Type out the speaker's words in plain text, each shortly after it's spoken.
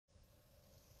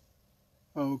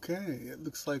Okay, it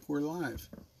looks like we're live.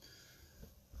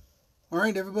 All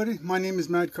right, everybody. My name is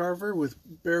Matt Carver with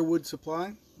Bear Wood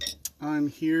Supply. I'm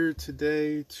here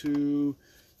today to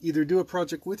either do a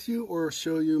project with you or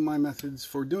show you my methods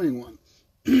for doing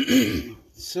one.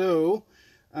 So,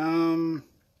 um,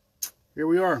 here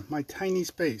we are, my tiny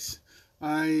space.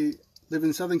 I live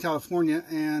in Southern California,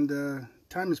 and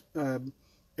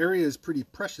area is pretty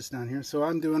precious down here. So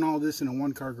I'm doing all this in a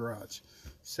one-car garage.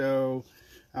 So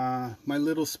my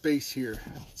little space here.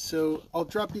 So I'll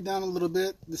drop you down a little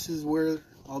bit. This is where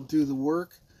I'll do the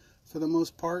work for the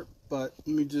most part, but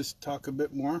let me just talk a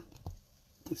bit more.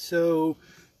 So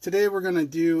today we're going to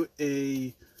do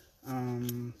a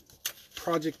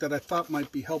project that I thought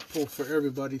might be helpful for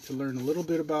everybody to learn a little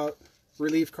bit about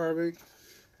relief carving,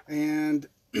 and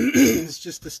it's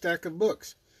just a stack of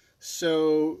books.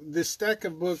 So this stack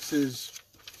of books is,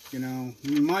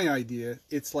 my idea.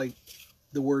 It's like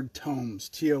the word tomes,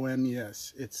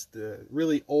 T-O-M-E-S. It's the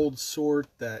really old sort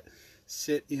that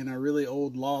sit in a really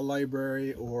old law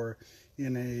library or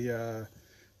in a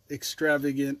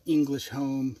extravagant English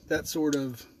home, that sort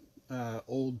of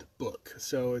old book.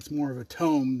 So it's more of a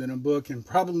tome than a book, and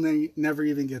probably never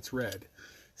even gets read.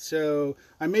 So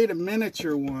I made a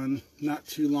miniature one not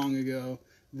too long ago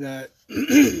that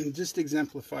just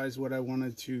exemplifies what I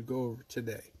wanted to go over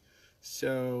today.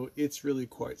 So it's really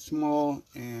quite small,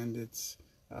 and it's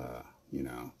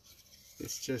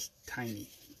it's just tiny.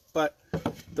 But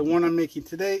the one I'm making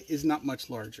today is not much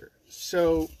larger.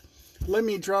 So let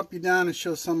me drop you down and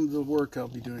show some of the work I'll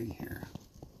be doing here.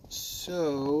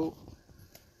 So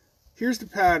here's the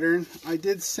pattern. I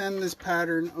did send this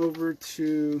pattern over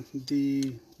to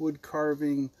the wood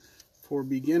carving for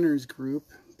beginners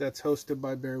group that's hosted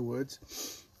by Bear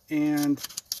Woods, and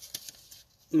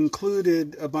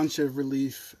included a bunch of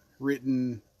relief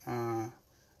written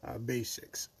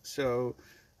basics. So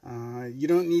you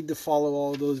don't need to follow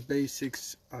all those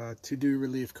basics to do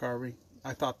relief carving.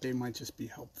 I thought they might just be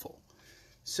helpful.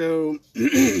 So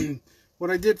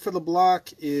what I did for the block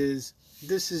is,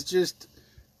 this is just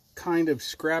kind of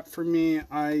scrap for me.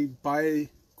 I buy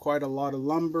quite a lot of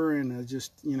lumber, and I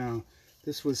just,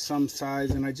 this was some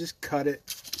size, and I just cut it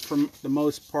for the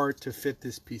most part to fit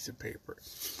this piece of paper.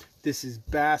 This is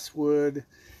basswood,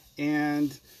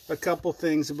 and a couple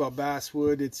things about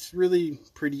basswood. It's really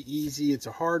pretty easy. It's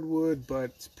a hardwood,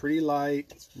 but it's pretty light.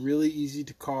 It's really easy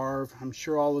to carve. I'm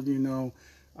sure all of you know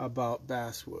about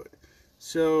basswood.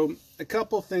 So a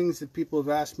couple things that people have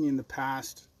asked me in the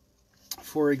past.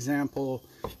 For example,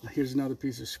 here's another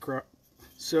piece of scrap.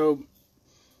 So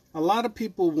a lot of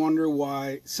people wonder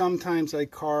why sometimes I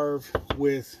carve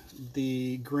with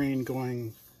the grain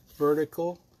going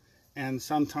vertical, and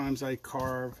sometimes I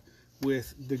carve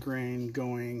with the grain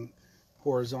going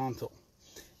horizontal.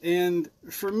 And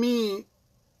for me,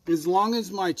 as long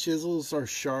as my chisels are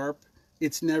sharp,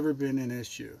 it's never been an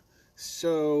issue.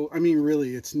 So, I mean,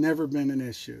 really, it's never been an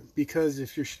issue, because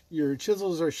if your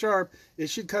chisels are sharp, it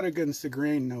should cut against the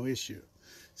grain, no issue.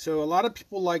 So a lot of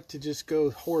people like to just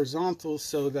go horizontal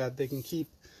so that they can keep,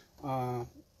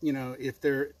 if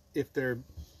their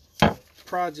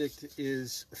project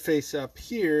is face up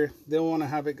here, they'll want to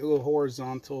have it go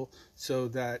horizontal so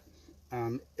that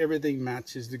everything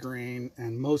matches the grain,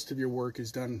 and most of your work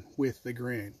is done with the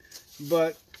grain.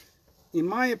 But in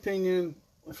my opinion,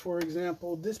 for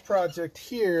example, this project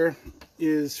here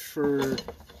is for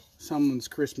someone's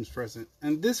Christmas present,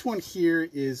 and this one here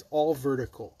is all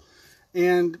vertical,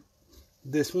 and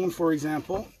this one, for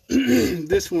example,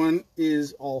 this one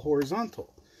is all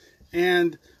horizontal.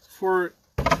 And for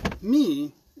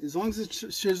me, as long as the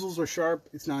chisels are sharp,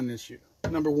 it's not an issue,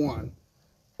 number one.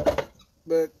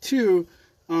 But two,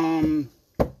 I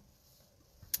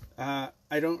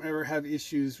don't ever have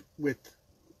issues with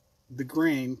the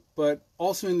grain. But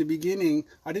also in the beginning,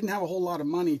 I didn't have a whole lot of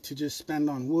money to just spend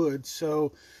on wood.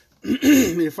 So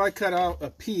if I cut out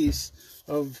a piece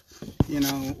of,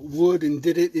 wood and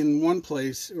did it in one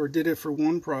place, or did it for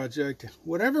one project,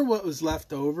 whatever what was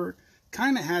left over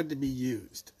kind of had to be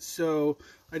used. So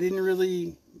it didn't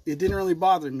really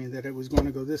bother me that it was going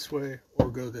to go this way or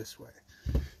go this way.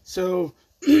 So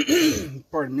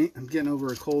pardon me, I'm getting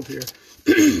over a cold here.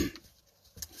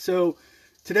 So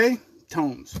today,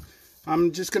 tomes.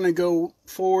 I'm just going to go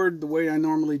forward the way I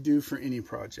normally do for any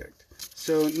project.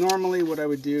 So normally what I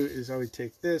would do is I would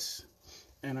take this,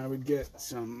 and I would get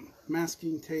some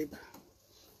masking tape,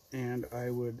 and I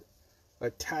would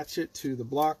attach it to the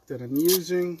block that I'm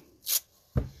using,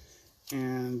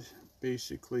 and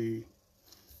basically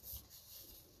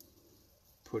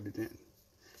put it in.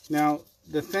 Now,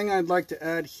 the thing I'd like to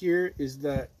add here is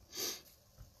that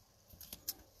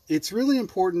it's really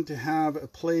important to have a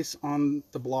place on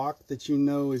the block that you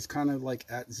know is kind of like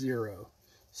at 0.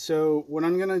 So what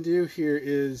I'm going to do here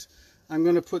is I'm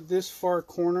going to put this far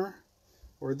corner,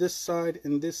 or this side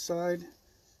and this side,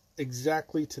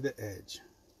 exactly to the edge.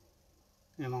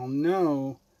 And I'll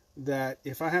know that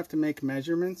if I have to make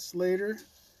measurements later,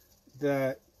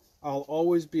 that I'll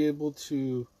always be able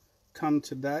to come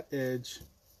to that edge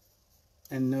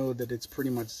and know that it's pretty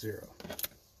much 0.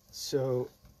 So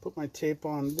put my tape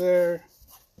on there.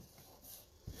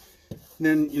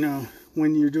 Then, you know,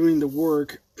 when you're doing the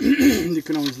work, you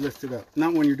can always lift it up.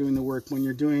 Not when you're doing the work, when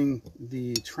you're doing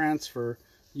the transfer,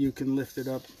 you can lift it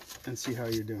up and see how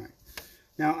you're doing.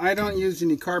 Now, I don't use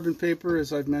any carbon paper,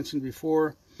 as I've mentioned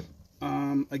before.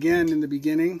 Again, in the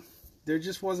beginning, there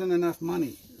just wasn't enough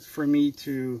money for me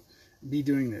to be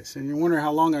doing this. And you wonder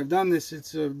how long I've done this.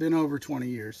 It's been over 20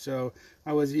 years. So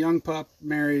I was a young pup,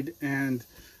 married, and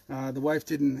the wife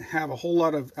didn't have a whole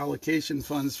lot of allocation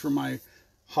funds for my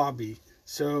hobby.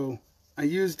 So I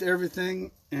used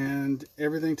everything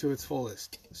to its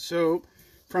fullest. So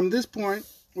from this point,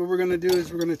 what we're going to do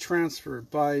is we're going to transfer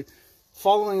by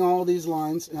following all these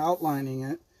lines and outlining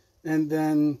it, and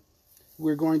then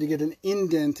we're going to get an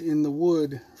indent in the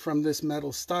wood from this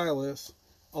metal stylus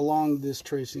along this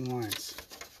tracing lines,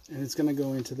 and it's going to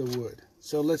go into the wood.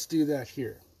 So let's do that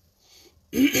here.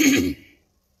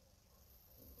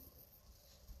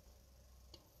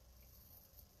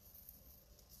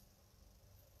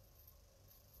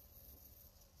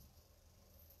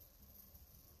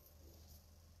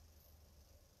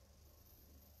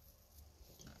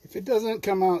 If it doesn't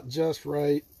come out just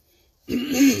right,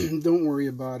 don't worry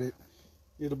about it.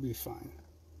 It'll be fine.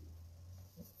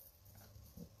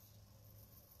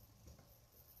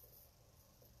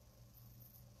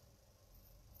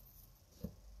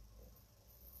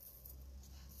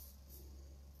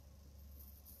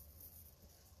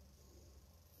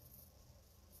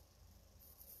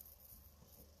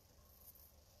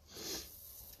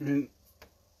 And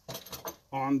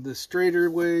on the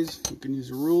straighter ways, you can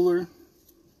use a ruler.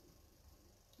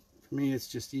 For me, it's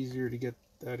just easier to get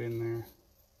that in there.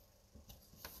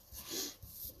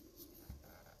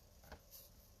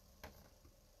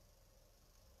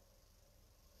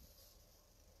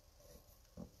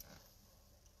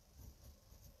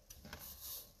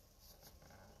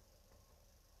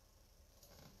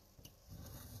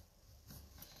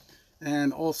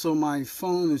 And also my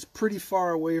phone is pretty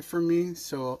far away from me,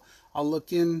 so I'll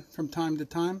look in from time to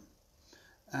time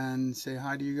and say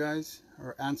hi to you guys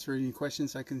or answer any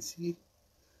questions I can see.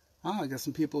 I got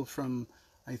some people from,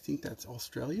 I think that's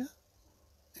Australia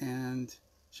and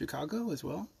Chicago as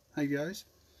well. Hi guys.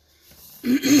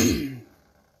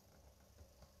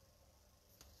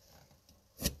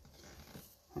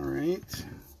 Alright,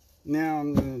 now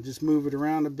I'm going to just move it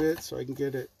around a bit so I can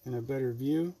get it in a better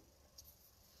view.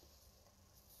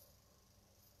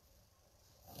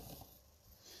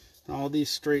 All these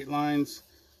straight lines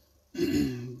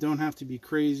don't have to be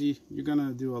crazy. You're going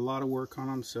to do a lot of work on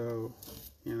them, so,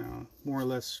 you know, more or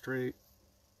less straight.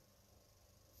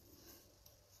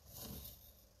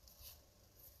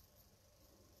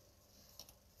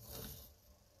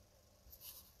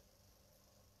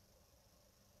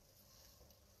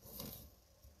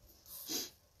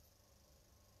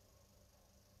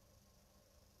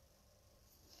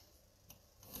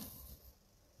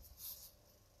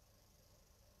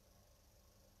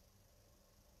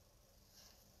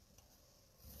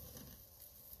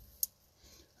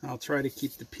 I'll try to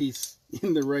keep the piece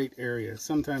in the right area.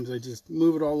 Sometimes I just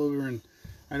move it all over and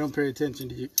I don't pay attention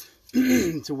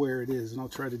to to where it is, and I'll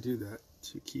try to do that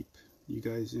to keep you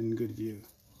guys in good view.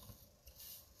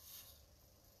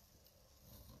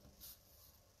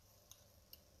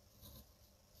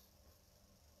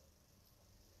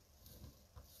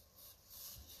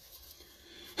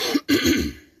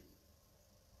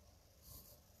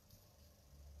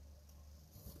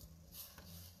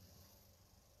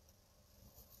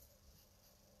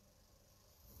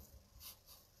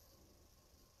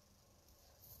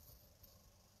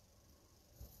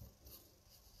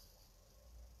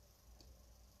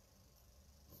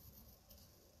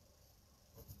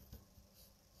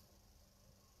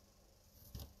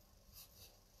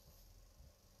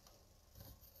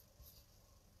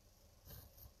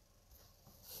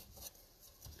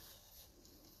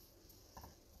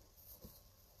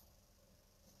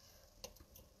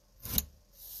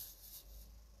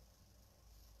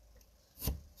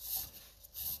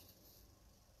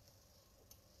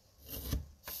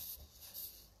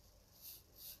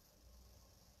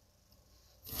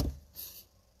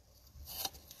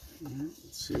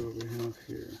 Let's see what we have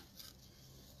here.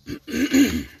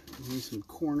 Need some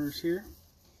corners here.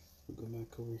 go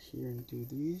back over here and do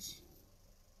these.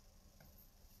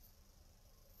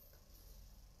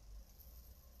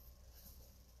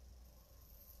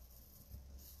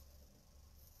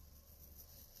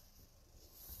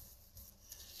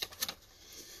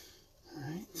 All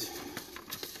right.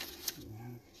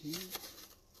 Here.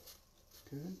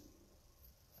 Good.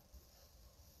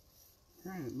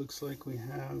 All right, it looks like we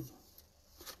have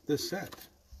this set.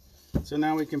 So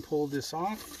now we can pull this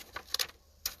off,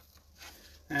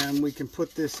 and we can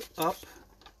put this up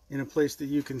in a place that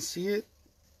you can see it.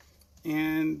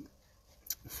 And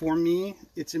for me,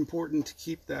 it's important to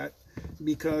keep that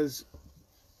because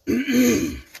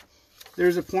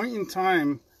there's a point in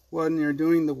time when you're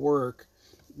doing the work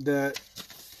that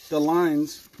the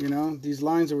lines, you know, these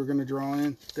lines that we're going to draw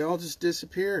in, they all just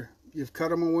disappear. You've cut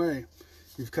them away.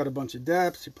 You've cut a bunch of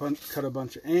depths, you cut a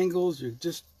bunch of angles,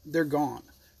 they're gone.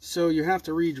 So you have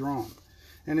to redraw them.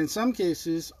 And in some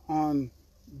cases, on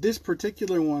this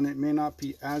particular one, it may not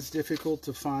be as difficult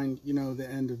to find, you know, the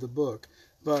end of the book.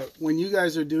 But when you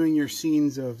guys are doing your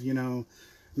scenes of, you know,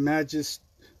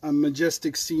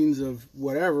 majestic scenes of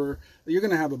whatever, you're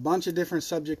going to have a bunch of different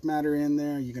subject matter in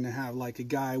there. You're going to have like a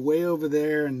guy way over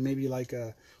there and maybe like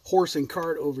a horse and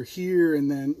cart over here. And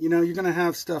then, you know, you're going to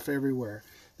have stuff everywhere.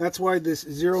 That's why this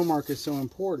zero mark is so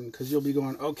important, because you'll be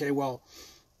going, okay, well,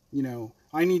 you know,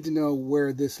 I need to know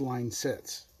where this line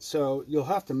sits. So you'll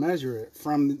have to measure it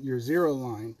from your zero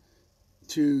line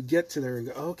to get to there and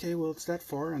go, okay, well, it's that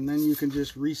far. And then you can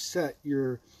just reset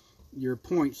your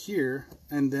point here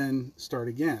and then start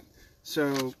again.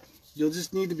 So you'll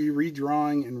just need to be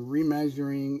redrawing and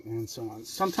remeasuring and so on.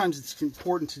 Sometimes it's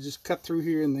important to just cut through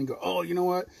here and then go, oh, you know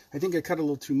what? I think I cut a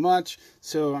little too much,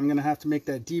 so I'm going to have to make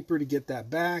that deeper to get that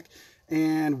back.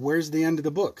 And where's the end of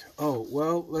the book? Oh,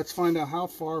 well, let's find out how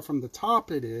far from the top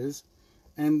it is,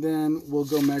 and then we'll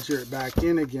go measure it back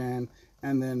in again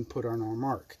and then put on our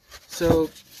mark. So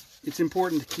it's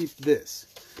important to keep this.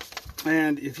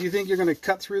 And if you think you're going to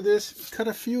cut through this, cut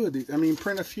a few of these. I mean,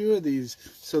 print a few of these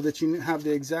so that you have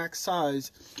the exact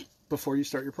size before you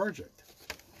start your project.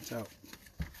 So,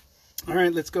 all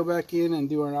right, let's go back in and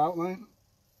do our outline.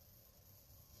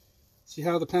 See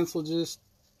how the pencil just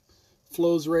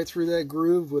flows right through that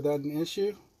groove without an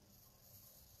issue?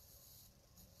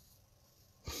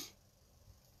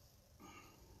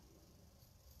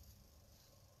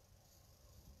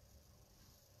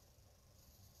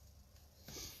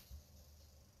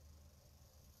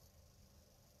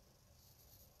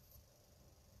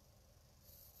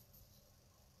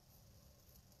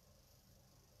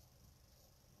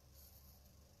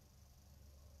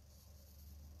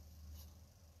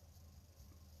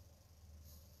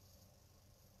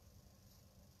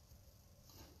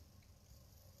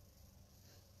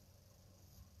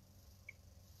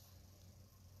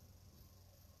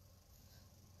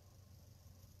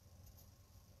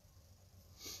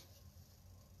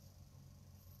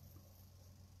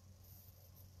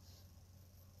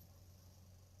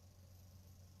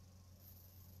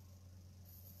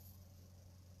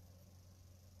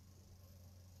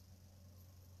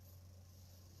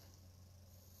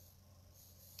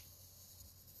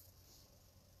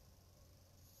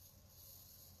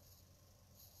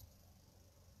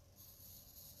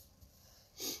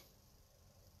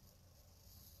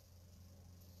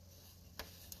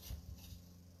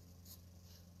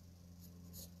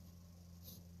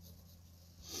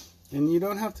 And you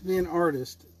don't have to be an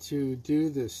artist to do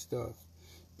this stuff.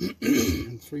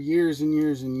 For years and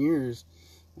years and years,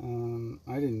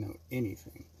 I didn't know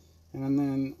anything. And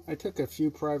then I took a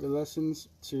few private lessons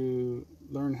to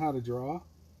learn how to draw,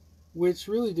 which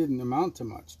really didn't amount to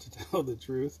much, to tell the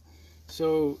truth.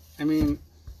 So, I mean,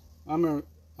 I'm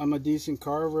a decent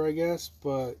carver, I guess,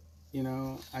 but, you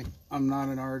know, I'm not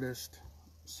an artist.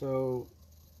 So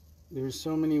there's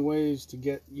so many ways to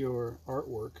get your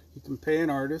artwork. You can pay an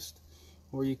artist,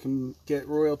 or you can get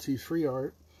royalty-free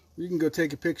art, or you can go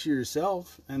take a picture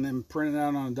yourself and then print it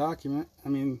out on a document. I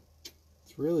mean,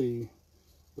 it's really,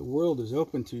 the world is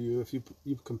open to you if you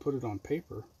can put it on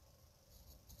paper.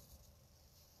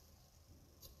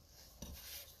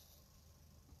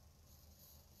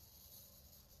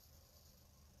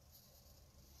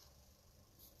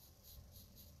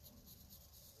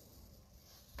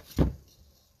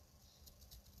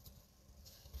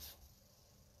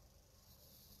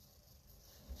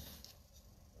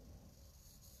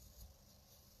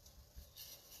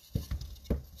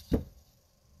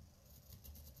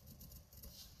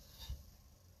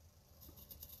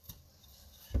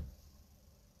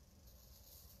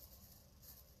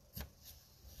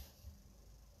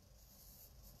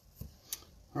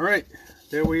 All right,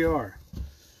 there we are.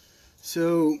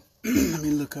 So let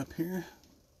me look up here.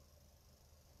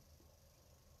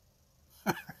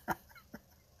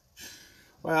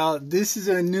 Well, this is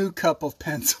a new cup of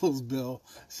pencils, Bill.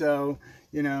 So,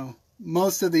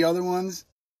 most of the other ones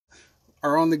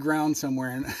are on the ground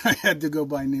somewhere, and I had to go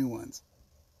buy new ones.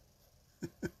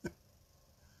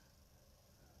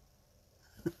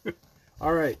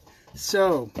 All right.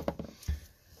 So,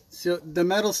 so the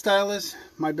metal stylus,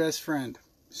 my best friend.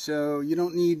 So you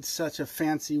don't need such a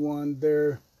fancy one.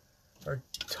 There are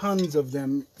tons of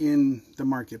them in the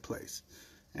marketplace.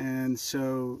 And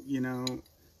so,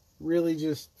 really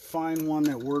just find one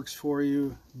that works for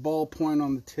you. Ballpoint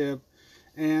on the tip.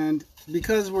 And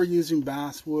because we're using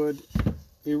basswood,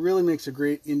 it really makes a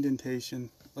great indentation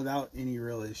without any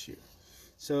real issue.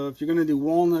 So if you're going to do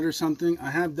walnut or something,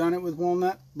 I have done it with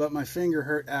walnut, but my finger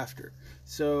hurt after.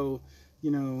 So,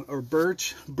 or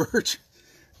birch.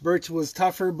 Birch was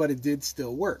tougher, but it did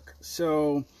still work.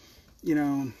 So,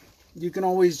 you can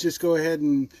always just go ahead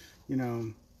and,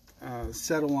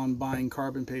 settle on buying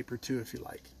carbon paper too if you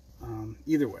like.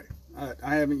 Either way,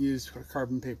 I haven't used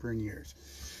carbon paper in years.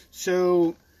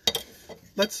 So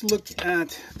let's look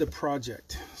at the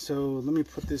project. So let me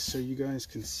put this so you guys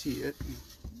can see it.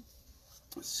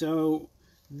 So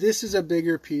this is a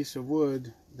bigger piece of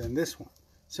wood than this one.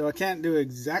 So I can't do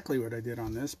exactly what I did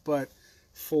on this, but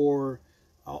for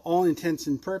all intents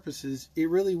and purposes, it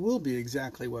really will be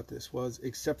exactly what this was,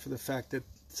 except for the fact that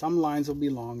some lines will be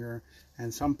longer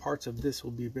and some parts of this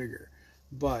will be bigger.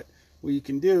 But what you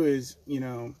can do is,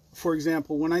 for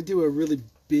example, when I do a really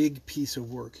big piece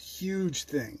of work, huge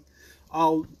thing,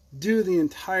 I'll do the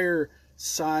entire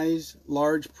size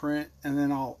large print, and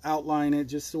then I'll outline it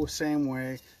just the same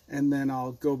way, and then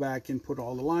I'll go back and put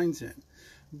all the lines in.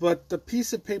 But the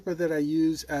piece of paper that I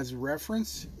use as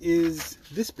reference is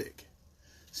this big.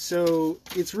 So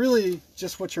it's really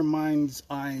just what your mind's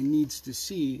eye needs to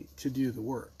see to do the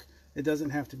work. It doesn't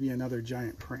have to be another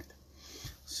giant print.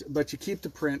 But you keep the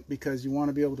print because you want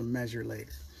to be able to measure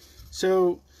later.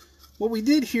 So what we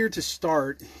did here to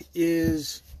start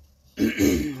is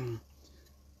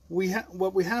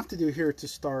what we have to do here to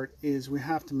start is we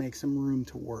have to make some room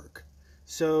to work.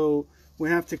 So we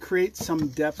have to create some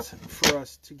depth for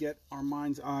us to get our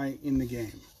mind's eye in the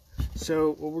game.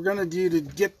 So what we're going to do to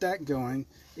get that going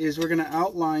is we're going to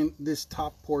outline this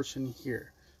top portion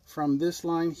here. From this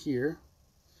line here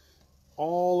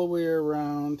all the way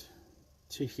around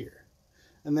to here.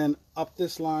 And then up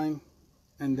this line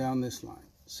and down this line.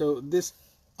 So this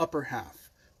upper half,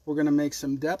 we're going to make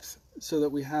some depth so that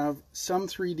we have some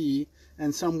 3D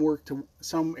and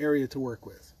some area to work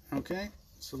with. Okay,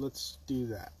 so let's do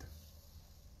that.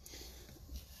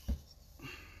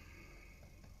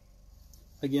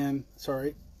 Again,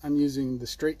 sorry, I'm using the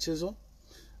straight chisel.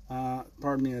 A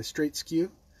straight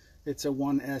skew. It's a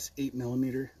 1S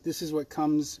 8mm. This is what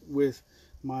comes with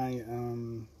my,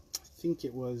 I think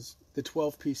it was the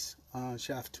 12-piece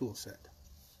shaft tool set.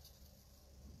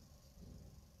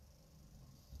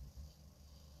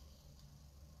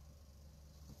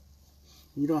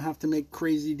 You don't have to make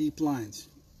crazy deep lines.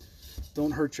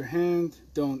 Don't hurt your hand.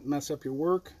 Don't mess up your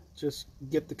work. Just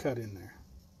get the cut in there.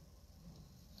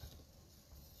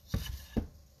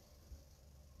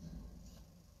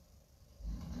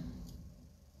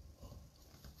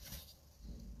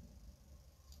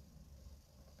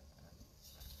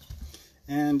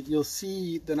 And you'll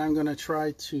see that I'm going to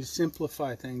try to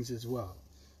simplify things as well.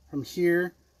 From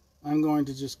here, I'm going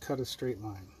to just cut a straight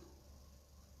line,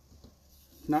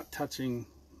 not touching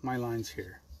my lines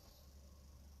here.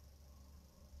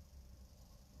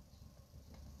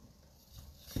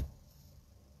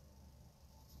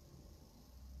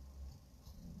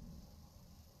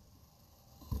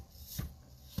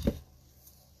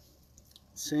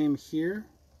 Same here.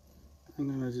 I'm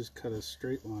going to just cut a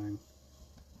straight line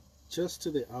just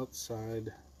to the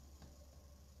outside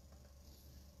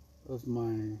of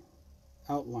my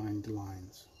outlined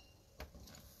lines.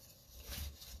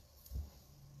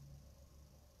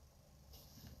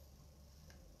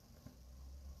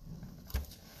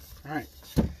 All right,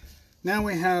 now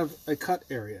we have a cut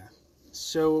area.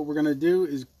 So what we're going to do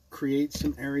is create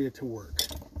some area to work.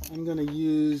 I'm going to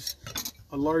use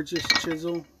a largest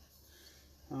chisel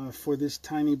for this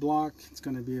tiny block. It's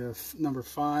going to be a number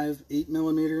 5,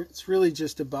 8mm. It's really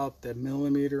just about the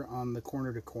millimeter on the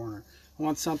corner to corner. I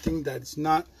want something that's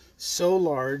not so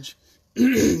large,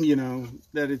 that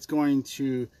it's going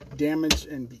to damage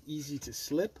and be easy to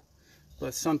slip,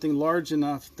 but something large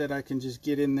enough that I can just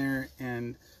get in there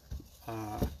and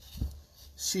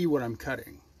see what I'm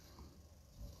cutting.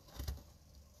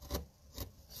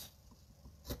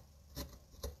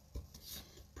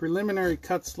 Preliminary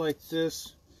cuts like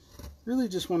this really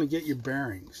just want to get your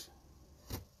bearings.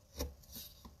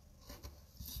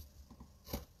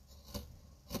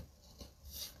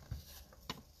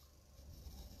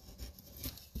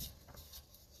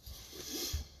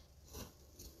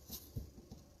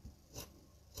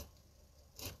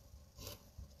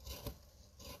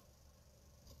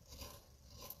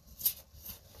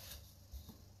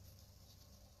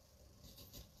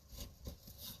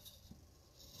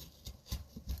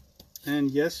 And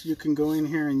yes, you can go in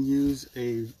here and use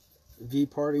a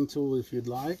V-parting tool if you'd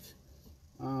like.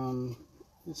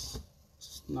 It's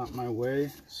not my way,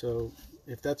 so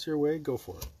if that's your way, go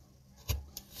for it.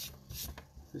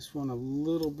 Just want a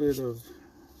little bit of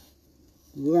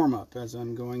warm-up as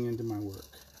I'm going into my work.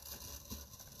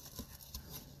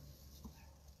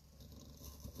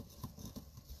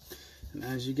 And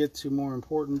as you get to more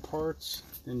important parts,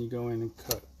 then you go in and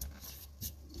cut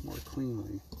more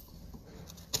cleanly.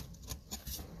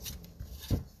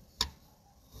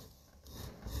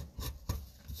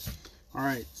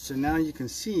 Alright, so now you can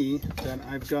see that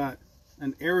I've got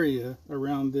an area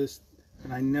around this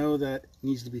and I know that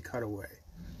needs to be cut away.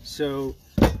 So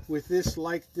with this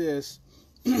like this,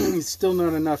 it's still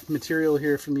not enough material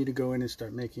here for me to go in and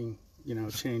start making, you know,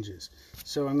 changes.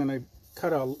 So I'm going to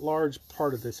cut a large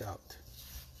part of this out.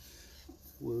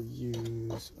 We'll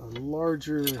use a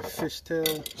larger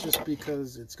fishtail just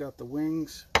because it's got the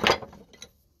wings.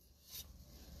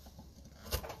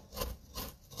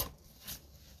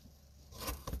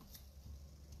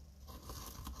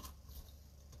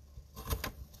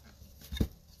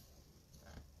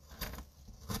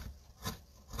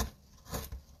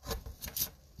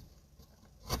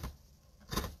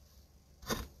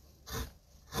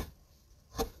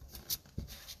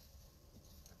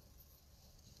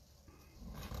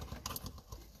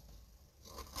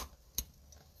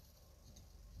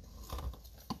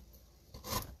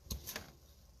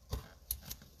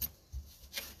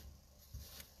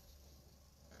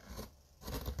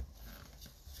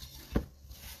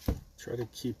 Try to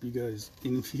keep you guys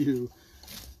in view.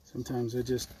 Sometimes I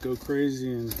just go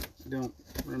crazy and I don't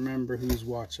remember who's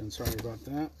watching. Sorry about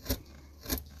that.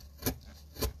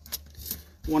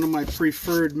 One of my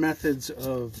preferred methods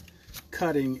of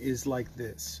cutting is like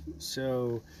this.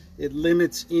 So it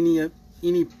limits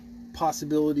any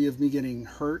possibility of me getting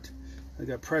hurt. I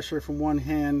got pressure from one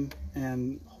hand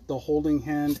and the holding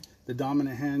hand, the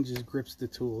dominant hand, just grips the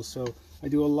tool. So I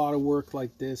do a lot of work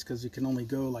like this because you can only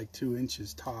go like 2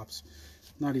 inches tops,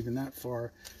 not even that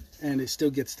far, and it still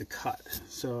gets the cut.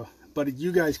 So, but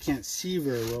you guys can't see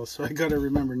very well, so I got to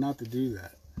remember not to do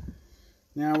that.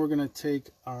 Now we're going to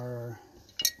take our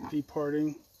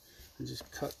V-parting and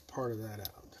just cut part of that out.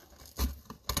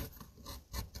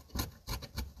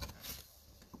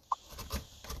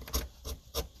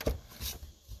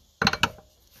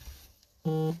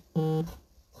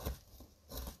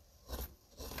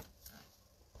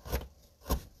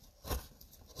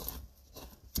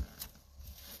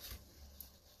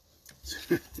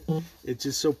 It's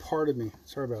just so part of me.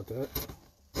 Sorry about that.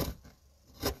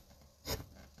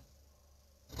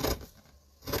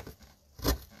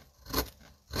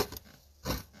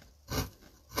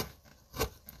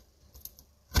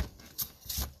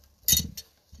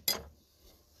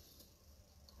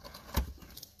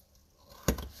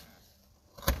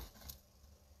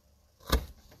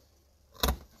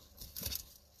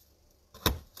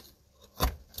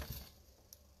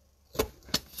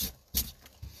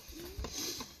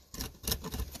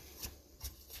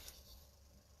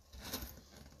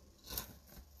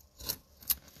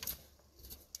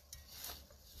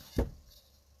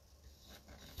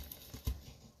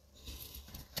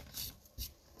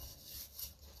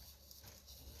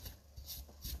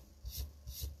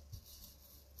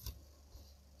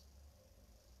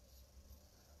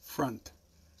 Front.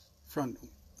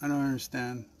 I don't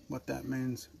understand what that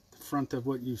means. The front of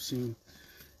what you've seen.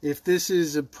 If this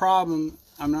is a problem,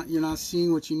 you're not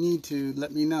seeing what you need to,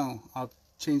 let me know. I'll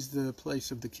change the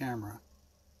place of the camera.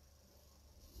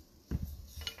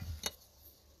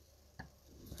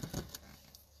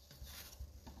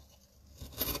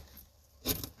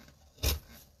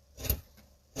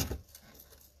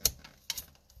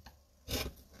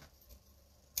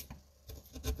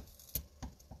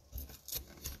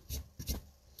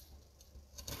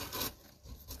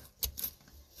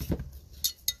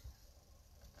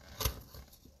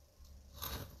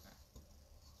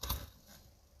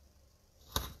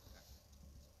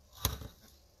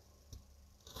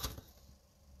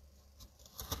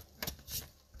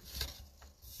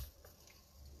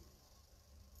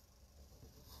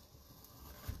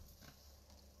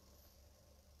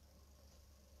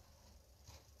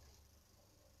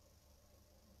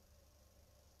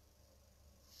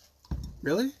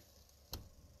 Really?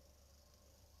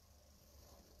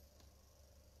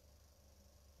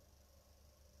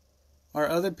 Are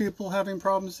other people having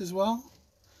problems as well?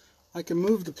 I can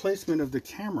move the placement of the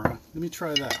camera. Let me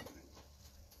try that.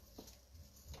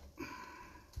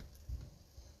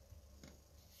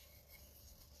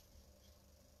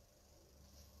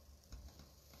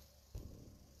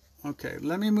 Okay,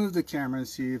 let me move the camera and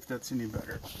see if that's any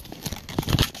better.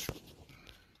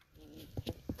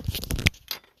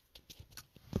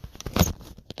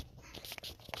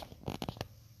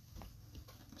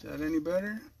 Is that any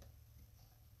better?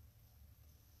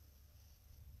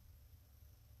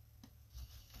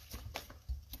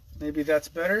 Maybe that's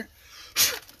better.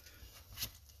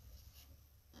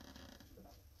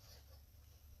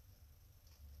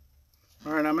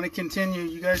 All right, I'm going to continue.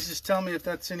 You guys just tell me if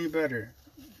that's any better.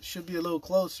 Should be a little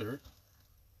closer.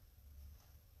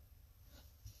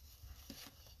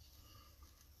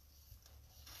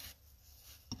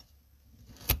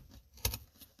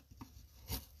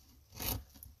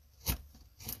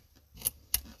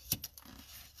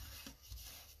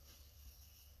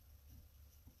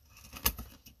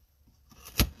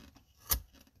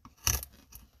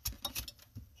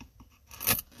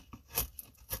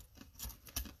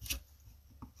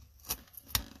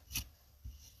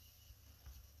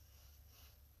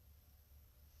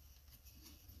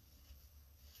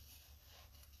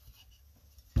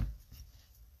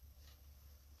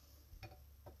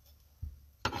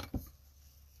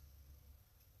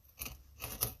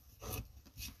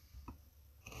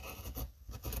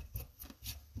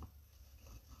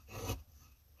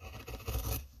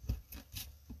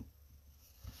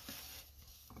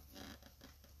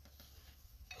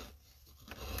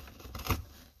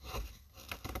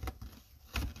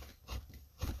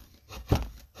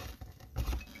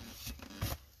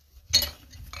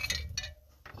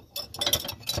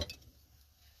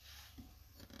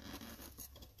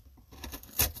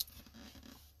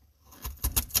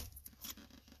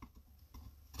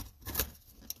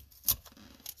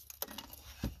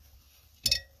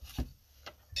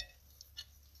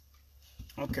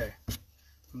 Okay,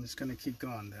 I'm just going to keep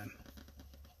going then.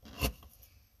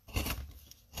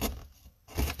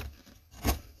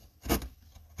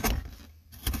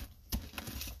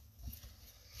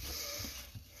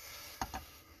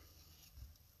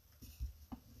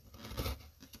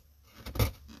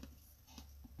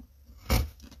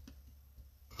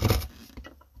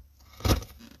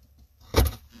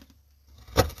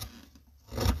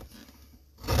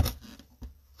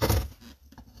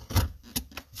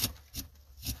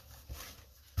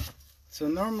 So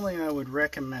normally I would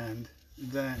recommend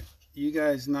that you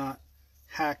guys not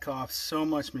hack off so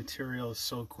much material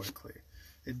so quickly.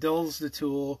 It dulls the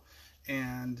tool,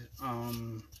 and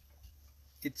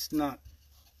it's not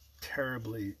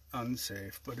terribly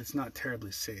unsafe, but it's not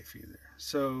terribly safe either.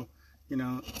 So, you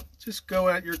know, just go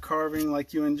at your carving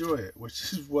like you enjoy it,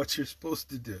 which is what you're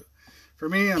supposed to do. For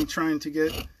me, I'm trying to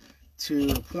get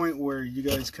to a point where you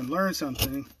guys can learn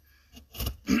something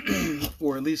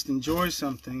or at least enjoy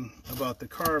something about the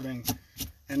carving,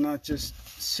 and not just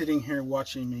sitting here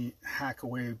watching me hack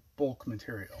away bulk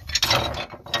material.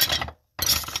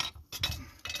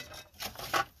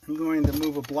 I'm going to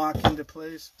move a block into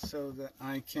place so that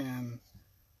I can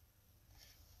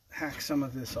hack some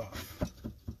of this off.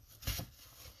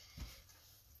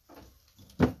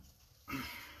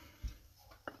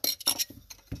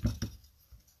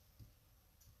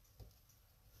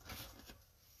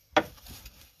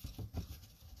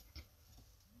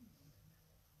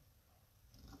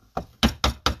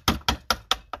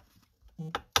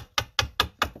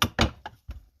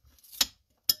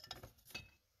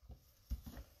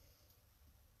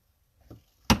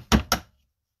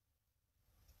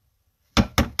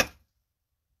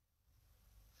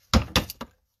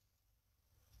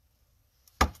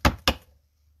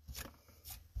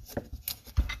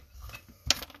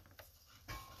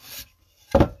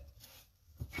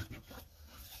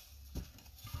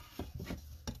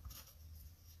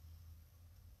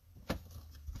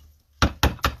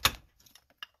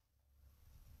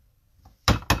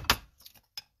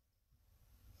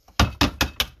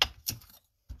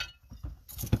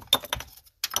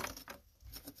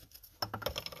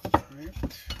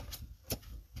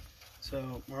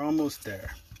 So we're almost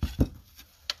there.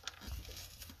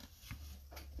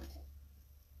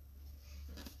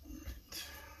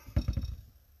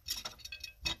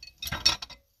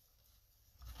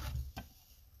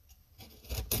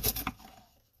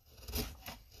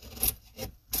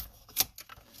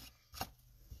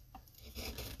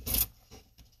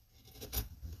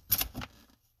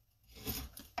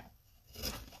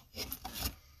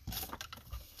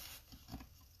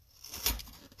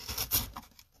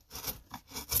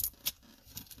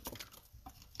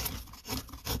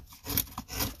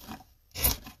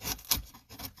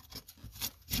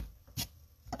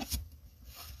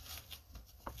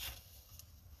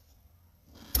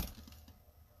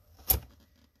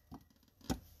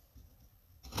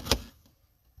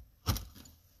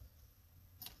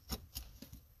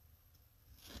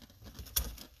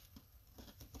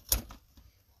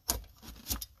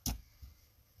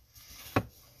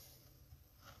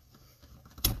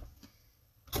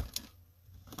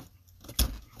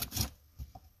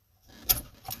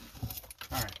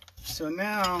 So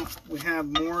now we have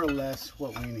more or less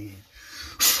what we need.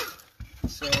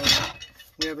 So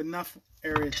we have enough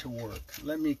area to work.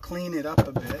 Let me clean it up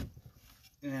a bit,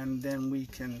 and then we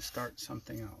can start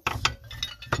something else.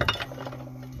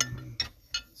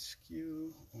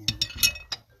 Skew or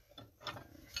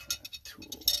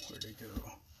tool, where'd it go?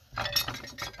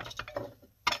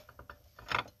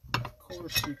 Of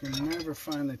course, you can never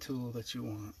find the tool that you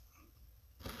want.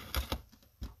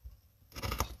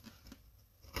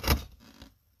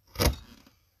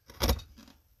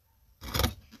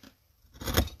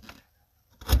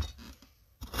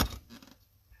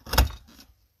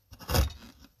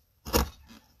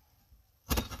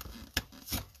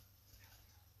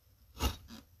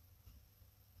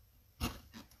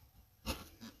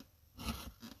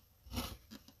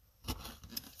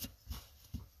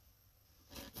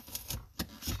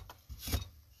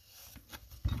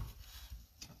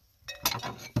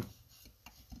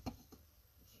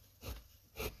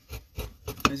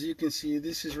 As you can see,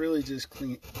 this is really just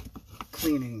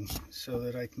cleaning so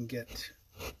that I can get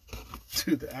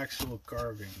to the actual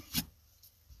carving.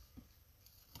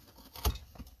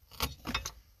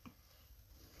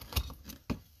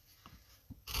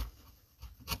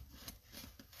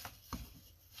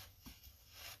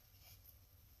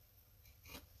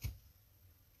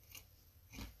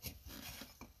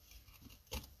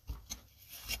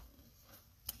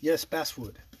 Yes,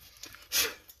 basswood.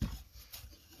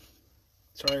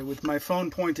 Sorry, with my phone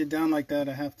pointed down like that,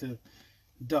 I have to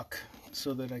duck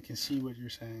so that I can see what you're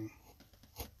saying.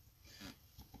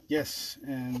 Yes,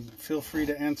 and feel free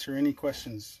to answer any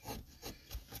questions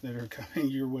that are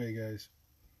coming your way, guys.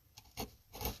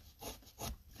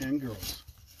 And girls.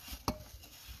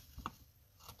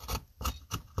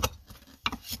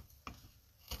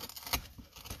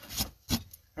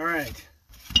 All right.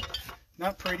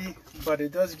 Not pretty, but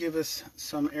it does give us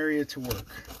some area to work.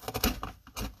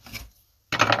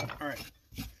 Alright,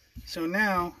 so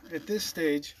now at this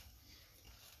stage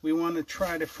we want to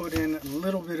try to put in a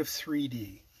little bit of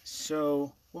 3D.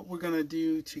 So what we're going to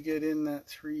do to get in that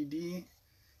 3D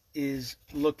is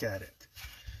look at it.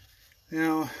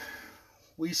 Now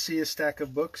we see a stack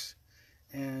of books,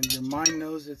 and your mind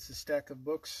knows it's a stack of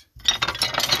books,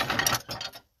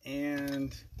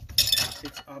 and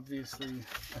it's obviously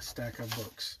a stack of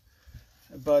books.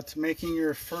 But making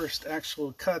your first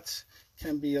actual cuts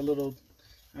can be a little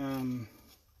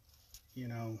you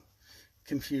know,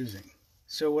 confusing.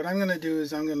 So what I'm going to do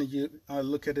is I'm going to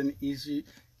look at the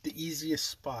easiest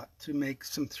spot to make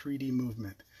some 3D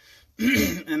movement.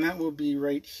 And that will be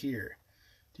right here.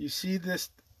 Do you see this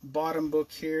bottom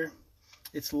book here?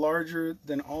 It's larger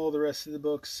than all the rest of the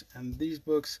books, and these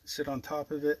books sit on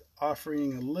top of it,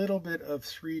 offering a little bit of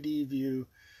 3D view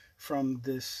from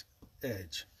this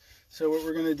edge. So what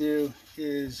we're going to do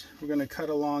is we're going to cut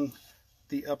along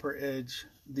the upper edge,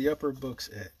 the upper book's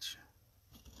edge.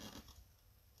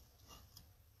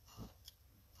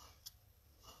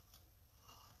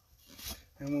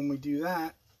 And when we do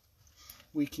that,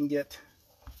 we can get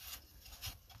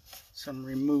some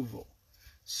removal.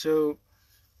 So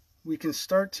we can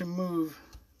start to move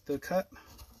the cut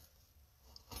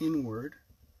inward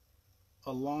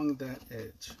along that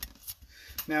edge.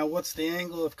 Now, what's the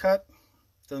angle of cut?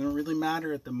 Doesn't really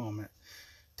matter at the moment.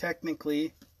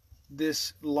 Technically,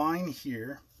 this line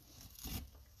here,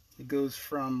 it goes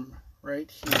from right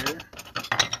here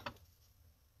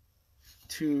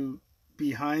to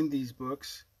behind these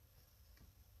books,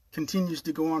 continues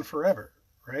to go on forever,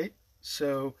 right?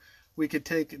 So we could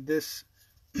take this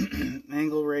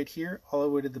angle right here all the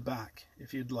way to the back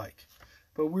if you'd like,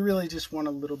 but we really just want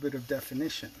a little bit of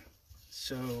definition,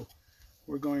 so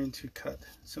we're going to cut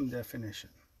some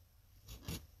definition.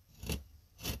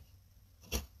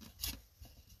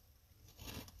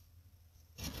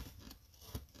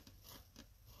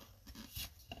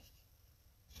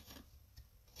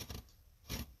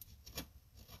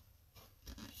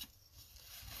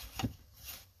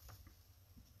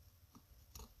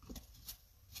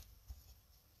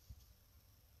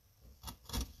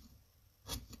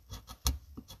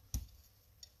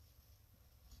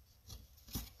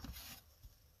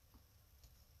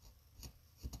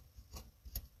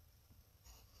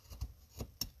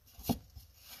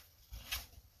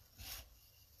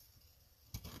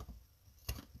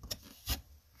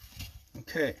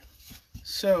 Okay,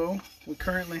 so we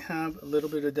currently have a little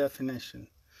bit of definition.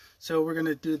 So we're going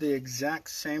to do the exact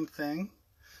same thing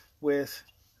with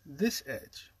this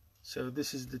edge. So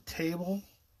this is the table,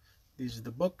 these are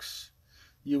the books.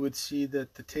 You would see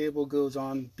that the table goes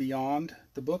on beyond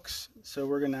the books, so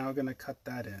we're now going to cut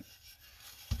that in.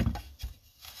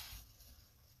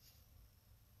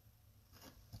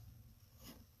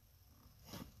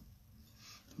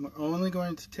 We're only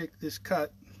going to take this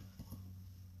cut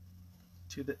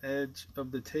to the edge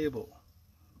of the table,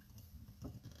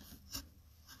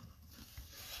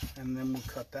 and then we'll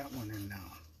cut that one in now.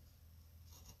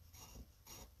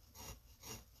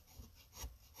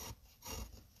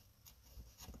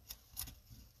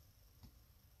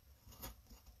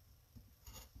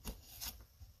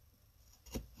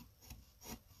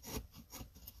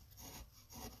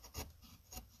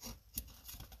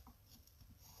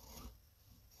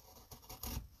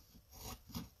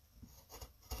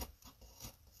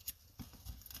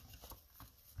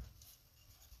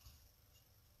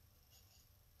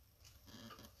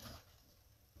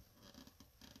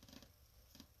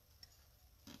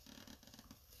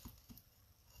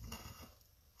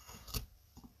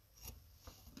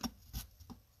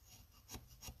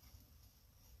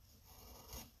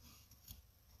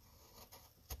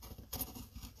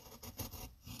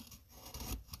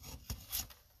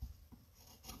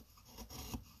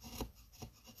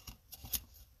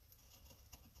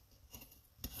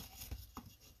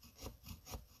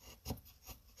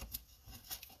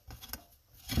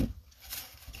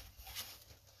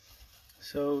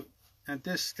 So at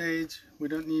this stage, we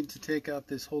don't need to take out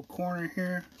this whole corner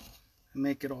here and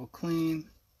make it all clean,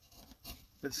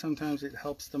 but sometimes it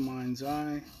helps the mind's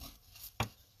eye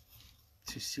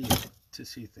to see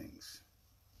things.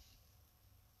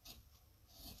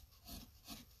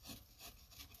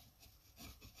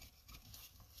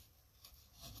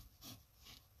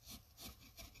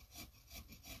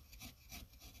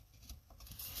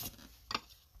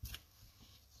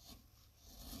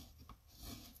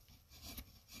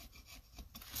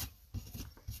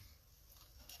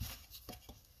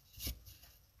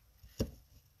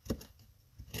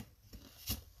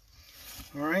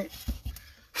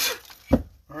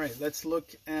 All right, let's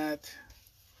look at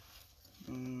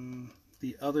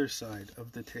the other side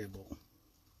of the table.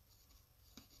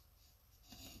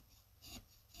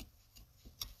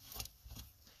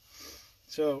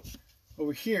 So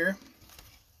over here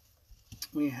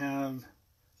we have,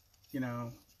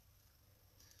 a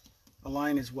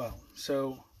line as well.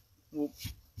 So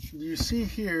you see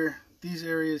here, these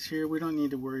areas here, we don't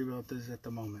need to worry about this at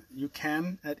the moment. You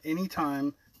can at any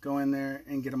time go in there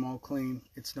and get them all clean.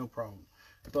 It's no problem.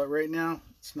 But right now,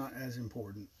 it's not as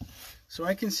important. So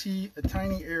I can see a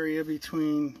tiny area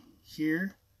between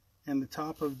here and the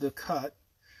top of the cut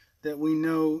that we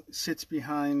know sits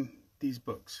behind these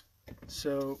books.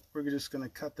 So we're just going to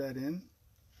cut that in.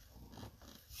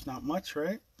 Not much,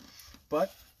 right?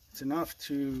 But it's enough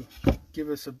to give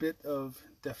us a bit of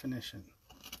definition.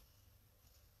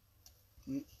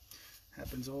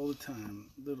 Happens all the time.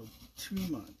 A little too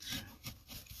much.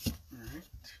 All right.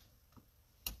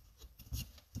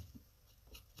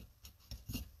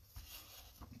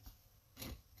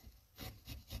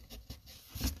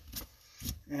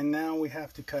 And now we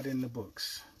have to cut in the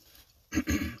books.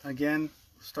 Again,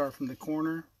 start from the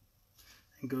corner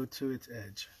and go to its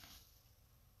edge.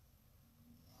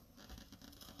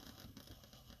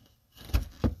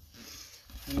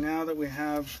 And now that we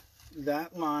have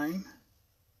that line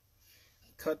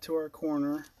cut to our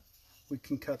corner, we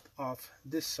can cut off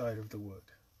this side of the wood.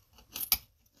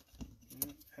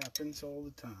 It happens all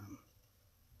the time.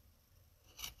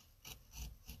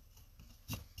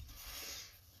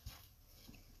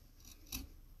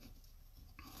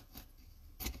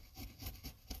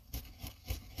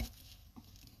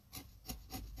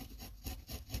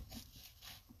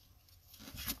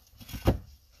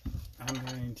 I'm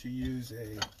going to use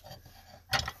a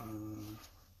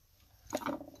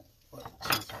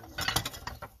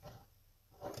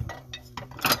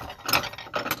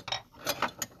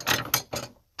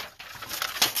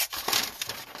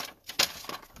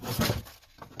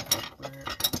where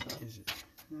is it?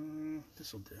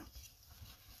 This will do.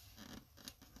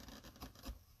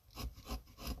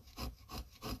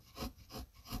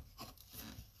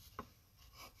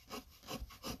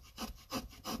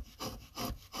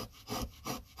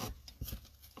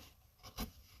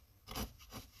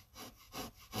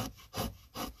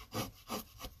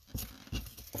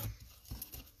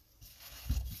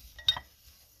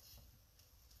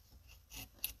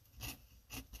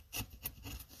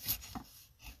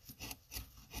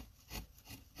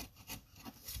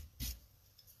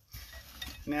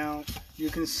 Now you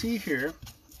can see here,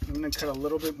 I'm going to cut a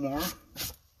little bit more,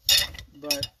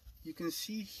 but you can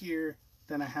see here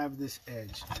that I have this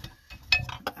edge.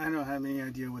 I don't have any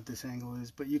idea what this angle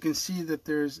is, but you can see that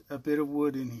there's a bit of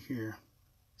wood in here.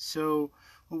 So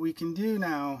what we can do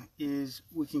now is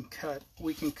we can cut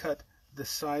the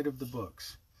side of the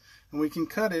books, and we can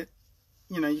cut it,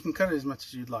 you can cut it as much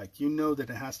as you'd like. You know that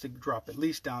it has to drop at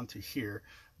least down to here,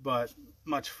 but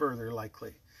much further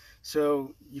likely.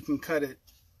 So you can cut it,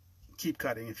 keep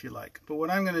cutting if you like. But what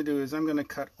I'm going to do is I'm going to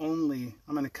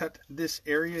cut this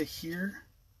area here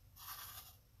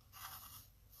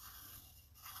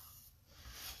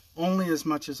only as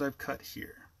much as I've cut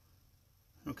here.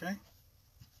 Okay?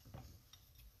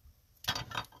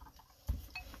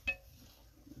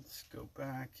 Let's go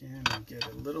back in and get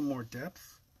a little more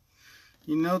depth.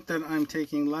 You note that I'm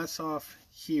taking less off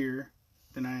here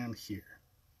than I am here.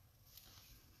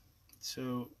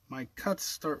 So my cuts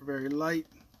start very light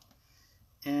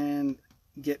and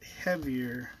get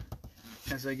heavier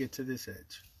as I get to this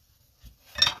edge.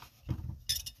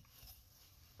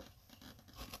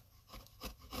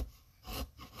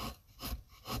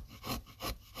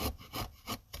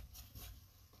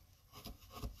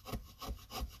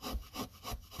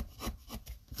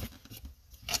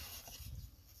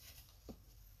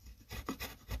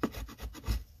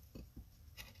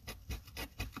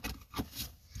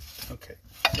 Okay,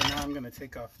 so now I'm going to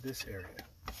take off this area.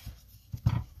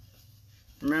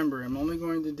 Remember, I'm only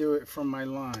going to do it from my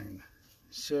line.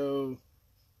 So,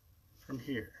 from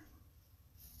here.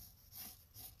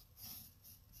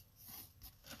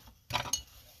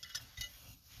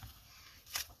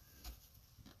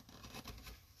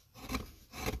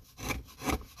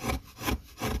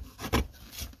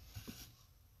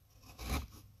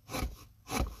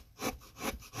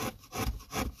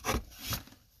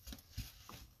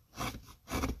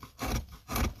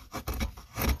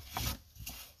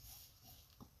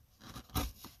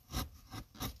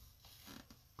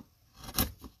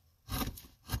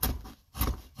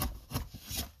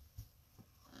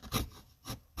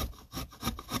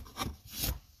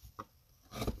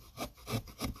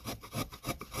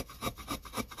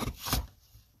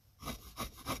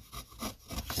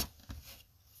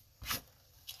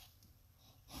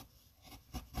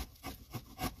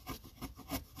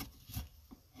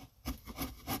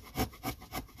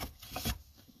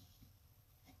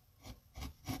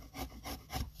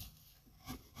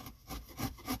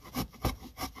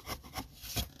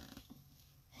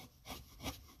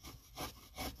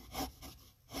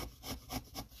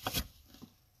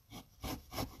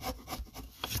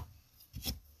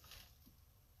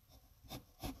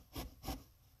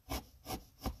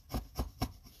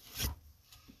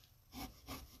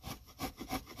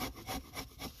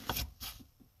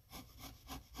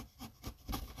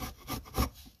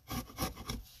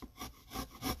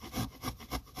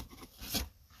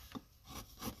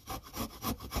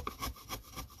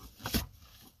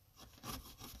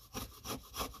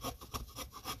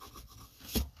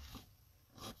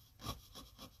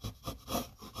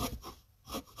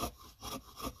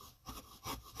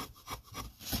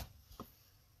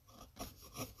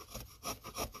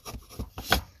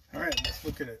 Alright, let's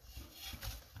look at it.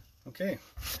 Okay,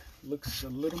 looks a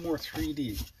little more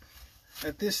 3D.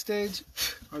 At this stage,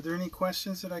 are there any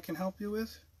questions that I can help you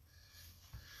with?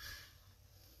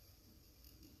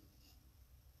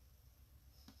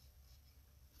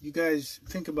 You guys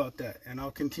think about that, and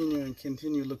I'll continue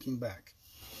looking back.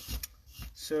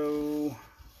 So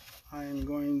I'm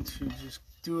going to just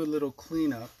do a little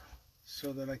cleanup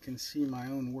so that I can see my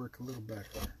own work a little better.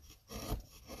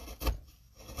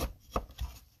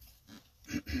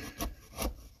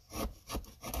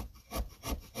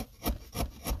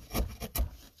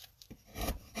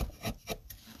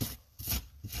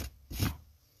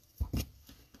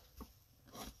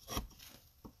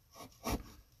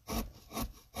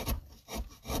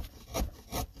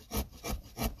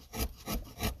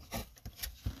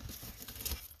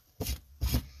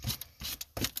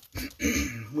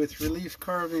 With relief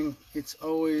carving, it's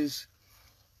always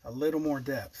a little more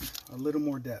depth, a little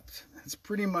more depth. It's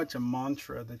pretty much a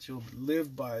mantra that you'll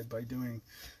live by doing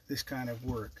this kind of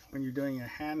work. When you're doing a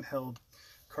handheld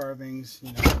carvings,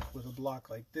 you know, with a block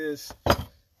like this,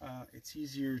 it's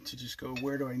easier to just go,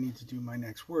 where do I need to do my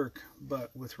next work?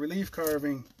 But with relief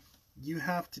carving, you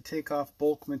have to take off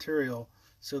bulk material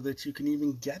so that you can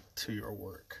even get to your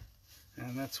work.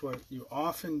 And that's what you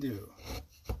often do.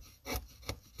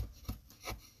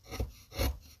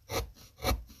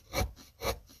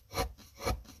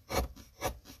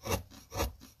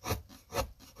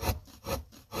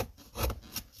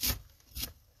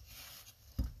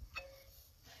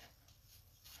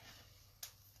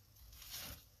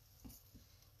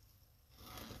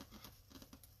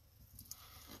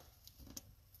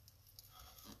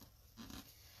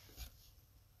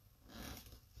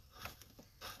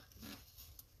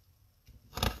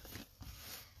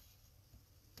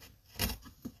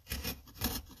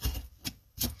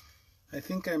 I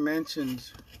think I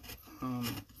mentioned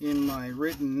in my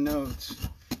written notes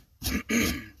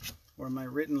or my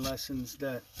written lessons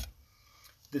that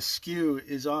the skew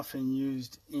is often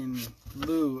used in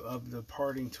lieu of the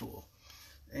parting tool,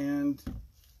 and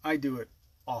I do it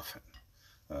often.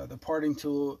 The parting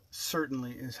tool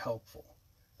certainly is helpful.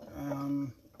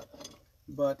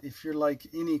 But if you're like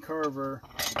any carver,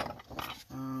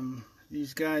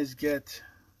 these guys get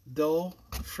dull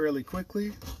fairly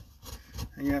quickly,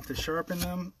 and you have to sharpen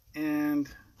them, and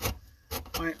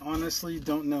I honestly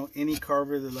don't know any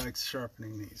carver that likes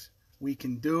sharpening these. We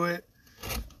can do it,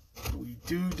 we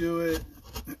do it,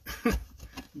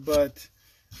 but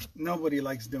nobody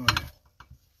likes doing it.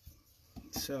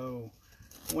 So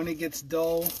when it gets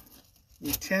dull,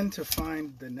 we tend to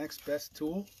find the next best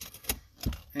tool,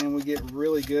 and we get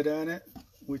really good at it,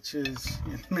 which is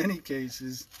in many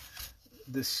cases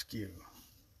the skew.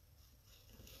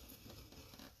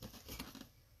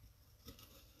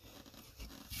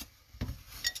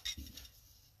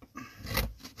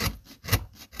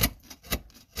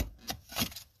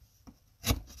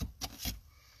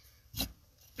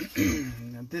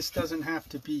 Now, this doesn't have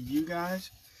to be you guys,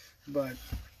 but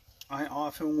I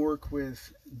often work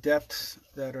with depths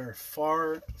that are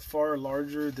far, far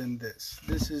larger than this.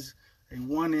 This is a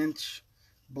 1-inch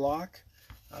block,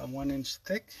 1 inch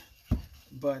thick,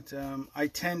 but I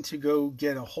tend to go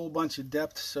get a whole bunch of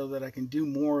depth so that I can do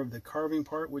more of the carving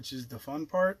part, which is the fun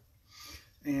part.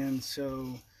 And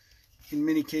so in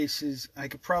many cases, I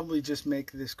could probably just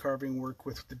make this carving work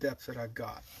with the depth that I've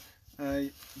got.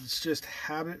 It's just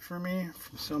habit for me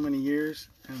from so many years,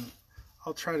 and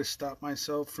I'll try to stop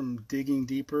myself from digging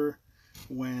deeper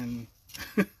when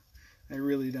I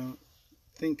really don't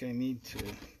think I need to.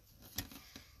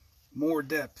 More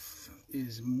depth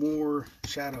is more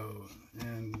shadow,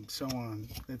 and so on.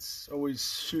 It's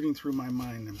always shooting through my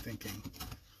mind, I'm thinking.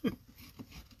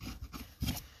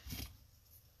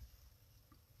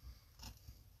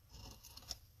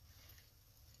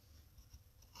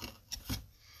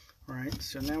 Alright,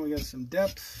 so now we got some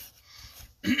depth,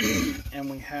 and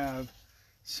we have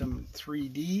some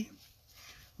 3D.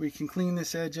 We can clean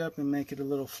this edge up and make it a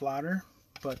little flatter,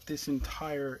 but this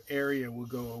entire area will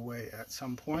go away at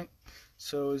some point.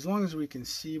 So as long as we can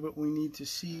see what we need to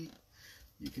see,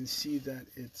 you can see that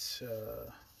it's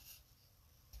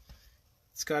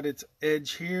got its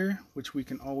edge here, which we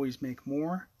can always make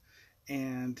more,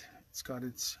 and it's got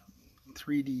its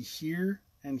 3D here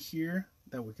and here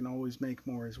that we can always make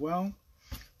more as well.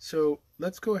 So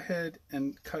let's go ahead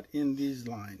and cut in these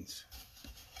lines.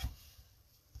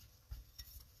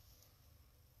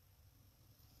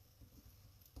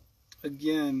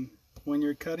 Again, when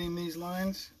you're cutting these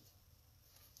lines,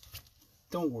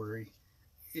 don't worry.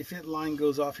 If that line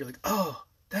goes off, you're like, oh,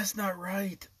 that's not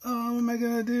right. Oh, what am I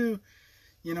gonna do?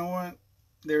 You know what?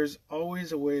 There's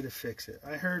always a way to fix it.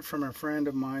 I heard from a friend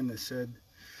of mine that said,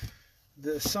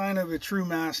 the sign of a true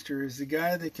master is the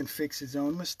guy that can fix his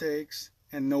own mistakes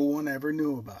and no one ever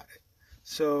knew about it.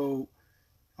 So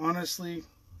honestly,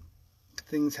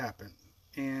 things happen,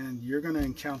 and you're going to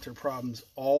encounter problems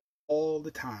all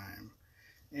the time,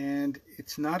 and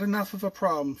it's not enough of a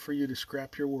problem for you to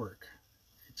scrap your work.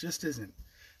 It just isn't.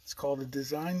 It's called a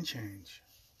design change.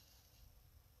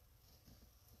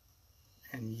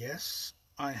 And yes,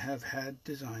 I have had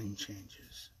design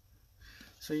changes.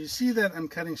 So you see that I'm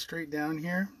cutting straight down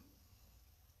here.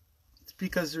 It's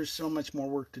because there's so much more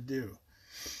work to do.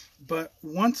 But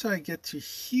once I get to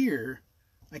here,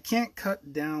 I can't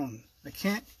cut down. I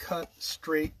can't cut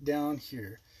straight down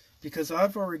here because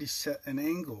I've already set an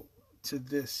angle to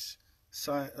this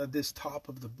side, this top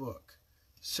of the book.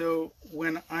 So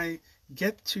when I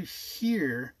get to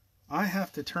here, I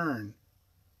have to turn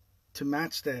to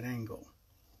match that angle.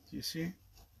 Do you see?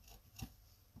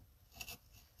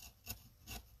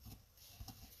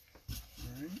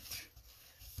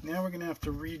 Now we're going to have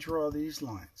to redraw these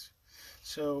lines.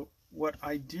 So what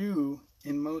I do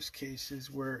in most cases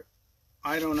where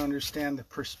I don't understand the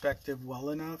perspective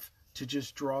well enough to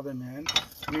just draw them in.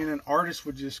 I mean, an artist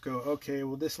would just go, okay,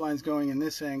 well, this line's going in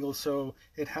this angle, so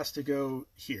it has to go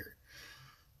here.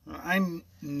 I'm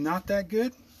not that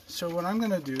good, so what I'm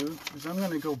going to do is I'm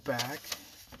going to go back,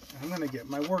 and I'm going to get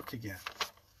my work again.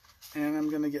 And I'm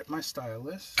going to get my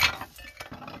stylus.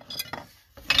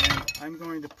 I'm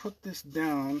going to put this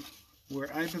down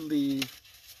where I believe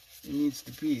it needs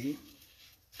to be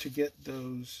to get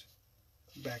those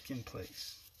back in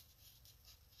place.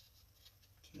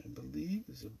 Which I believe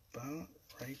is about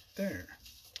right there.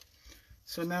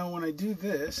 So now when I do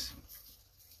this,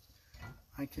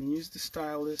 I can use the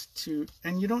stylus to,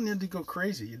 and you don't need to go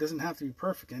crazy. It doesn't have to be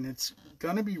perfect, and it's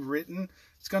going to be written,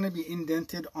 it's going to be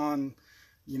indented on,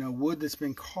 you know, wood that's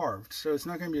been carved, so it's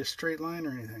not going to be a straight line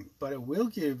or anything, but it will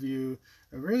give you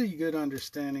a really good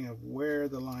understanding of where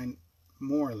the line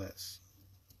more or less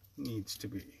needs to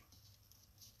be.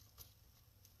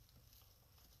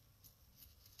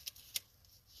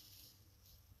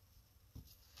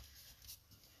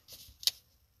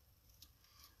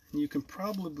 You can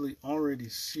probably already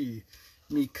see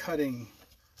me cutting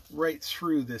right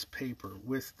through this paper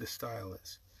with the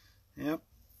stylus. Yep,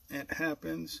 it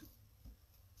happens.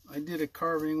 I did a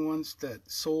carving once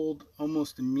that sold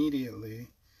almost immediately,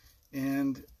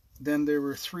 and then there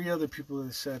were 3 other people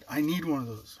that said, I need one of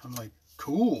those. I'm like,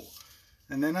 cool.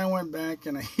 And then I went back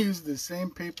and I used the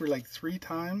same paper like 3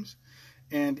 times,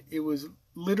 and it was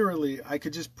literally, I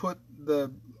could just put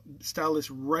the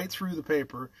stylus right through the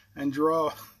paper and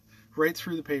draw right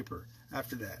through the paper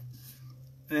after that.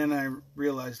 And I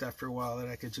realized after a while that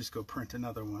I could just go print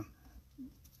another one.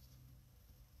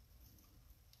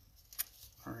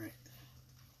 Alright,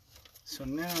 so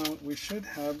now we should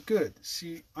have, good.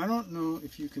 See, I don't know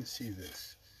if you can see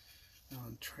this.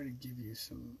 I'll try to give you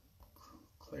some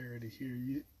clarity here.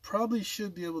 You probably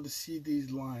should be able to see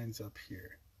these lines up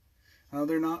here. Now,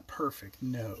 they're not perfect,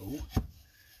 no.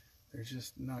 They're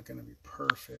just not going to be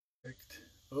perfect.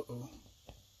 Uh-oh.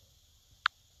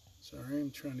 Sorry,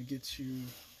 I'm trying to get you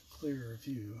a clearer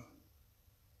view.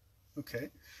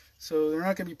 Okay, so they're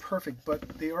not going to be perfect, but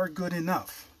they are good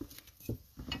enough.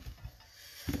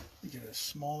 Get a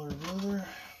smaller ruler.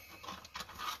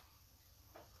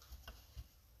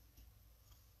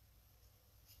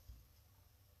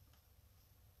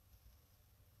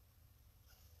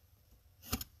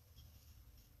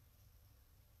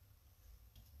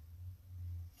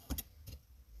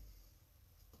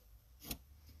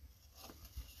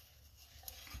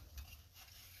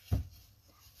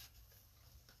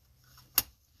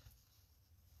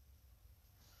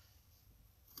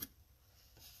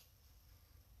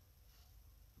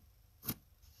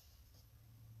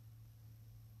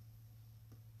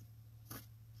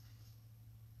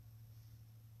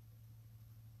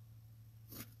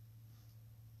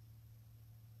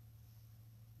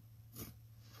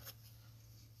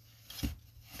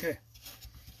 Okay,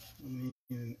 we need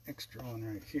an extra one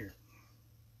right here.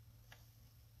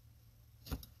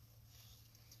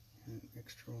 And an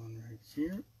extra one right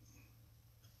here.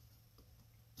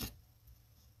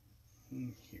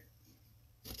 And here.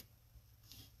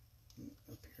 And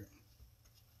up here.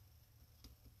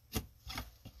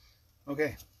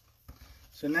 Okay,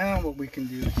 so now what we can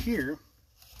do here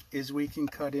is we can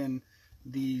cut in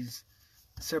these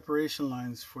separation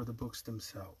lines for the books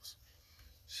themselves.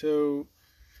 So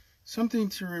something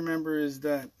to remember is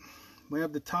that we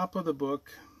have the top of the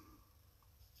book,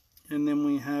 and then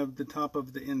we have the top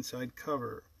of the inside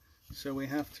cover. So we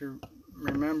have to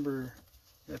remember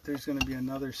that there's going to be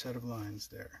another set of lines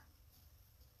there.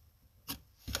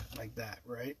 Like that,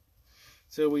 right?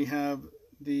 So we have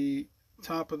the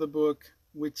top of the book,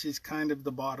 which is kind of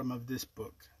the bottom of this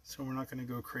book. So we're not going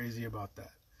to go crazy about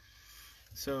that.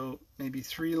 So maybe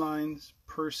 3 lines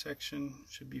per section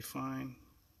should be fine.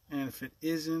 And if it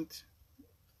isn't,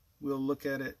 we'll look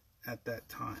at it at that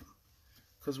time,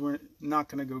 because we're not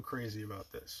going to go crazy about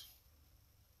this.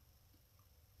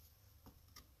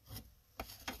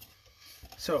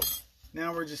 So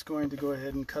now we're just going to go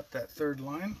ahead and cut that 3rd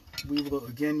line. We will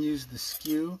again use the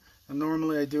skew. And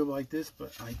normally I do it like this,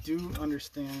 but I do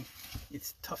understand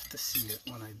it's tough to see it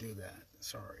when I do that.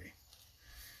 Sorry.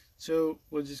 So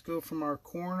we'll just go from our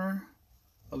corner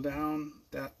down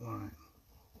that line.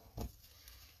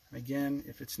 Again,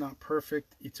 if it's not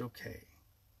perfect, it's okay.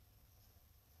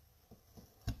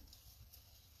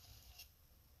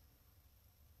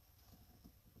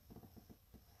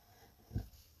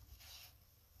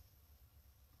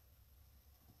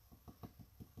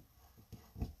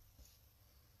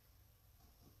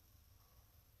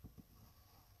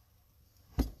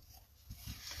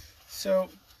 So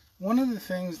one of the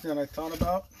things that I thought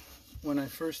about when I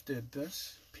first did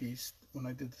this piece, when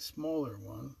I did the smaller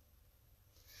one,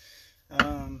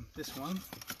 this one,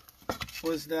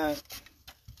 was that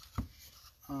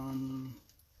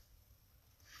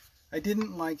I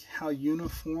didn't like how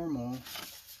uniformal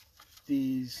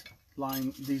these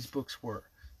books were.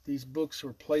 These books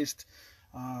were placed,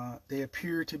 they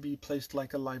appear to be placed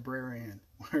like a librarian,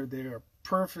 where they are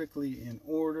perfectly in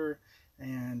order,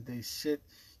 and they sit,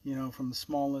 you know, from the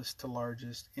smallest to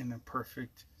largest in a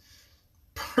perfect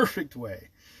way.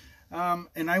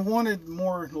 And I wanted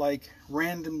more like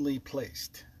randomly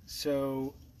placed.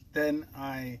 So then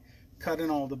I cut in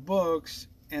all the books,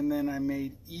 and then I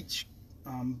made each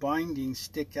binding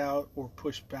stick out or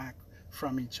push back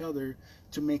from each other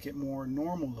to make it more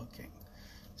normal looking.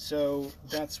 So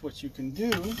that's what you can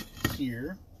do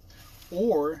here,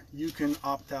 or you can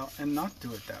opt out and not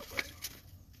do it that way.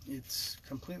 it's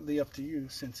completely up to you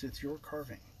since it's your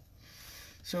carving.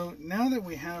 So now that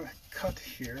we have cut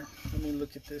here, let me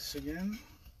look at this again.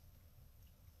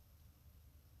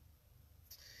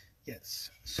 Yes,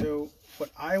 so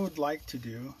what I would like to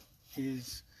do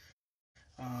is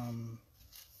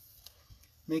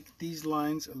make these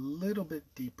lines a little bit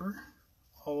deeper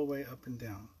all the way up and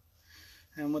down.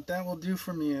 And what that will do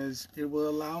for me is it will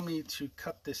allow me to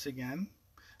cut this again,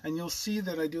 and you'll see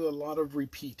that I do a lot of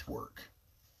repeat work.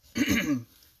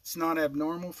 It's not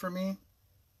abnormal for me.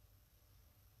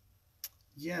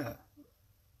 Yeah.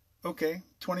 Okay,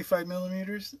 25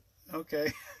 millimeters.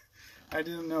 Okay. I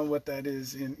didn't know what that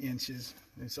is in inches.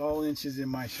 It's all inches in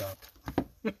my shop.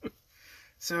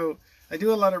 So I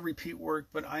do a lot of repeat work,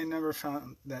 but I never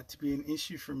found that to be an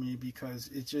issue for me because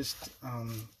it just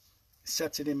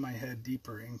sets it in my head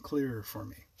deeper and clearer for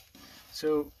me.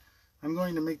 So I'm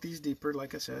going to make these deeper,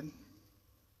 like I said.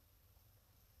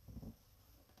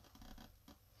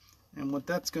 And what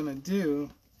that's going to do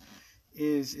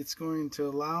is it's going to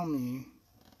allow me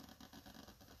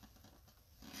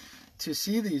to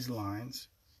see these lines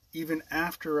even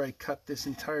after I cut this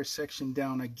entire section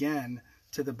down again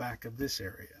to the back of this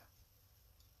area.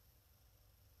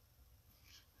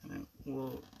 And it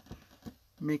will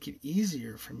make it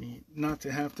easier for me not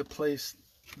to have to place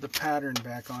the pattern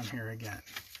back on here again.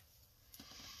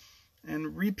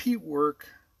 And repeat work,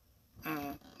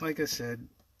 like I said,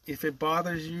 if it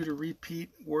bothers you to repeat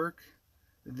work,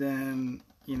 then,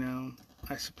 you know,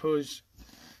 I suppose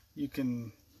you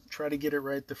can try to get it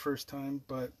right the first time,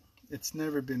 but it's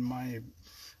never been my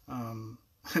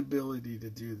ability to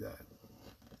do that.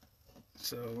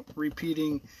 So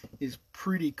repeating is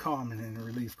pretty common in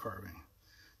relief carving.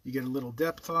 You get a little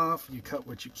depth off, you cut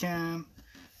what you can,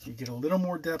 you get a little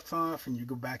more depth off, and you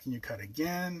go back and you cut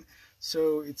again.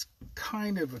 So it's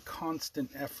kind of a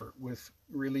constant effort with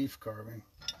relief carving.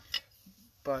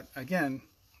 But again,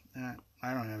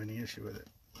 I don't have any issue with it.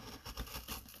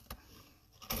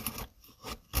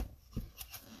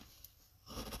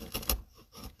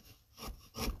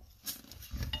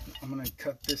 I'm going to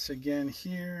cut this again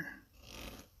here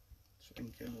so I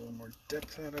can get a little more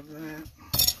depth out of that.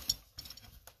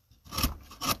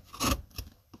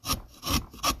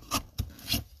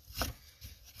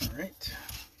 All right.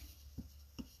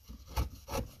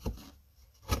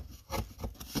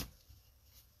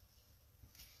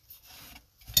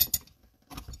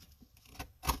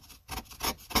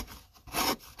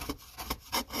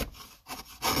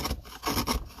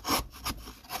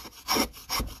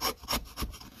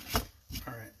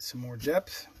 Some more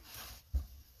depth.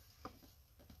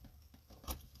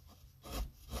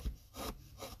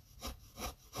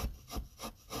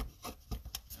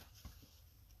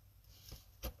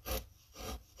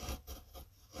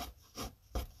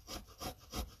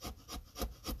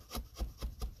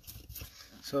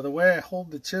 So the way I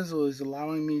hold the chisel is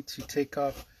allowing me to take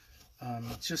off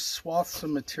just swaths of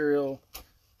material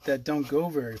that don't go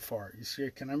very far. You see, I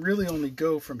can really only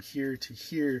go from here to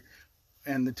here,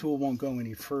 and the tool won't go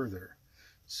any further.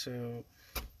 So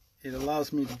it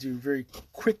allows me to do very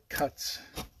quick cuts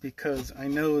because I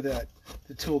know that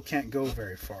the tool can't go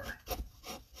very far.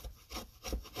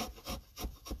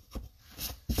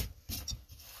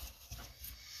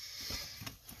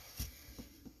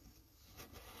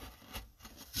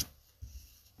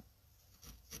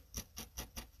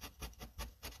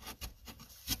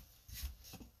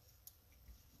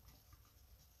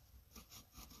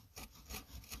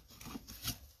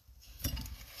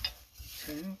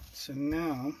 Okay, so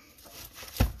now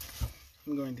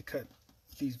I'm going to cut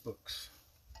these books.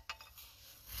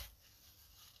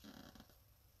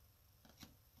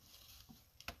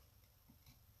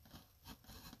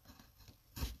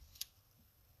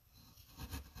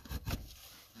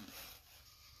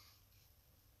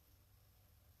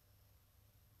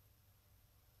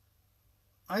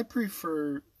 I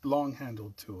prefer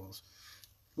long-handled tools.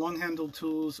 Long-handled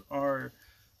tools are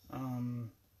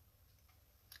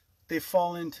they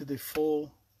fall into the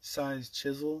full-size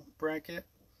chisel bracket,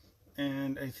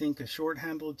 and I think a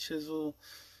short-handled chisel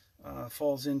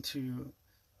falls into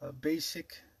a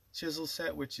basic chisel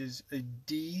set, which is a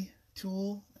D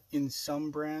tool in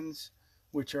some brands,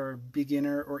 which are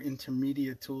beginner or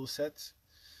intermediate tool sets.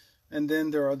 And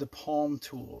then there are the palm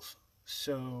tools.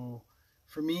 So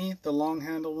for me, the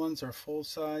long-handled ones are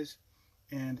full-size,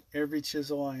 and every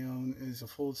chisel I own is a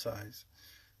full-size.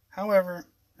 However,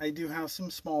 I do have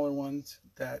some smaller ones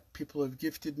that people have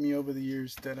gifted me over the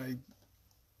years that I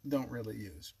don't really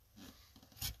use.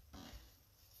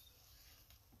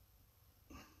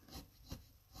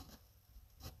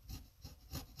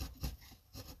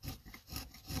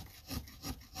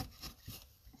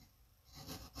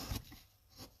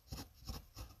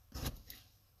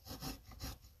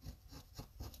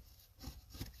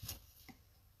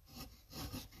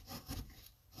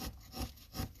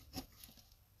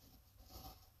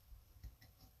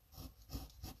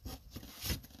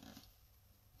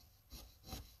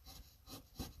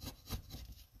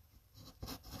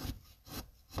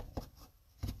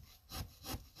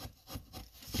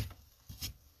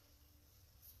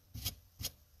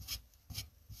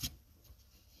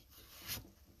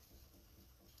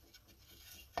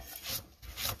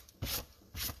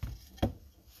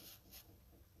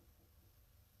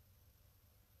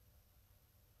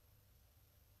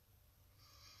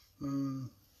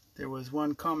 There was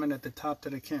one comment at the top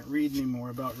that I can't read anymore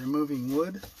about removing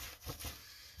wood.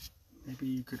 Maybe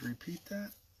you could repeat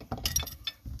that.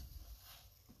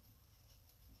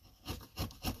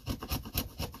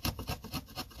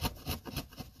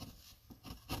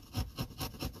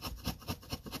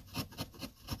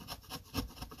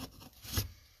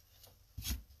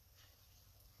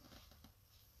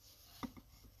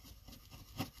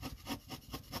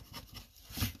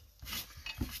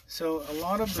 So a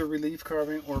lot of the relief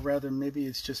carving, or rather maybe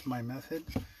it's just my method,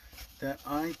 that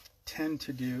I tend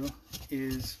to do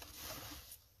is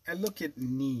I look at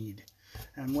need.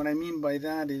 And what I mean by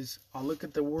that is I'll look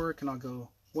at the work and I'll go,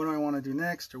 what do I want to do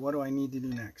next, or what do I need to do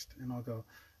next? And I'll go,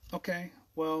 okay,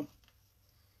 well,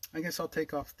 I guess I'll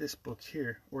take off this book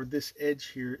here, or this edge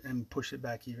here, and push it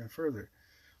back even further.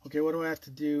 Okay, what do I have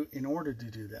to do in order to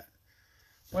do that?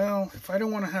 Well, if I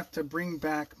don't want to have to bring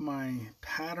back my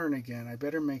pattern again, I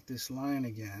better make this line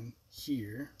again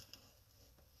here.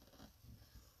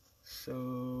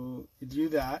 So you do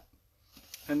that,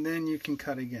 and then you can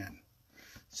cut again.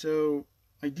 So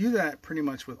I do that pretty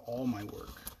much with all my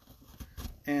work.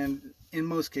 And in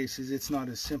most cases, it's not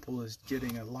as simple as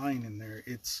getting a line in there.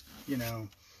 It's, you know,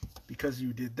 because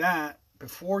you did that,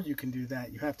 before you can do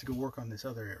that, you have to go work on this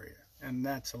other area. And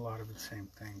that's a lot of the same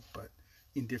thing, but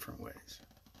in different ways.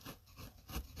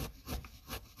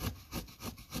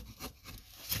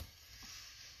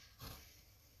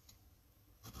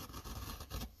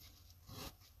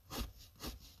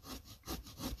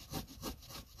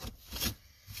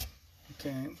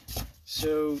 Okay,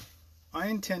 so I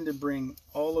intend to bring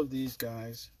all of these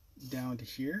guys down to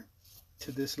here,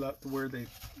 to this level where the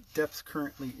depth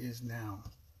currently is now.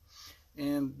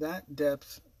 And that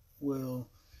depth will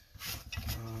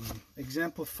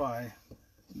exemplify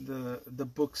the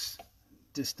book's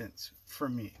distance for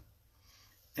me.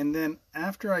 And then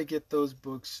after I get those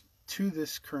books to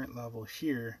this current level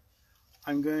here,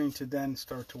 I'm going to then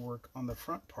start to work on the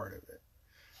front part of it.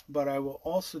 But I will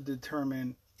also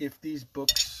determine if these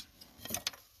books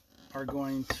are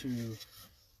going to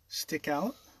stick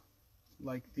out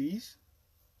like these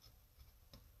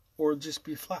or just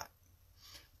be flat.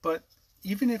 But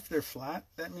even if they're flat,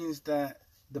 that means that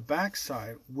the back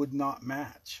side would not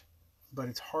match. But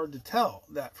it's hard to tell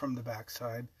that from the back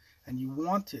side, and you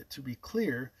want it to be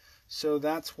clear, so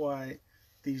that's why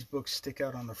these books stick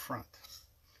out on the front.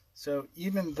 So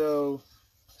even though,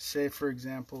 say for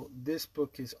example, this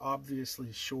book is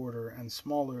obviously shorter and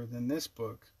smaller than this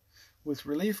book, with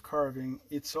relief carving,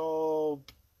 it's all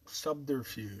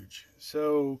subterfuge.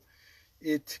 So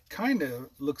it kind of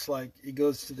looks like it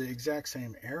goes to the exact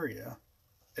same area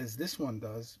as this one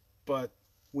does, but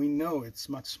we know it's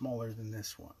much smaller than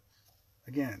this one.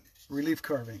 Again, relief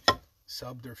carving,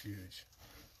 subterfuge.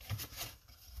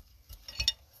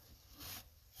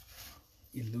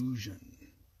 Illusion.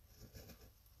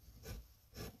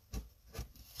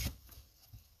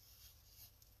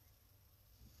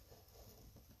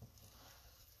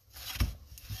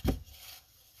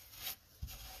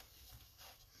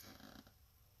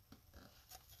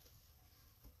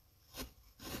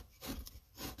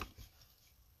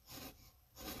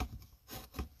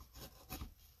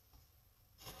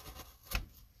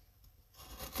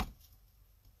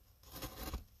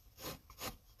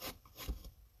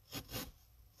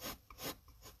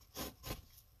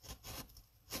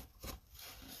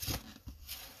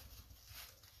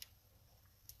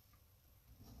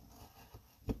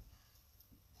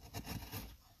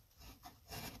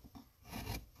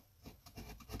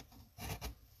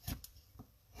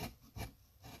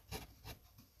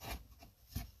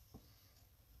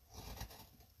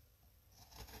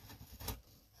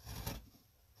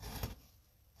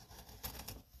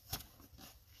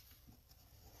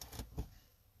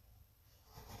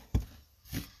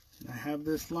 I have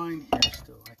this line here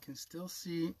still. I can still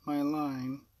see my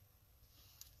line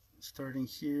starting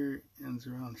here, ends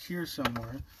around here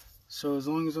somewhere. So as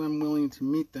long as I'm willing to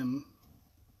meet them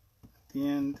at the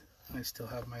end, I still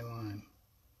have my line.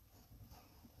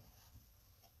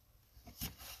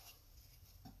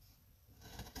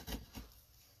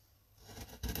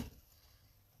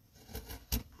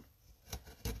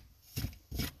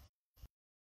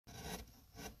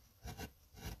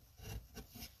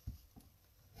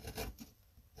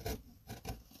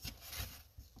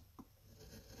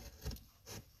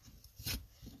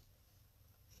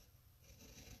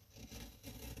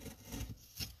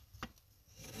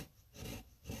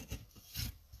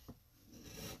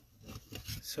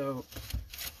 So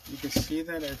you can see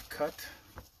that I've cut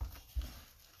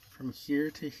from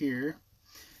here to here,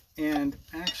 and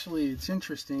actually it's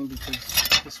interesting because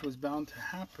this was bound to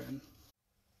happen.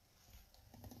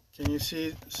 Can you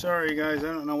see? Sorry guys, I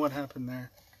don't know what happened there.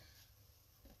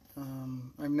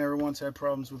 I've never once had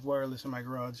problems with wireless in my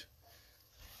garage.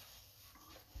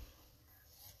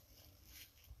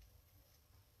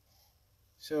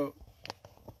 So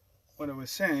what I was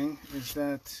saying is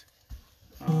that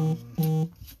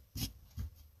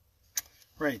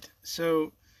right,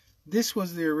 so this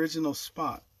was the original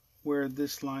spot where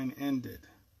this line ended.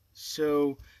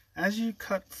 So as you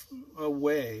cut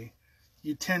away,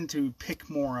 you tend to pick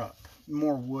more up,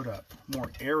 more wood up,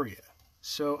 more area.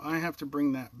 So I have to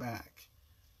bring that back.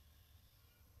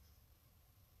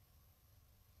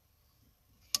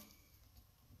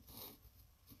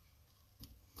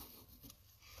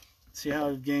 See how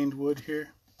I've gained wood here?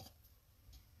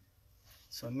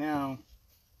 So now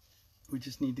we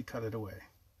just need to cut it away.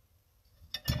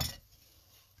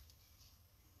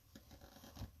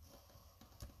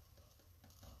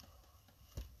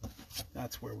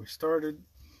 That's where we started.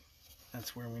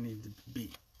 That's where we need to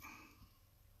be.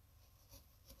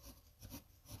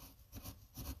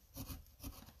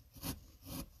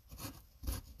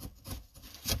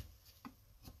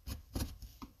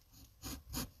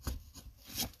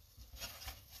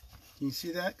 Can you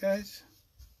see that, guys?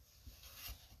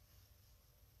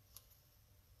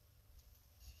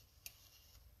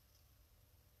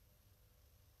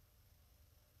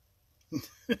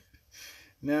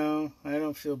 No, I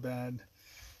don't feel bad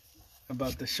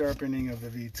about the sharpening of the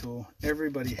V-tool.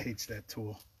 Everybody hates that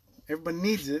tool. Everybody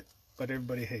needs it, but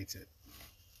everybody hates it.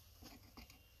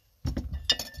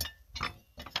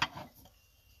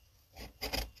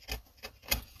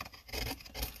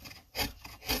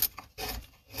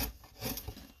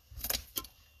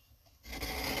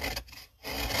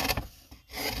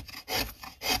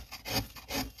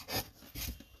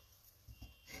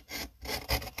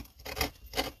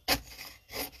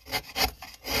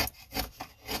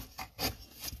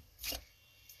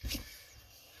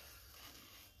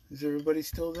 Is everybody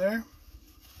still there?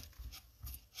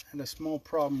 Had a small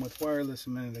problem with wireless a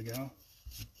minute ago.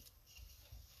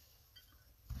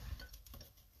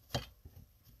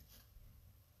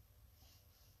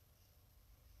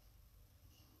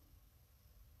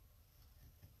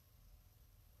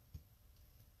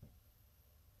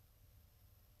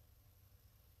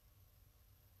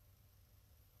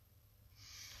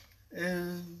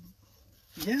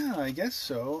 Yeah, I guess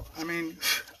so. I mean,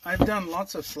 I've done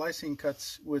lots of slicing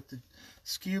cuts with the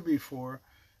skew before.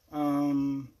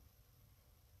 You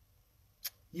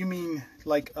mean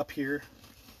like up here,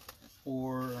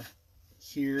 or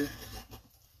here,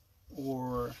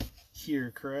 or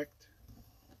here, correct?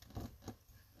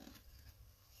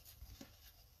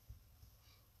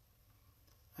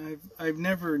 I've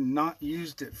never not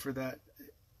used it for that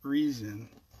reason.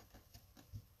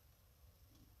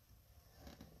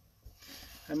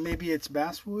 And maybe it's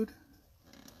basswood.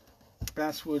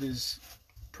 Basswood is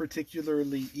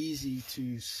particularly easy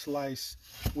to slice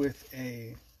with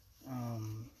a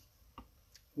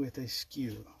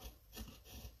skew.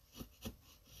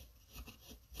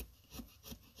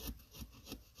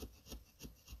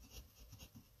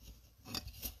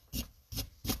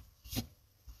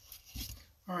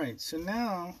 All right, so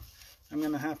now I'm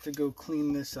going to have to go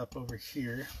clean this up over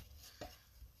here.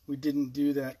 We didn't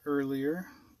do that earlier,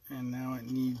 and now it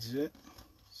needs it.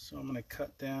 So I'm going to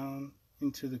cut down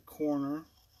into the corner.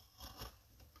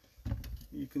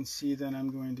 You can see that I'm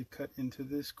going to cut into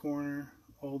this corner,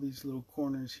 all these little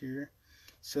corners here,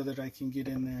 so that I can get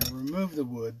in there and remove the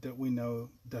wood that we know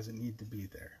doesn't need to be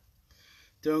there.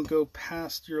 Don't go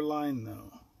past your line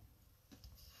though.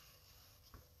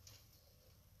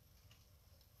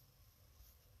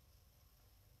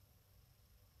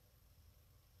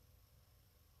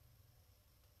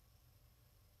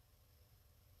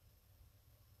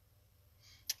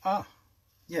 Ah,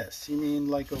 yes, you mean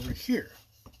like over here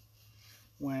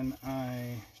when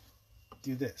I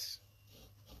do this.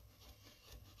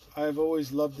 I've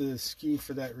always loved the skew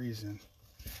for that reason.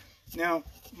 Now,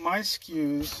 my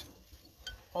skews,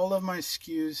 all of my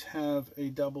skews have a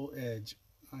double edge.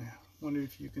 I wonder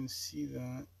if you can see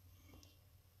that.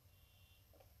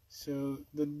 So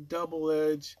the double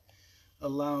edge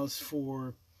allows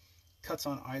for cuts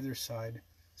on either side.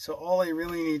 So all I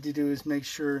really need to do is make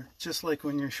sure, just like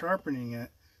when you're sharpening it,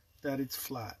 that it's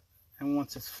flat. And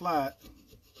once it's flat,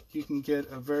 you can get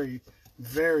a very,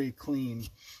 very clean,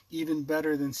 even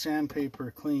better than sandpaper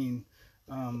clean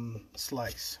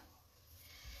slice.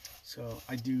 So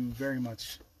I do very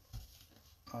much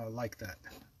like that.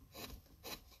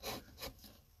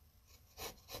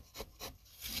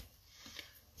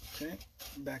 Okay,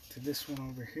 back to this one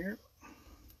over here.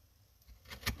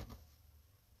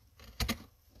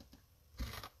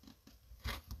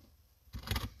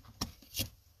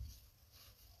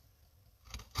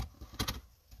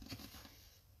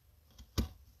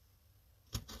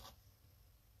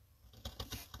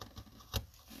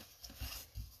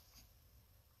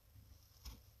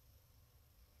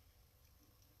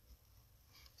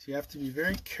 So you have to be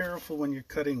very careful when you're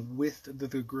cutting with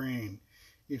the grain.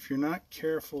 If you're not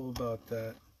careful about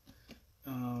that,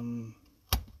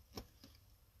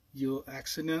 you'll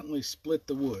accidentally split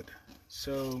the wood.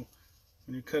 So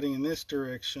when you're cutting in this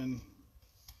direction,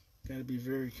 you got to be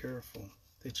very careful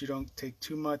that you don't take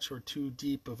too much or too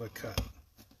deep of a cut.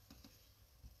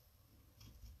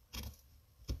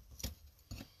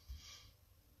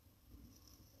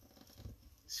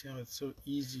 See how it's so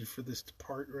easy for this to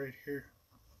part right here?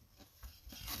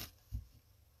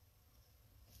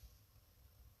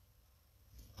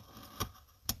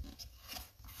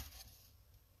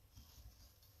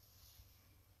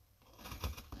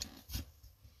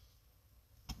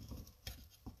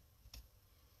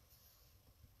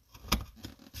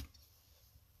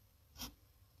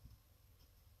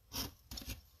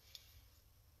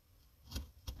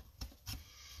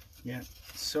 Yeah,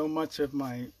 so much of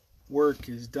my work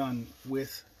is done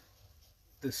with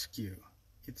the skew.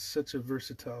 It's such a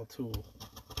versatile tool.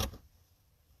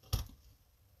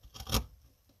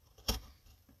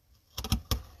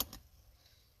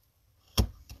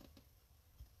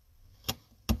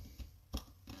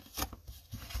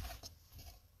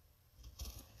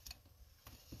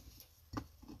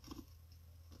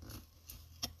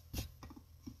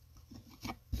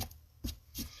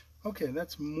 Okay,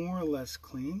 that's more or less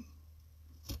clean.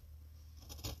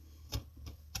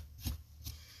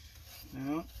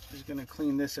 Now, just going to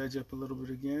clean this edge up a little bit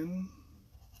again.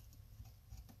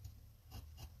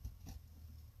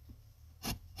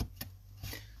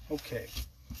 Okay,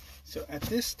 so at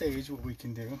this stage what we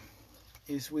can do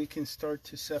is we can start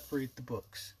to separate the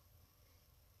books.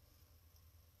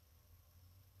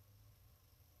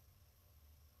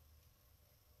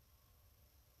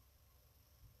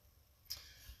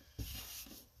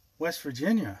 West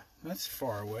Virginia, that's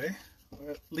far away,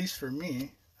 or at least for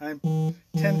me. I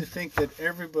tend to think that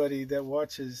everybody that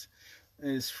watches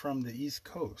is from the East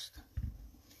Coast.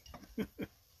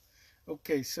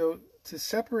 Okay, so to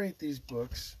separate these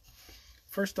books,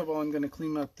 first of all, I'm going to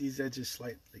clean up these edges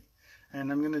slightly.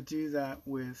 And I'm going to do that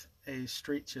with a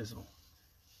straight chisel.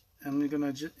 And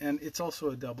it's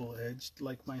also a double-edged,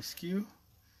 like my skew.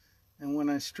 And when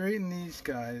I straighten these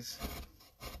guys,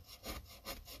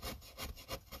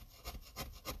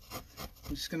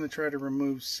 I'm just going to try to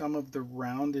remove some of the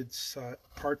rounded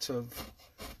parts of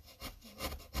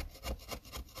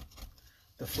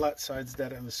the flat sides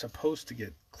that I was supposed to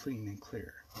get clean and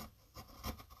clear.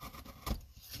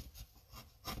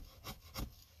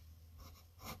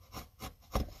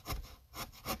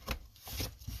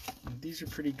 And these are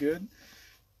pretty good.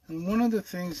 And one of the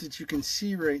things that you can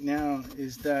see right now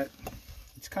is that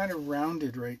it's kind of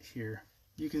rounded right here.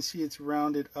 You can see it's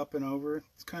rounded up and over.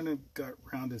 It's kind of got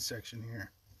rounded section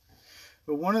here.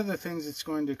 But one of the things that's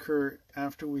going to occur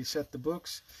after we set the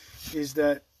books is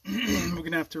that we're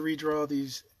going to have to redraw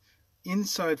these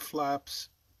inside flaps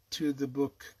to the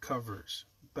book covers,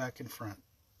 back and front.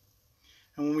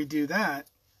 And when we do that,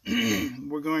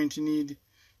 we're going to need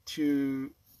to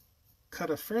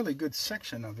cut a fairly good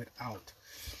section of it out.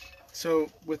 So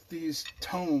with these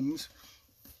tomes,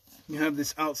 you have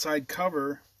this outside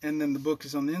cover, and then the book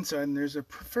is on the inside, and there's a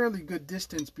fairly good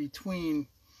distance between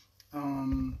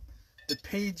the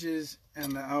pages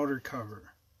and the outer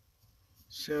cover.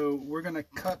 So we're going to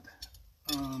cut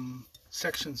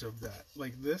sections of that,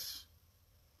 like this,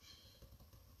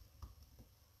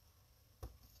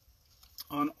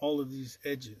 on all of these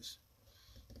edges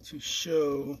to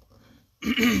show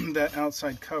that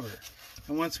outside cover.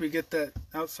 And once we get that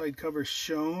outside cover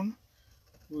shown,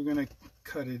 we're going to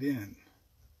cut it in.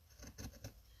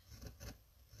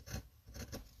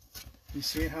 You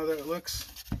see how that looks?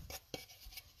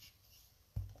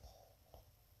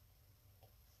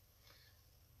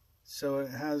 So it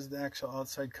has the actual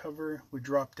outside cover. We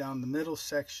drop down the middle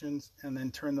sections and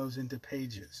then turn those into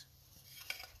pages.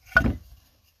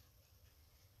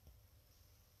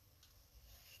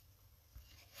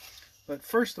 But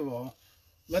first of all,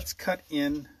 let's cut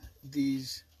in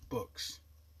these books.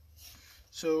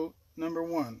 So number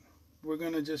one, we're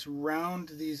going to just round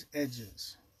these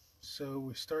edges. So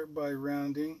we start by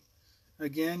rounding.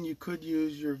 Again, you could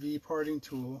use your V-parting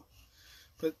tool,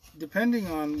 but depending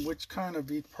on which kind of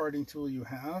V-parting tool you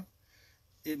have,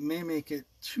 it may make it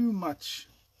too much.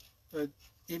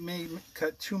 It may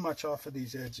cut too much off of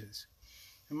these edges.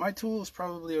 And my tool is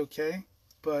probably okay,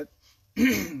 but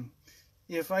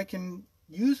if I can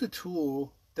use a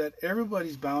tool that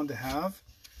everybody's bound to have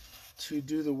to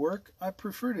do the work, I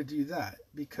prefer to do that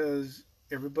because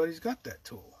everybody's got that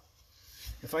tool.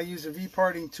 If I use a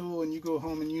V-parting tool and you go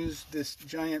home and use this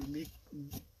giant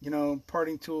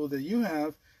parting tool that you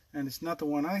have, and it's not the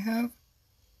one I have,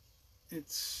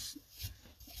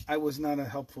 I was not a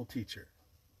helpful teacher.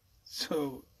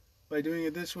 So by doing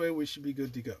it this way, we should be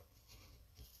good to go.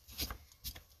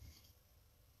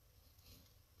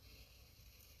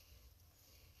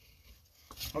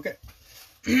 Okay.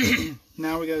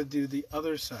 Now we got to do the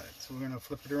other side. So we're going to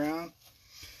flip it around.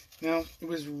 Now, it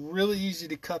was really easy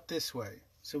to cut this way.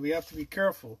 So we have to be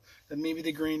careful that maybe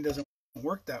the grain doesn't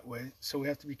work that way. So we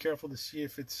have to be careful to see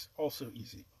if it's also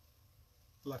easy.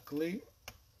 Luckily,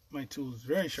 my tool is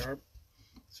very sharp,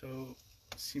 so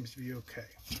it seems to be okay.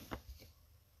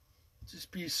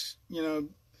 Just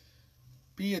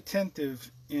be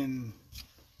attentive in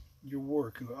your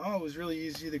work and go, oh, it was really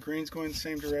easy, the grain's going the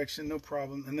same direction, no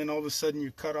problem, and then all of a sudden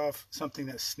you cut off something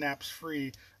that snaps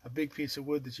free, a big piece of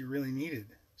wood that you really needed.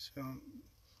 So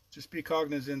just be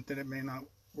cognizant that it may not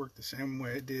work the same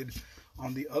way it did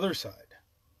on the other side.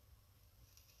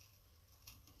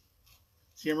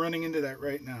 See, I'm running into that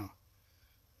right now.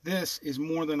 This is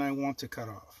more than I want to cut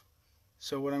off.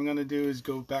 So what I'm going to do is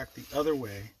go back the other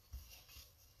way,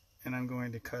 and I'm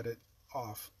going to cut it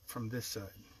off from this side.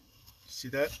 See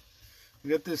that? We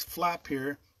got this flap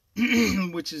here,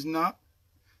 which is not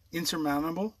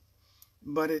insurmountable,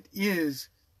 but it is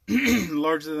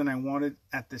larger than I wanted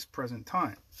at this present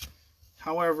time.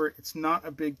 However, it's not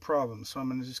a big problem, so I'm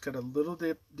going to just cut a little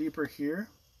deeper here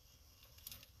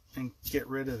and get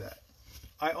rid of that.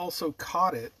 I also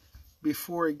caught it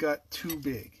before it got too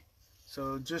big,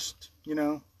 so just,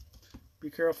 be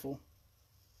careful.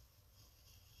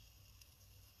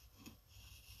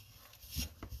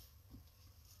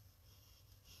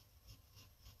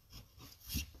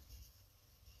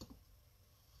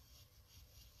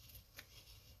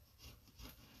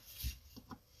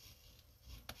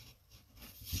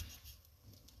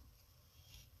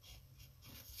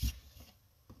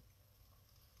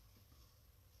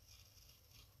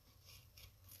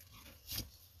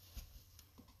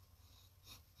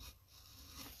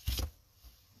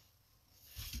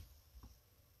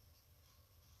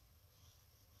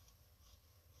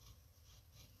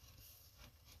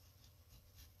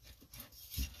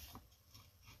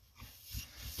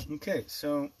 Okay,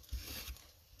 so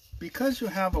because you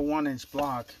have a 1-inch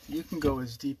block, you can go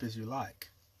as deep as you like.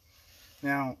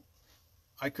 Now,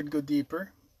 I could go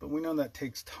deeper, but we know that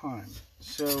takes time.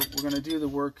 So we're going to do the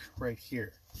work right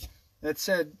here. That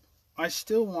said, I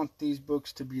still want these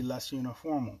books to be less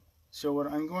uniform. So what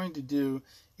I'm going to do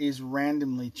is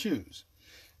randomly choose.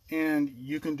 And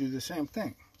you can do the same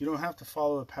thing. You don't have to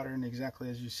follow a pattern exactly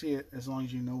as you see it, as long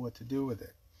as you know what to do with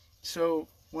it. So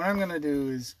what I'm going to do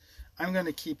is I'm going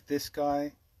to keep this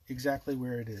guy exactly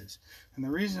where it is. And the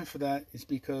reason for that is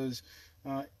because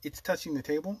it's touching the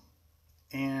table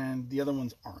and the other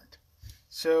ones aren't.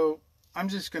 So I'm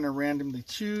just going to randomly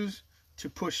choose to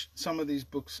push some of these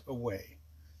books away.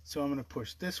 So I'm going to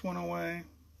push this one away.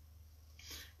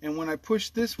 And when I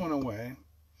push this one away,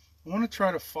 I want to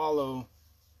try to follow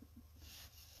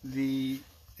the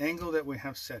angle that we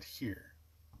have set here.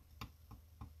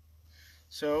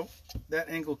 So that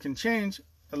angle can change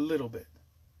a little bit,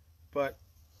 but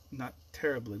not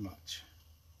terribly much.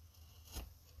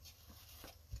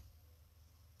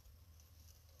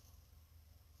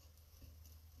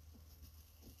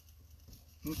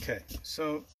 Okay,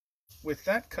 so with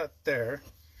that cut there,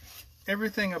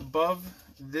 everything above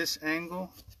this angle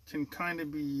can kind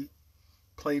of be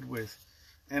played with.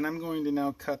 And I'm going to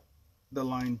now cut the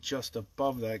line just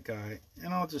above that guy,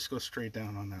 and I'll just go straight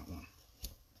down on that one.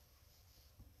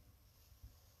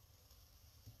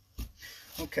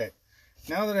 Okay,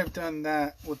 now that I've done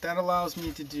that, what that allows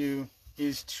me to do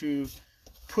is to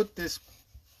put this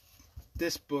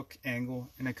book angle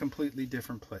in a completely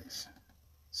different place.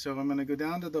 So I'm going to go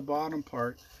down to the bottom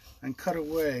part and cut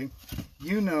away.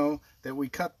 You know that we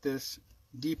cut this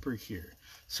deeper here.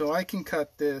 So I can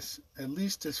cut this at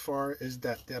least as far as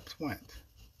that depth went.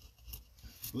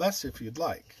 Less if you'd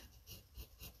like.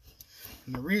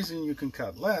 And the reason you can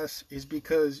cut less is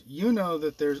because you know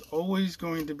that there's always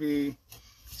going to be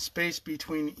space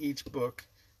between each book,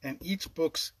 and each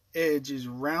book's edge is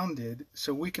rounded,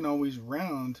 so we can always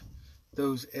round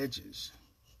those edges.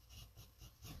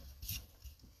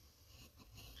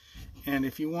 And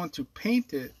if you want to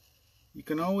paint it, you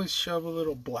can always shove a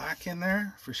little black in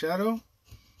there for shadow,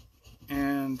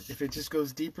 and if it just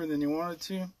goes deeper than you want it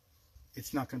to,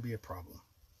 it's not going to be a problem.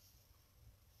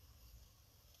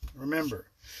 Remember,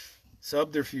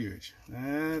 subterfuge,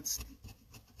 that's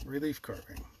relief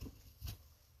carving.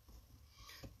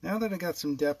 Now that I got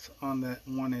some depth on that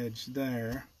one edge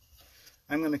there,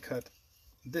 I'm going to cut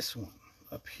this one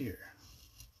up here.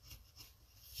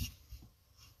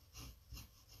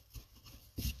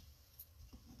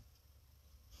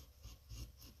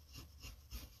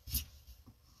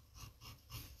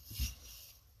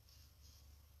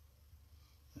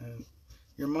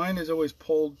 your mind is always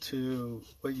pulled to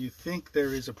what you think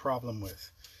there is a problem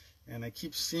with. And I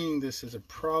keep seeing this as a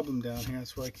problem down here,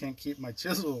 so I can't keep my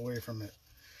chisel away from it.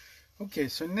 Okay,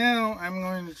 so now I'm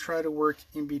going to try to work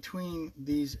in between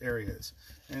these areas.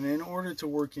 And in order to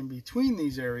work in between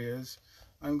these areas,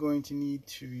 I'm going to need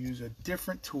to use a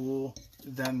different tool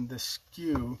than the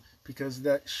skew, because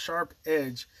that sharp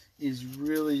edge is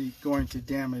really going to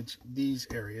damage these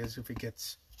areas if it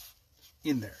gets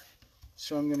in there.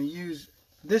 So I'm going to use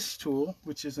this tool,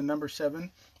 which is a number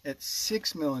 7 at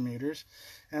 6 millimeters.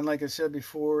 And like I said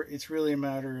before, it's really a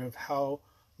matter of how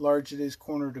large it is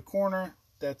corner to corner.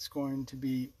 That's going to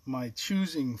be my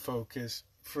choosing focus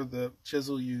for the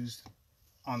chisel used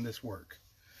on this work.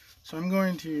 So I'm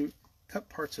going to cut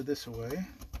parts of this away.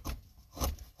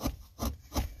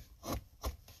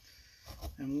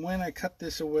 And when I cut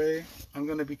this away, I'm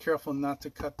going to be careful not to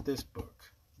cut this book.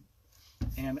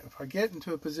 And if I get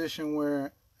into a position where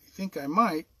I think I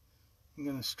might, I'm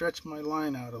going to stretch my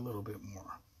line out a little bit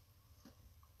more.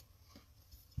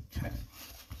 Okay.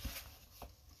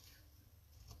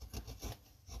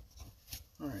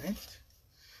 Alright,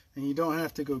 and you don't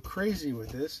have to go crazy with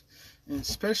this, and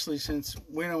especially since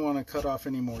we don't want to cut off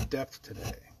any more depth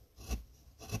today.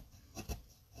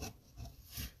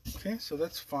 Okay, so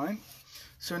that's fine.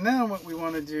 So now what we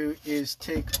want to do is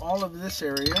take all of this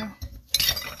area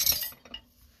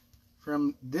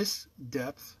from this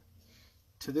depth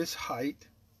to this height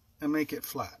and make it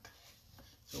flat.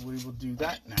 So we will do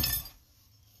that now.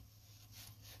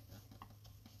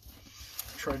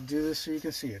 Try to do this so you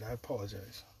can see it. I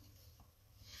apologize.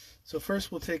 So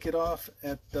first we'll take it off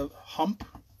at the hump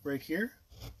right here.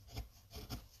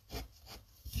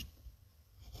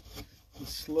 And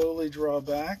slowly draw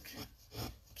back,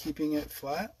 keeping it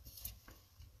flat.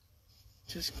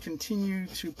 Just continue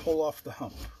to pull off the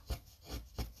hump.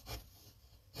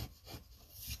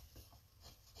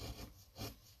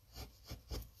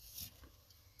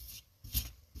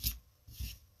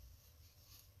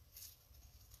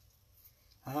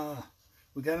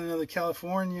 We got another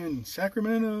Californian,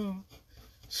 Sacramento.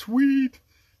 Sweet.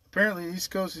 Apparently the East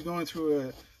Coast is going through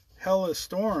a hella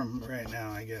storm right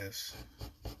now, I guess.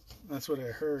 That's what I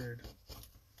heard.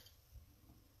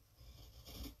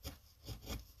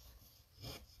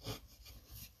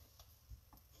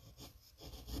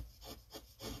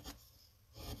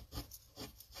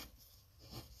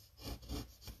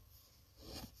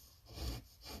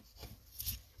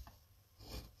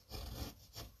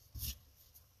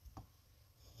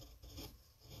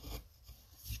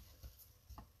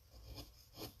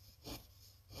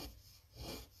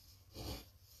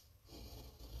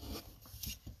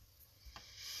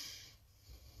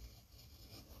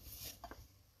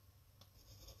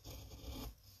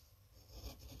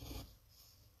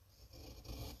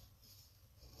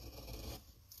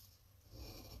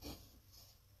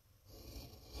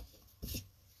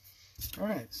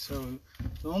 Alright, so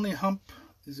the only hump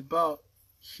is about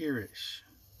here-ish.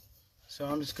 So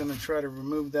I'm just going to try to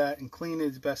remove that and clean it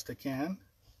as best I can.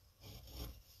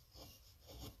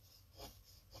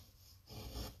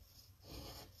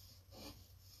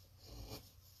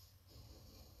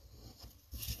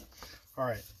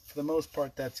 Alright, for the most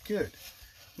part that's good.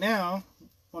 Now, I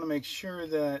want to make sure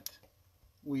that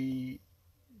we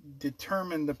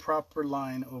determine the proper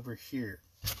line over here.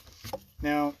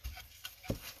 Now,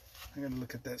 I gotta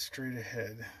look at that straight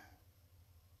ahead.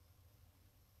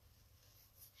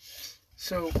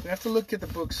 So we have to look at the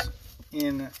books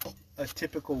in a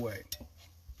typical way.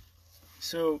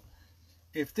 So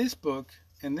if this book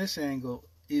and this angle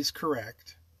is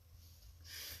correct,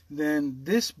 then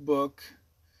this book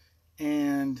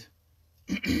and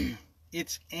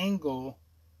its angle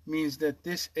means that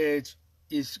this edge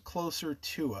is closer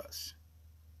to us.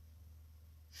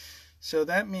 So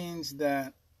that means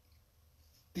that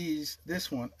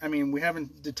this one, I mean, we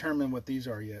haven't determined what these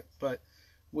are yet, but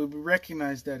we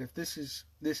recognize that if this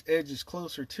edge is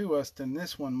closer to us, then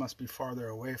this one must be farther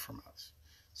away from us.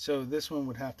 So this one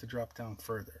would have to drop down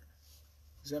further.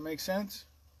 Does that make sense?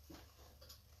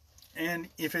 And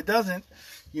if it doesn't,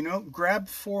 you know, grab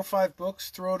 4 or 5 books,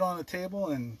 throw it on the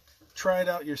table and try it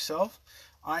out yourself.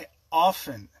 I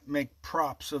often make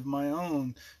props of my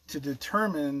own to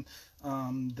determine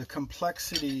the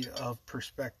complexity of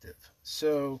perspective.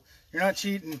 So you're not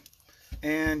cheating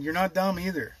and you're not dumb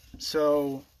either.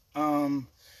 So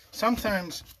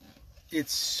sometimes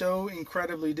it's so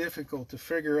incredibly difficult to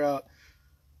figure out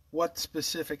what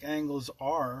specific angles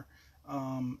are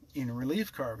in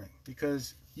relief carving,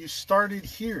 because you started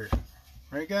here,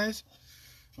 right guys?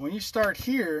 When you start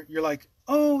here, you're like,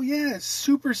 oh yeah, it's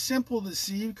super simple to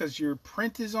see because your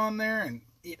print is on there and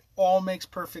it all makes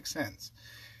perfect sense.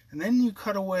 And then you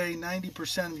cut away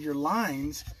 90% of your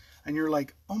lines and you're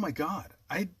like, oh my God,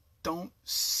 I don't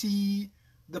see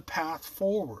the path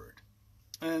forward.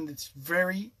 And it's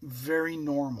very, very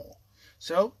normal.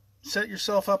 So set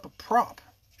yourself up a prop,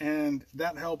 and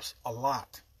that helps a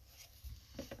lot.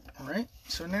 All right,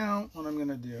 so now what I'm going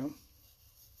to do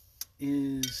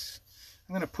is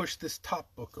I'm going to push this top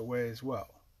book away as well.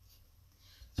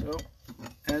 So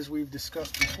as we've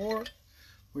discussed before,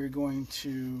 we're going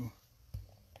to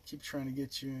keep trying to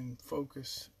get you in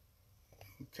focus.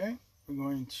 Okay, we're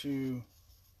going to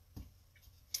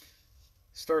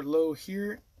start low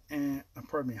here and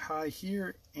pardon me, high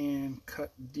here and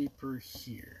cut deeper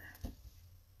here.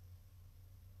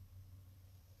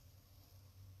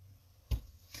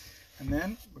 And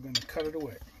then we're going to cut it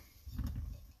away.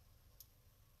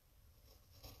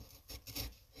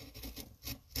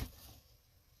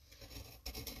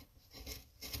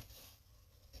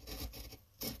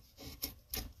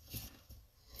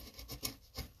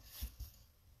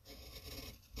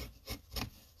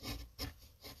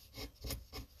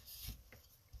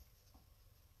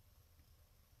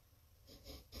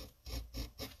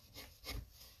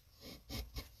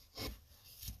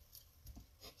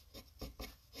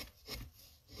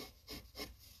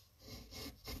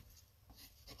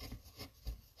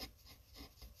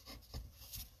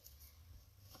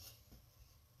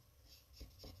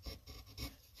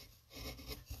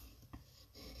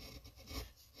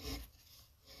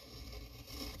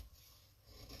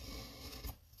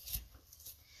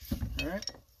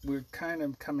 Alright, we're kind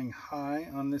of coming high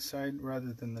on this side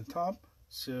rather than the top,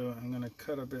 so I'm going to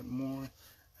cut a bit more.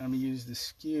 I'm going to use the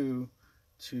skew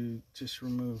to just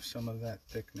remove some of that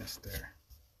thickness there.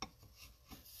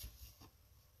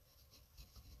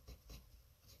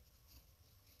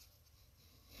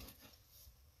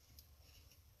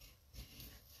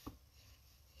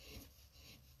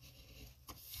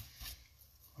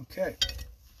 Okay,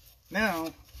 now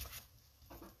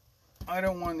I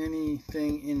don't want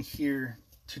anything in here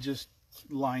to just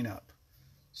line up.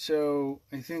 So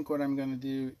I think what I'm going to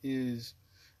do is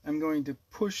I'm going to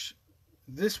push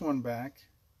this one back,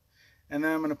 and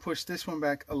then I'm going to push this one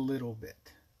back a little bit.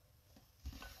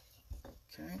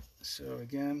 Okay, so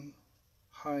again,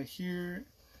 high here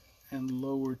and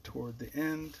lower toward the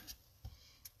end.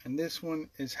 And this one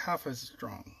is half as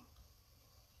strong.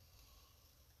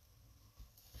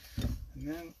 And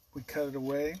then we cut it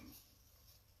away.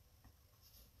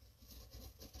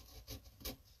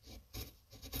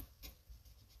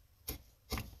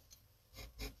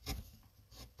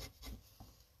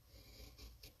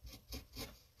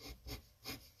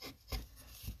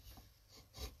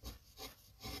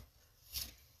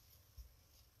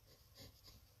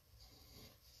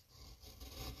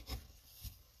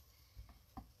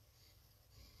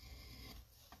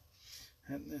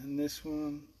 And then this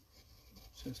one,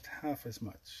 just half as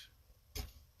much.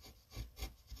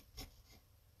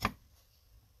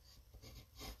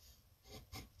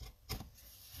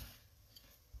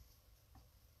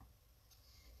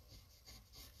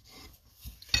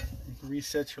 You can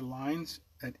reset your lines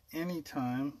at any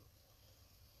time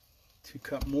to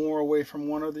cut more away from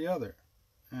one or the other.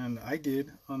 And I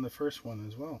did on the first one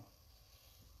as well.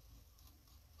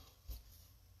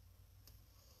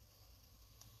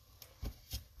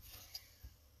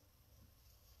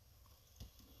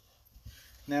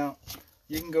 Now,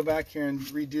 you can go back here and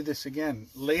redo this again.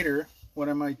 Later, what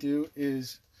I might do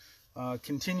is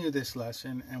continue this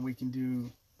lesson, and we can do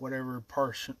whatever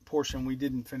portion we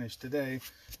didn't finish today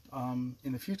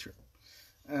in the future.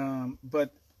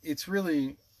 But it's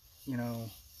really, you know,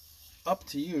 up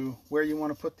to you where you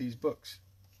want to put these books.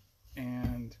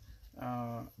 And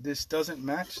this doesn't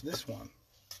match this one.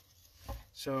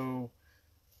 So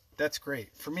that's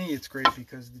great. For me, it's great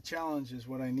because the challenge is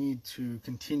what I need to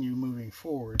continue moving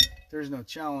forward. If there's no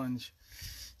challenge,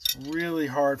 it's really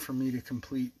hard for me to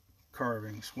complete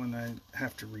carvings when I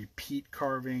have to repeat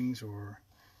carvings, or,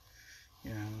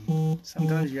 you know,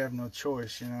 sometimes you have no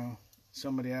choice, you know.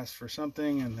 Somebody asks for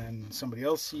something and then somebody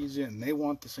else sees it and they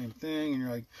want the same thing, and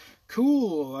you're like,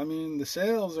 cool, I mean, the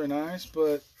sales are nice,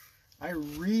 but I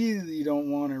really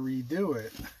don't want to redo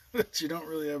it. But you don't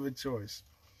really have a choice.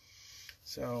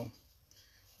 So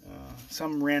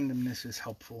some randomness is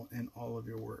helpful in all of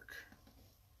your work.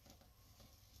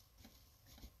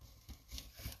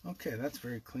 Okay, that's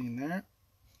very clean there.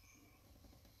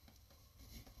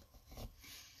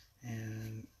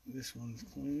 And this one's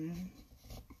clean.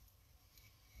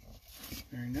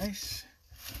 Very nice.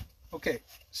 Okay,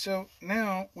 so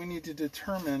now we need to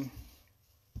determine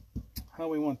how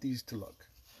we want these to look.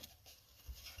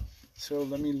 So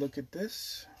let me look at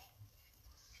this.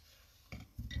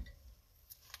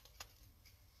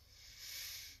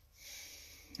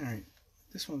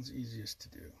 This one's easiest to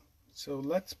do. So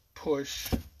let's push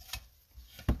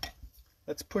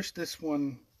this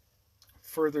one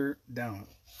further down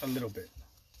a little bit.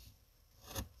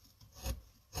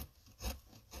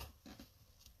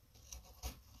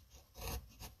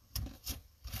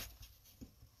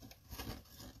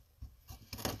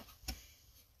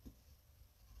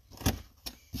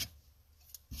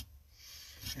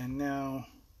 And now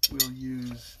we'll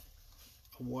use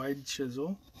a wide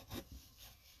chisel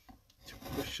to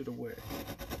push it away.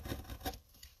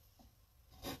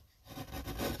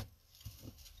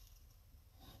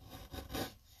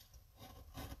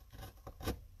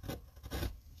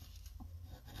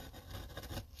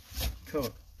 Cool.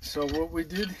 So what we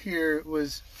did here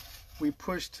was we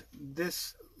pushed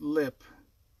this lip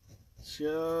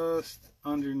just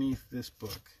underneath this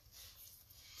book.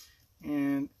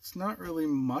 And it's not really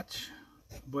much,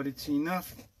 but it's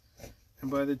enough. And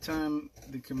by the time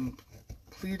the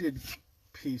completed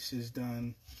piece is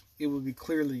done, it will be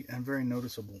clearly and very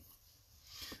noticeable.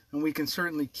 And we can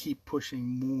certainly keep pushing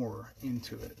more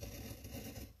into it.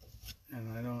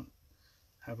 And I don't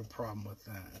have a problem with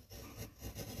that.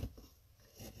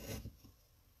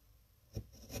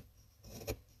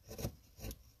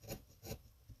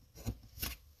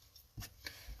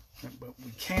 But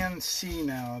we can see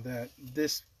now that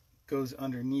this goes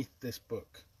underneath this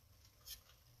book.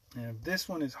 And this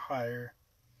one is higher,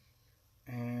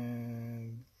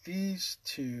 and these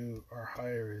two are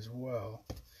higher as well,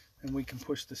 and we can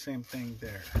push the same thing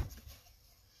there.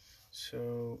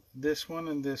 So this one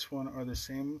and this one are the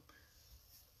same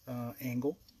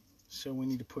angle, so we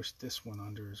need to push this one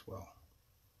under as well.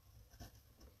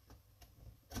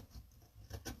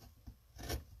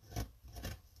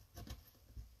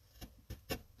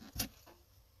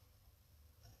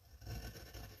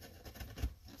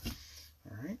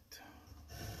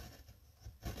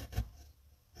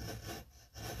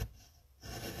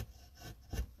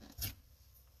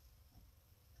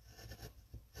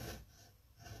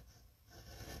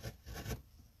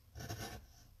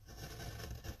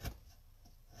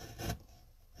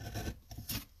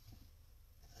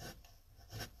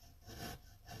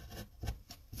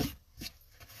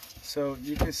 So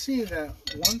you can see that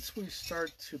once we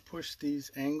start to push these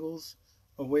angles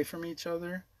away from each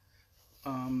other,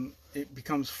 it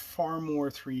becomes far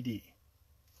more 3D.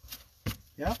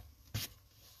 Yeah?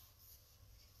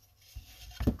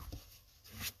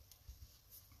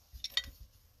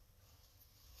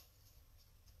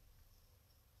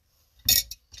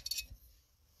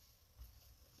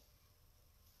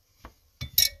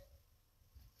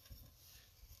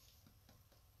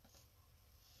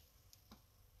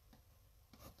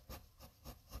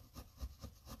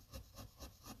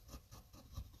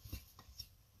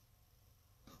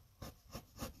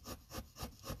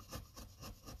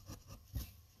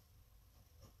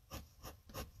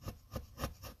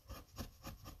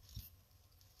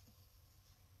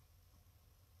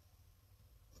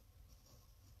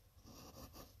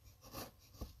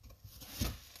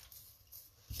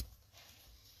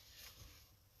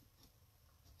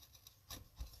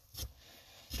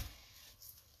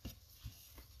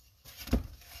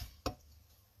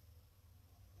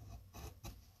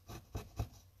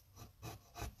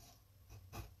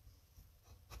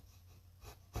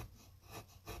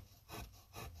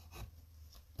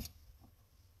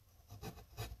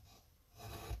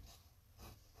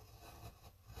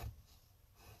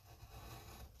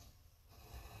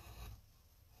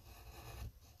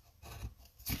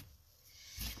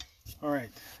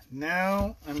 Alright,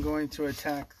 now I'm going to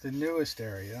attack the newest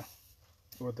area,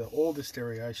 or the oldest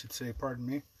area I should say, pardon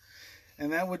me,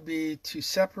 and that would be to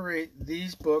separate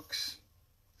these books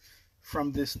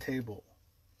from this table.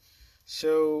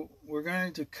 So we're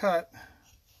going to cut,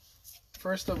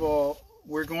 first of all,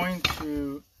 we're going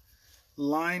to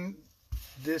line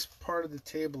this part of the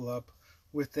table up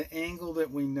with the angle that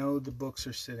we know the books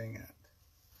are sitting at.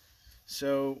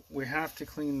 So we have to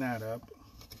clean that up.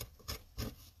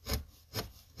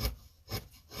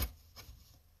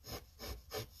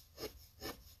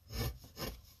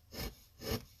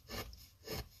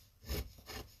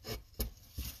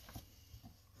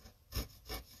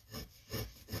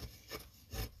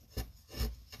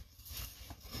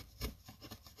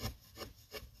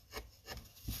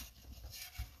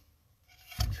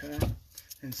 Okay.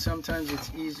 And sometimes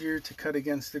it's easier to cut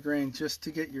against the grain just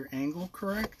to get your angle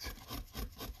correct,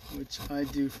 which I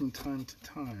do from time to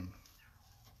time.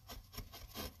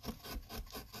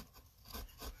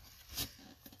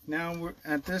 Now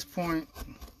at this point,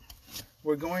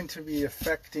 we're going to be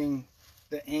affecting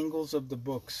the angles of the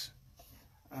books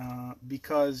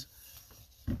because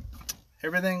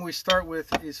everything we start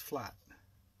with is flat.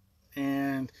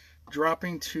 and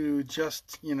dropping to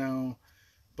just,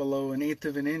 below 1/8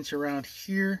 of an inch around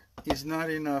here is not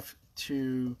enough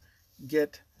to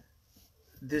get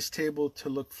this table to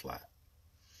look flat.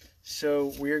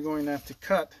 So we are going to have to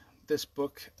cut this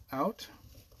book out.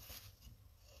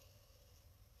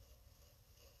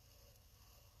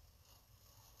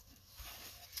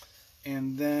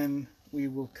 And then we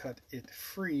will cut it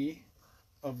free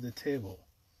of the table.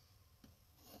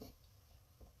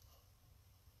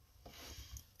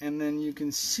 And then you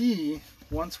can see,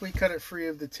 once we cut it free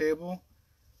of the table,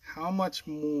 how much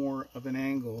more of an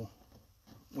angle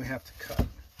we have to cut.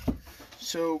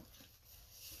 So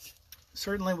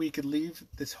certainly we could leave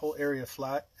this whole area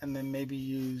flat and then maybe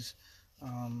use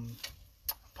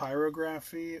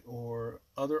pyrography or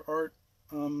other art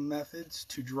methods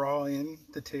to draw in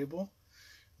the table.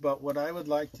 But what I would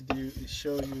like to do is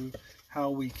show you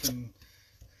how we can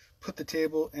put the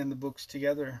table and the books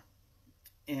together,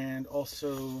 and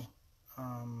also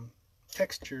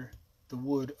texture the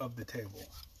wood of the table.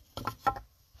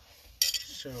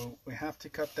 So we have to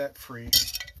cut that free,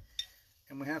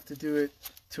 and we have to do it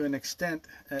to an extent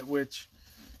at which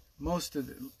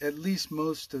at least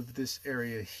most of this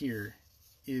area here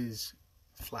is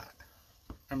flat.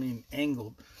 I mean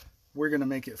angled. We're going to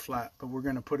make it flat, but we're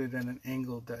going to put it at an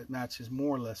angle that matches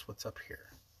more or less what's up here.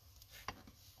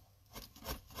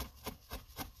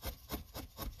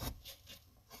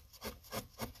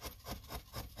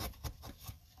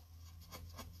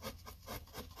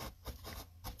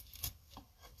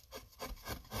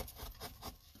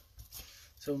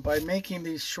 So by making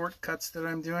these shortcuts that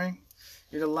I'm doing,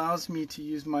 it allows me to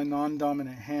use my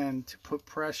non-dominant hand to put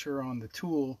pressure on the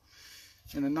tool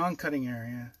in a non-cutting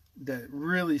area that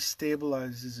really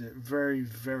stabilizes it very,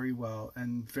 very well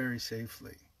and very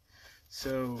safely.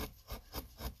 So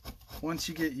once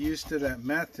you get used to that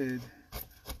method,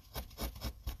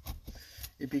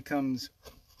 it becomes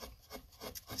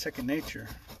second nature.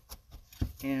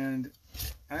 And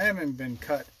I haven't been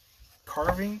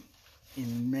carving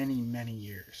in many, many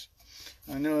years.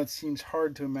 I know it seems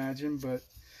hard to imagine, but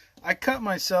I cut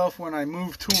myself when I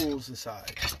move tools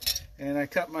aside. And I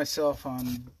cut myself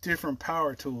on different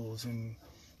power tools and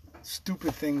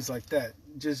stupid things like that.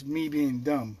 Just me being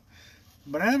dumb.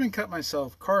 But I haven't cut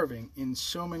myself carving in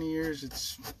so many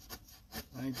years.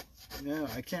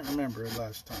 I can't remember the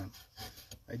last time.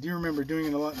 I do remember doing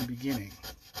it a lot in the beginning.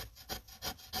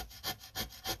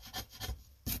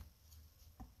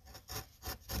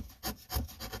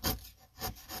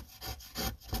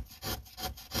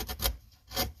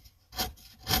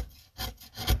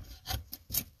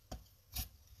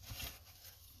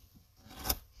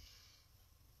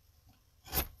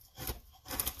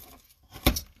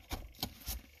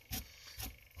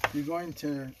 You're going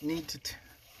to need to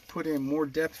put in more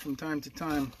depth from time to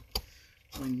time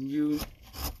when you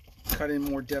cut in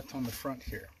more depth on the front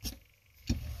here.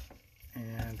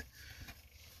 And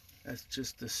that's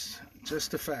just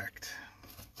a fact.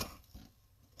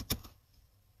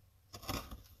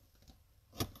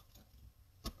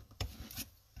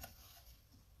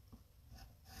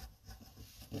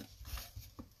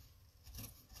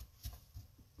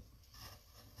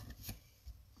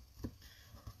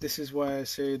 This is why I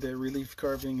say that relief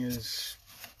carving is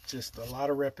just a lot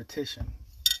of repetition.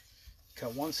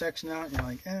 Cut one section out and you're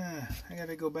like, I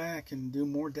gotta go back and do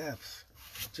more depth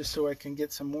just so I can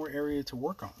get some more area to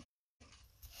work on.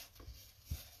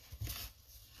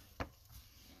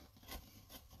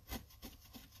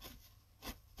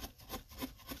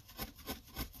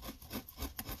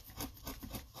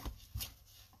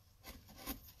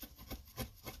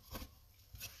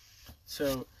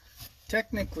 So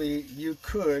technically you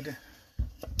could,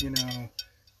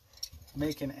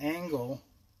 make an angle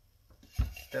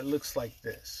that looks like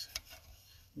this.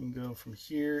 You can go from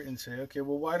here and say, okay,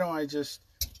 well, why don't I just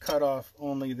cut off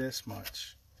only this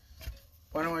much?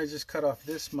 Why don't I just cut off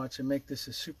this much and make this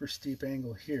a super steep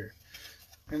angle here?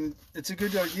 And it's a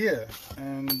good idea.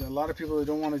 And a lot of people that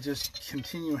don't want to just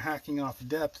continue hacking off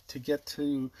depth to get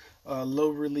to low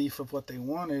relief of what they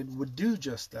wanted would do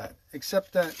just that.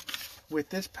 Except that with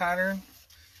this pattern,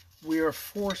 we are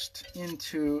forced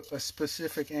into a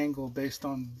specific angle based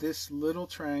on this little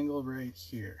triangle right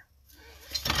here.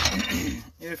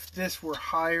 If this were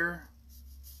higher,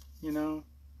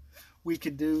 we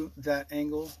could do that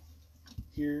angle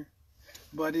here,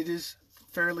 but it is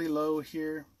fairly low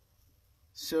here,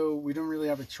 so we don't really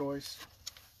have a choice.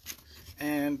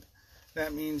 And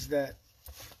that means that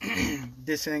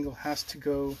this angle has to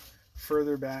go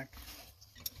further back.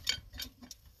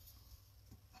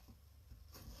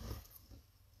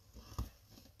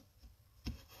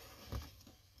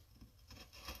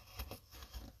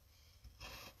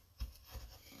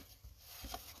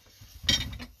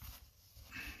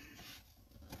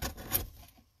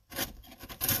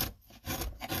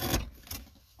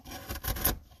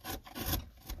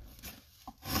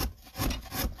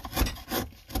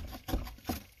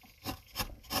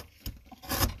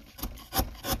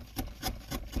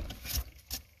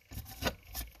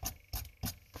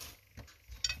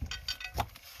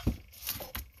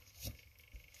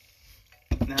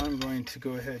 I'm going to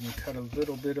go ahead and cut a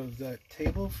little bit of that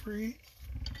table free.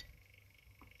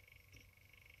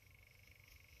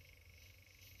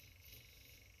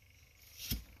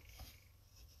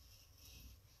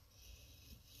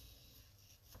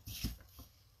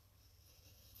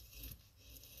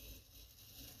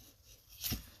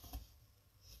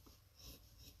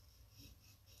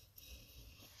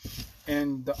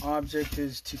 And the object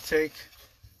is to take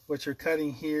what you're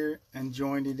cutting here and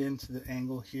join it into the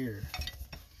angle here.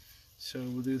 So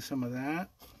we'll do some of that.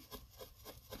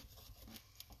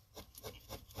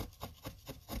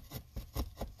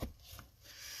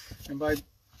 And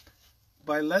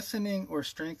by lessening or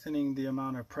strengthening the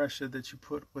amount of pressure that you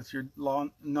put with your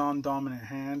non-dominant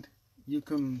hand, you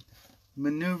can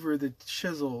maneuver the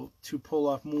chisel to pull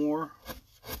off more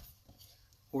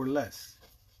or less.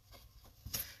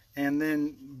 And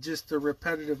then just the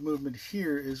repetitive movement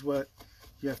here is what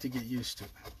you have to get used to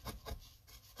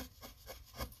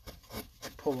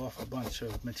pull off a bunch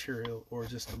of material or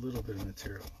just a little bit of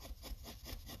material.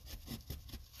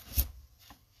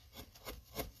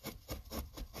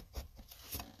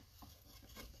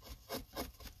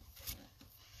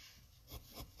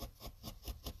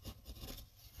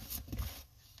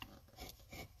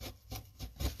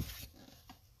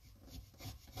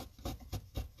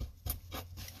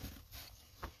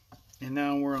 And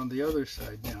now we're on the other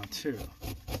side now too.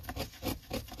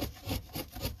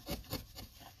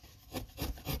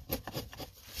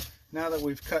 Now that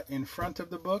we've cut in front of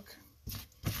the book,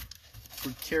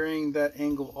 we're carrying that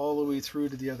angle all the way through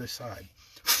to the other side.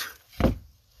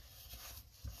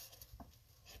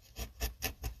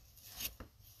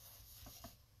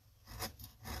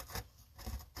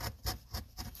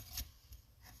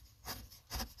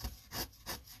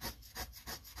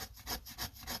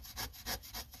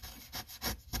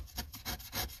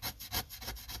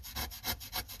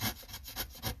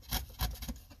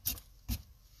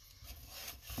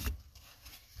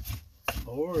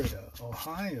 Florida,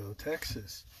 Ohio,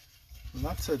 Texas.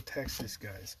 Lots of Texas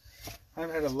guys.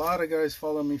 I've had a lot of guys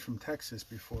follow me from Texas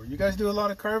before. You guys do a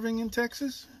lot of carving in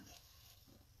Texas?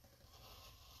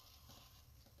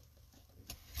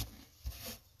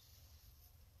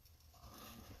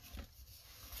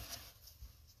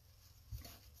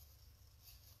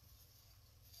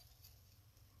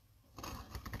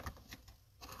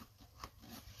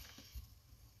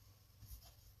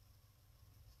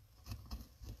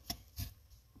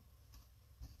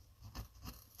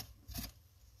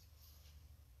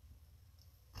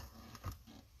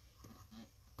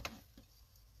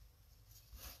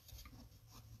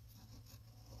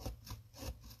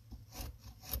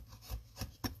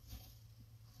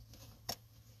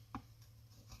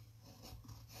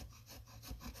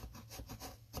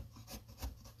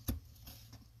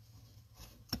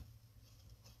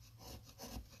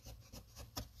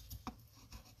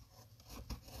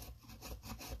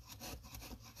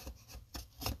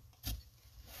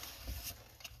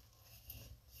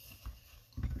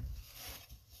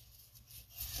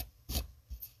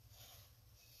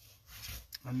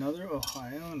 Another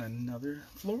Ohio and another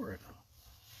Florida.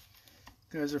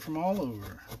 You guys are from all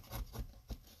over.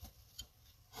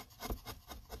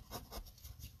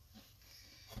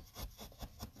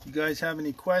 If you guys have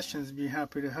any questions, I'd be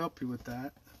happy to help you with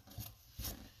that.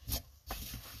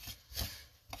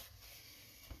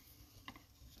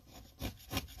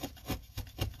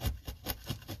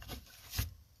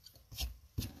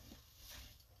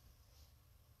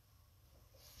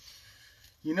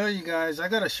 You know, you guys, I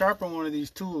gotta sharpen one of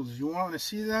these tools. You want to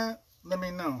see that? Let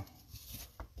me know.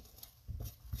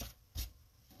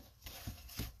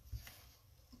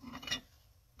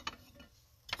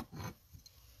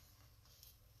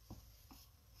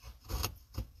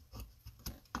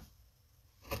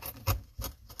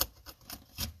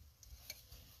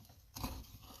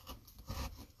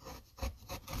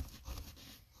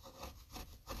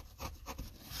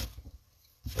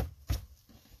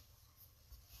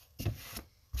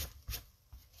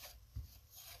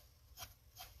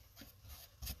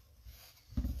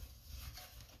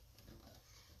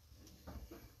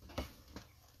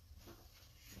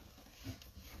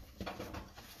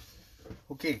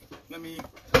 Okay, let me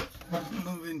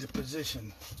move into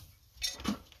position.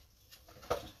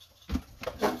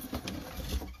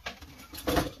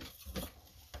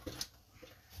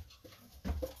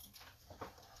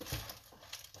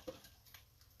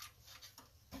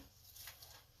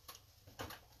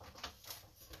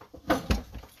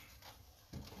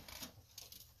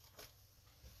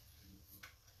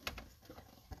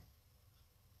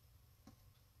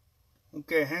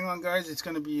 Okay, hang on guys, it's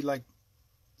going to be like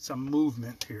some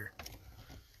movement here.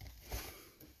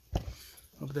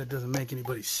 Hope that doesn't make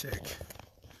anybody sick.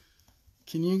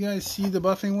 Can you guys see the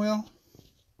buffing wheel?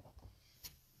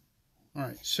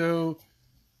 Alright, so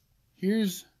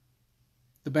here's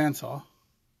the bandsaw.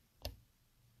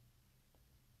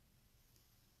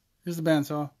 Here's the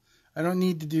bandsaw. I don't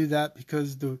need to do that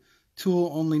because the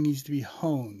tool only needs to be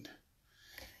honed.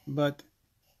 But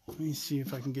let me see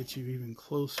if I can get you even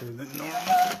closer than normal.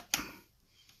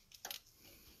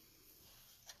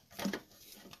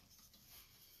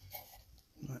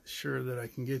 Not sure that I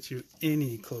can get you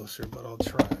any closer, but I'll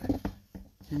try.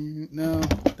 No,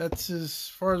 that's as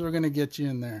far as we're going to get you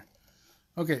in there.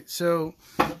 Okay, so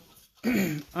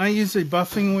I use a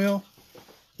buffing wheel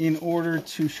in order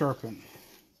to sharpen.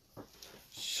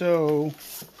 So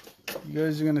you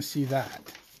guys are going to see that.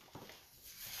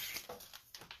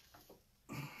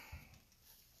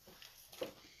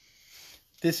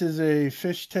 This is a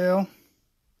fishtail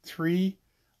 3.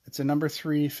 It's a number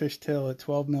 3 fishtail at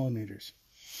 12 millimeters.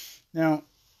 Now,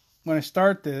 when I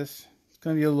start this, it's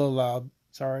going to be a little loud.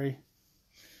 Sorry.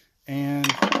 And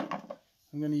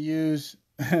I'm going to use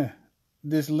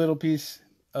this little piece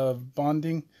of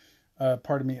bonding,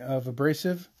 of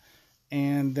abrasive,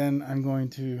 and then I'm going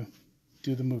to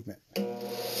do the movement. And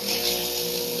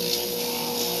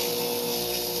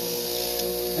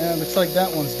it looks like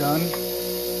that one's done.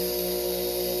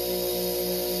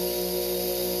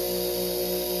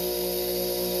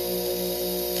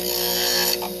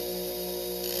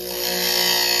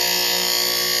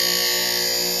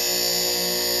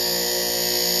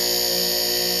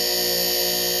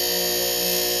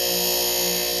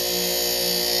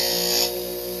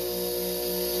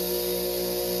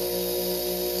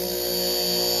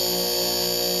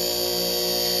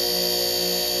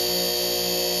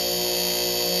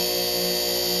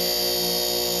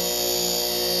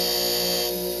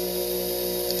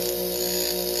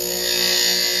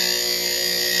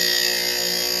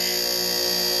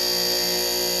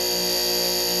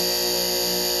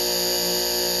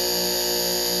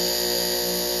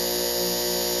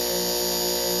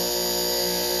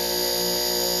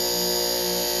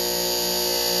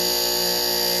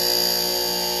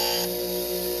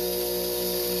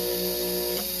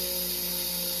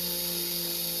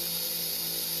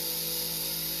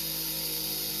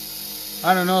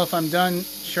 I don't know if I'm done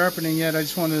sharpening yet. I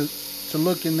just wanted to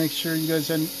look and make sure you guys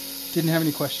didn't have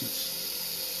any questions.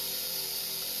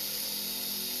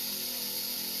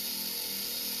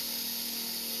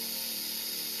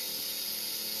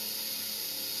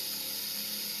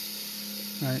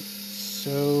 All right,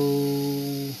 so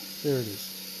there it is.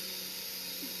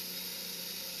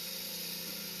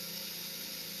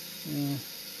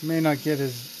 May not get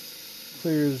as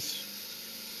clear as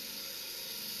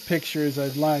picture as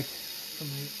I'd like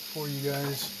for you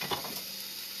guys.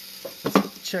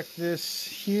 Let's check this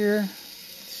here,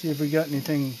 see if we got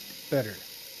anything better.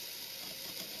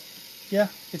 Yeah,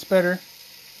 it's better.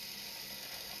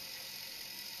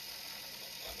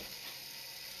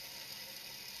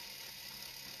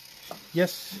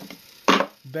 Yes,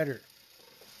 better.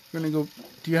 We're gonna go.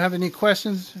 Do you have any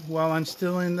questions while I'm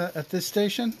still at this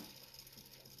station?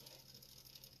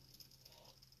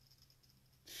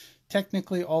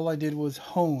 Technically, all I did was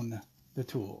hone the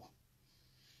tool.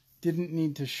 Didn't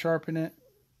need to sharpen it,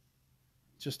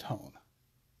 just hone.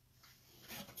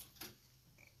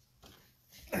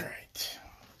 All right.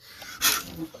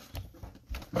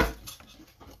 Back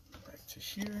to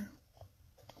here.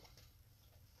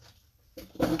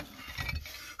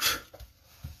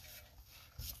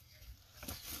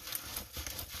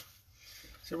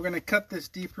 So we're going to cut this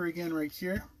deeper again right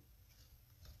here.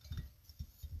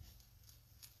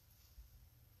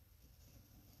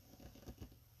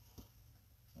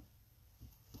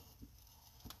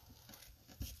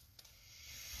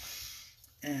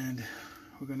 And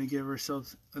we're going to give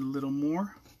ourselves a little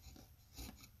more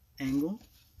angle.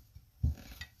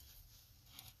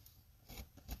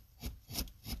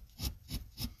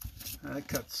 That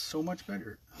cuts so much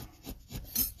better.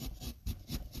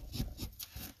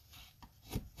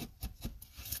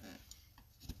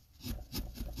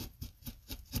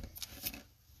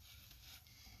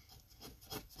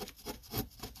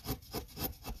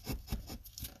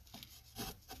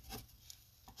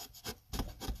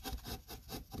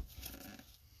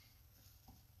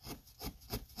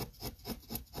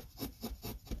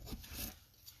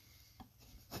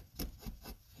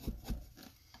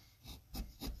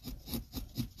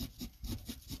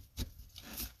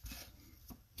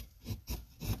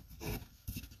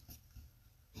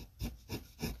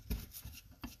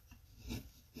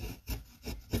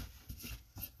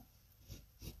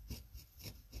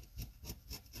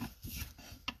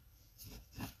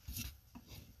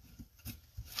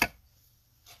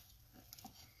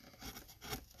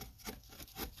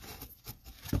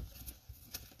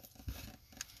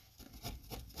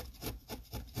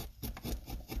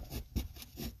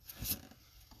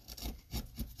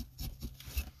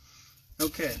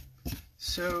 Okay,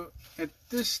 so at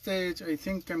this stage, I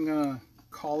think I'm gonna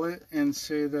call it and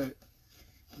say that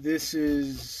this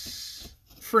is,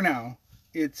 for now,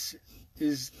 it's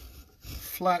as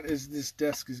flat as this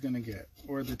desk is gonna get,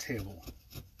 or the table.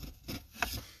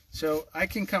 So I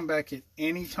can come back at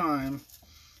any time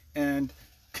and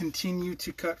continue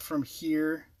to cut from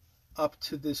here up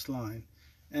to this line,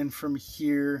 and from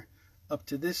here up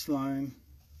to this line,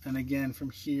 and again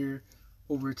from here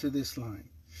over to this line.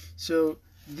 So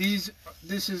this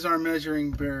is our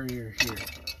measuring barrier here.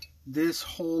 This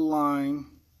whole line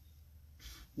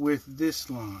with this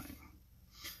line.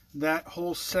 That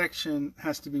whole section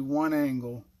has to be one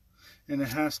angle, and it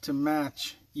has to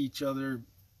match each other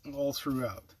all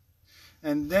throughout.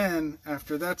 And then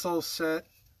after that's all set,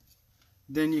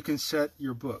 then you can set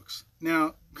your books.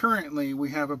 Now, currently we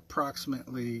have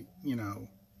approximately,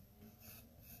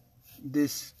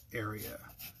 this area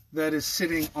that is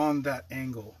sitting on that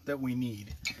angle that we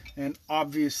need. And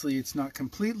obviously it's not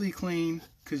completely clean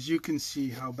because you can see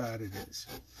how bad it is.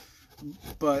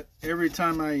 But every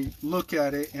time I look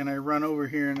at it and I run over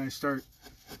here and I start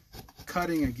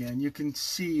cutting again, you can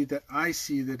see that I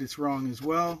see that it's wrong as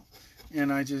well,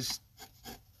 and I just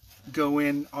go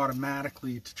in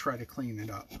automatically to try to clean it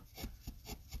up.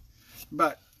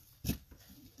 But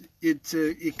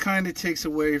it kind of takes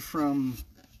away from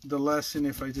the lesson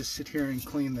if I just sit here and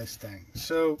clean this thing.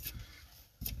 So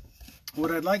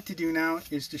what I'd like to do now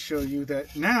is to show you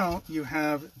that now you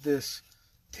have this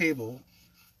table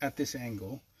at this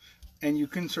angle, and you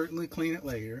can certainly clean it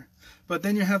later, but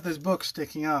then you have this book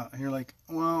sticking out and you're like,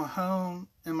 well, how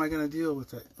am I going to deal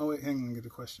with it? Oh wait, hang on, I get a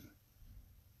question.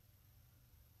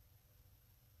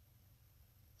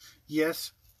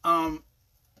 Yes,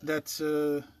 that's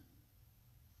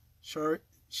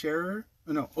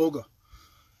Olga.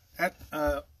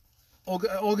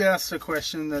 Olga asked a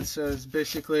question that says,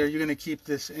 basically, are you going to keep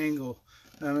this angle?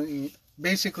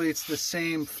 Basically, it's the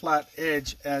same flat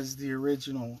edge as the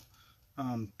original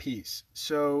piece.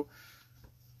 So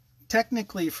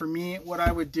technically, for me, what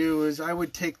I would do is I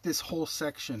would take this whole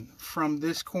section from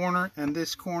this corner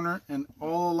and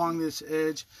all along this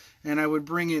edge, and I would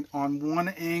bring it on one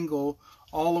angle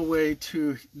all the way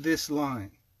to this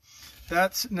line.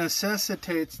 That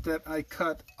necessitates that I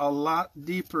cut a lot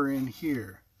deeper in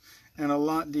here and a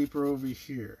lot deeper over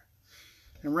here.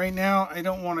 And right now, I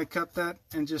don't want to cut that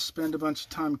and just spend a bunch of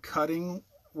time cutting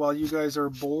while you guys are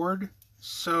bored.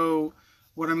 So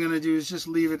what I'm going to do is just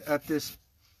leave it at this.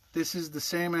 This is the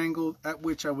same angle at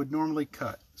which I would normally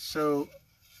cut. So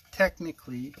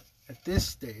technically, at this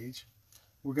stage,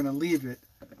 we're going to leave it,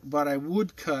 but I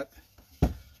would cut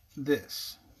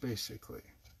this, basically.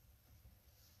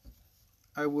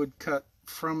 I would cut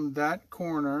from that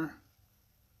corner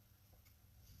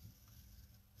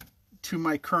to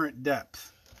my current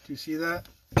depth. Do you see that?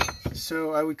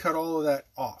 So I would cut all of that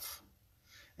off,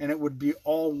 and it would be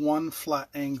all one flat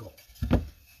angle.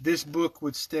 This book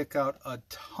would stick out a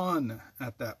ton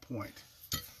at that point,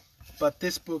 but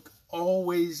this book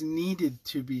always needed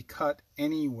to be cut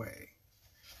anyway.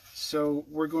 So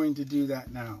we're going to do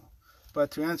that now.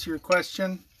 But to answer your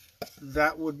question,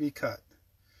 that would be cut.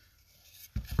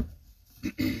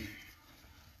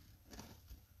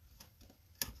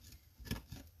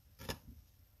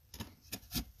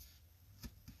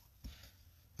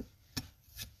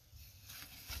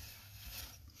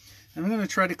 I'm going to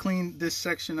try to clean this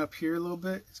section up here a little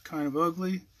bit. It's kind of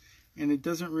ugly, and it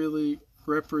doesn't really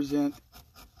represent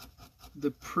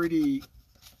the pretty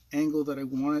angle that I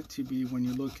want it to be when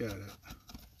you look at it.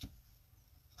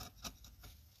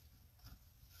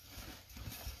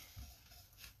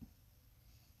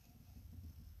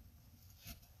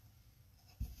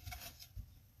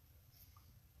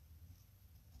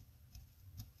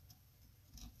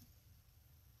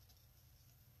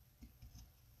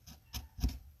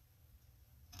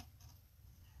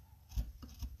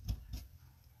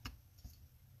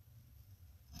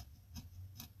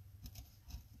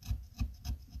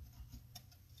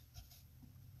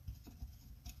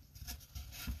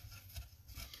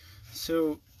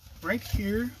 So right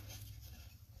here,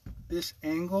 this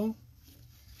angle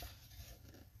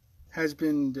has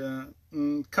been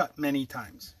cut many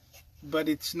times, but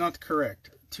it's not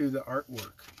correct to the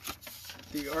artwork.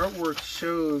 The artwork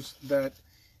shows that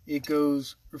it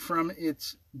goes from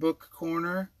its book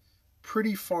corner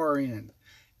pretty far in.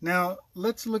 Now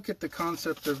let's look at the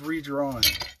concept of redrawing.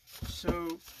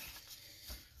 So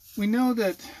we know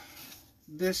that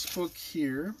this book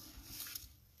here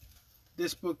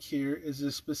is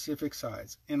a specific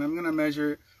size, and I'm going to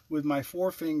measure it with my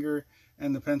forefinger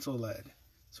and the pencil lead.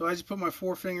 So I just put my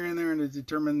forefinger in there and to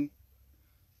determine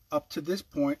up to this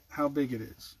point how big it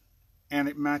is. and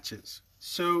it matches.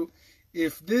 So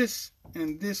if this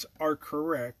and this are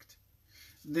correct,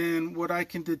 then what I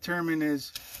can determine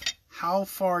is how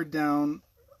far down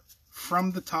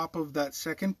from the top of that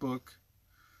second book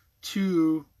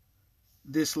to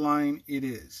this line it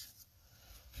is.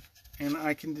 And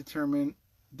I can determine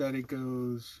that it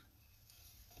goes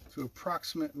to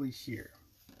approximately here.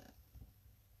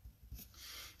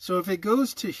 So if it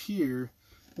goes to here,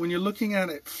 when you're looking at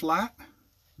it flat,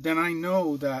 then I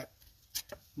know that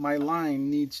my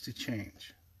line needs to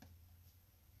change.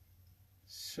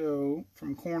 So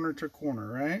from corner to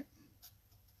corner, right?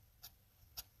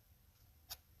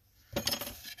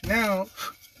 Now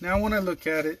when I look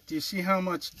at it, do you see how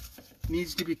much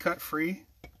needs to be cut free?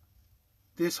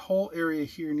 This whole area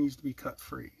here needs to be cut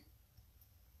free.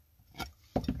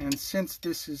 And since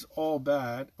this is all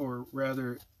bad, or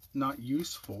rather not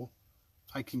useful,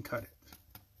 I can cut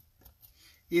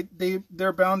it.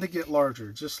 They're bound to get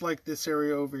larger, just like this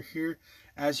area over here.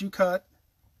 As you cut,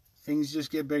 things just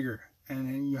get bigger, and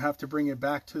then you have to bring it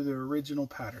back to the original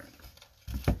pattern.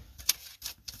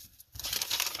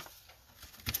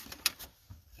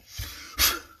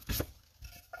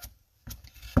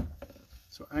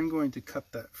 So I'm going to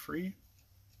cut that free.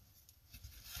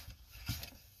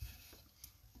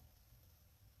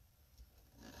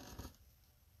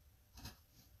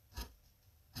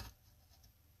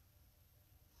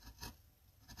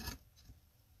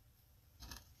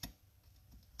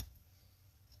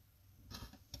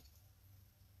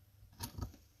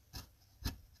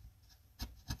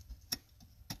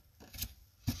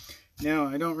 Now,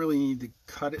 I don't really need to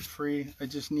cut it free. I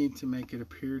just need to make it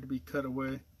appear to be cut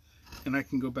away. And I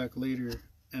can go back later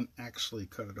and actually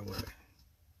cut it away.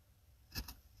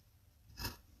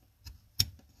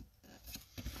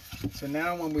 So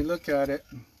now when we look at it,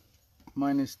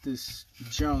 minus this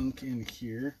junk in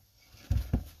here,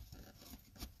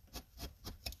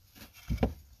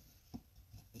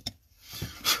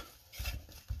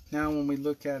 now when we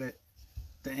look at it,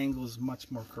 the angle is much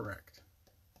more correct.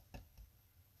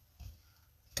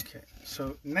 Okay,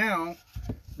 so now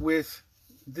with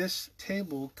this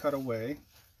table cut away,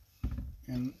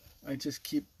 and I just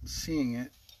keep seeing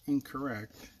it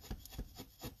incorrect,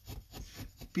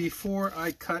 before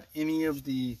I cut any of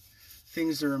the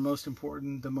things that are most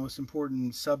important, the most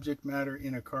important subject matter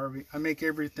in a carving, I make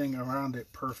everything around it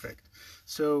perfect.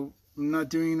 So I'm not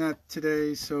doing that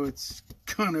today, so it's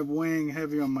kind of weighing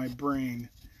heavy on my brain.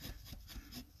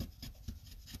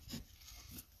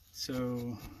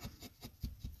 So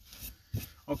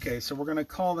okay, so we're going to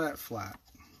call that flat.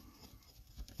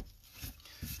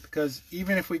 Because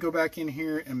even if we go back in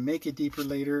here and make it deeper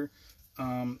later,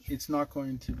 it's not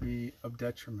going to be of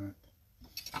detriment.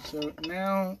 So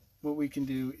now what we can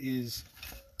do is,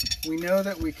 we know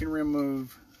that we can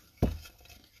remove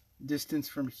distance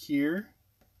from here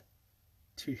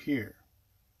to here,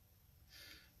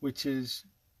 which is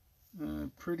a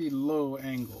pretty low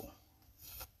angle.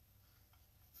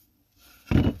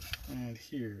 And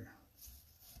here.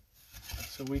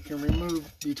 So we can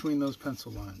remove between those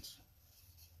pencil lines.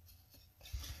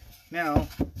 Now,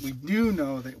 we do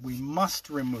know that we must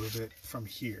remove it from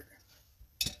here.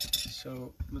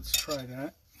 So let's try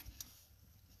that.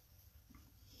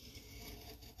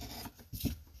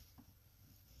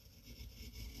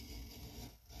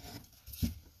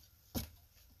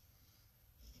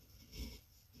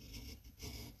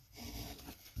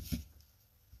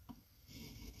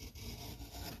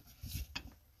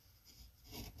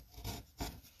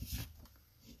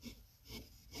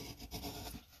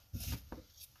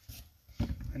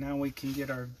 And now we can get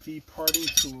our V parting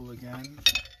tool again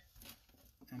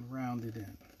and round it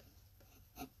in.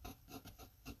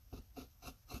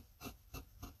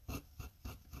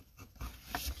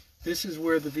 This is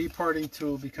where the V parting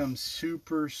tool becomes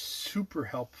super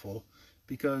helpful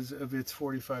because of its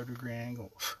 45-degree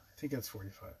angle. I think that's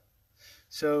 45.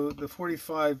 So the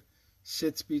 45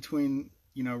 sits between,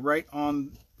 right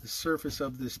on the surface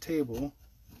of this table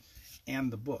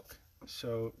and the book.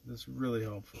 So that's really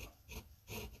helpful.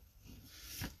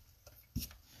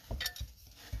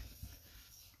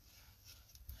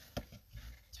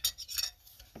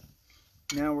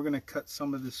 Now we're going to cut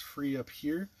some of this free up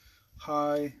here,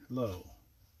 high, low.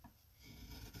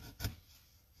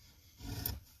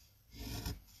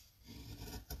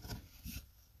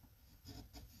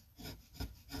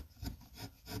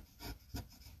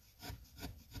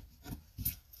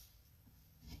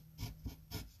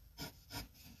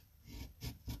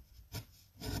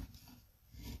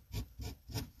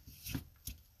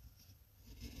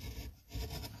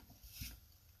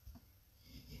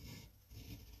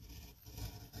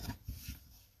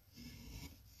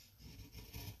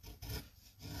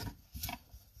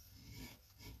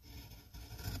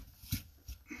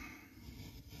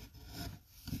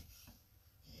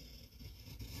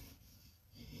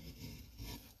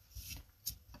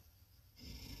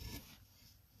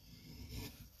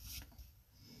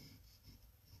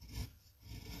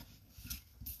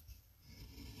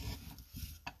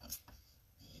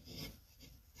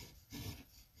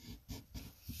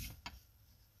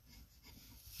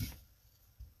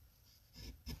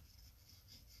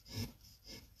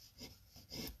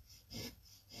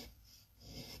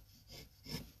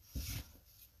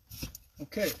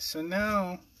 Okay, so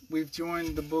now we've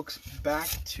joined the books back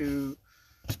to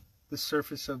the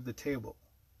surface of the table.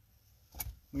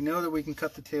 We know that we can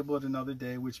cut the table at another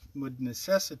day, which would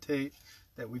necessitate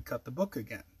that we cut the book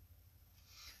again.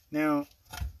 Now,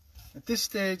 at this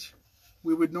stage,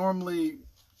 we would normally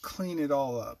clean it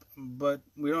all up, but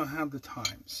we don't have the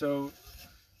time. So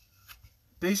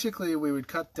basically, we would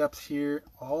cut depth here,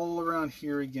 all around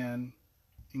here again,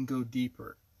 and go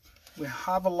deeper. We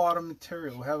have a lot of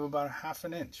material. We have about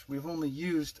 1/2 inch. We've only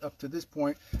used, up to this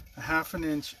point, 1/2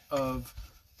 inch of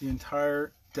the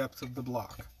entire depth of the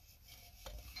block.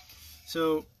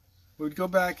 So we would go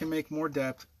back and make more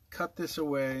depth, cut this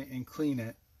away and clean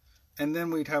it, and then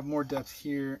we'd have more depth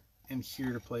here and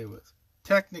here to play with.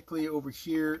 Technically over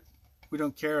here we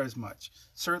don't care as much.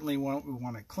 Certainly we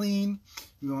want it clean,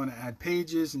 we want to add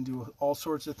pages and do all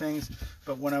sorts of things,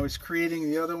 but when I was creating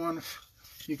the other one,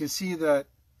 you can see that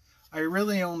I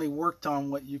really only worked on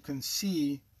what you can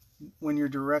see when you're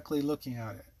directly looking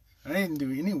at it. And I didn't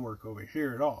do any work over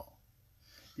here at all,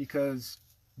 because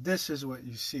this is what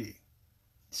you see.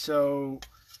 So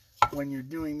when you're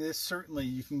doing this, certainly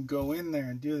you can go in there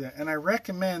and do that. And I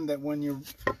recommend that when you're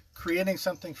creating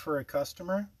something for a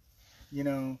customer, you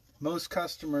know, most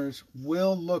customers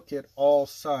will look at all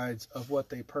sides of what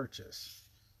they purchase.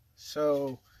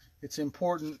 So it's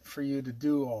important for you to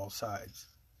do all sides.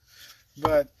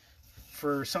 But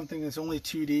for something that's only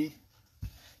 2D,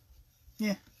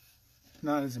 yeah,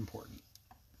 not as important.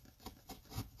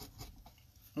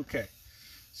 Okay,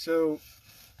 so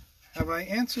have I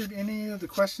answered any of the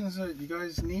questions that you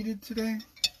guys needed today?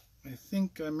 I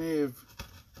think I may have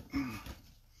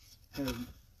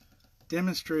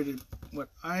demonstrated what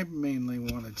I mainly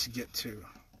wanted to get to,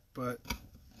 but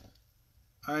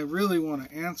I really want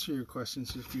to answer your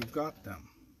questions if you've got them.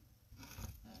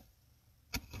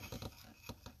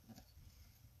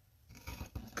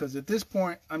 Because at this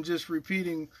point, I'm just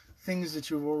repeating things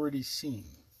that you've already seen.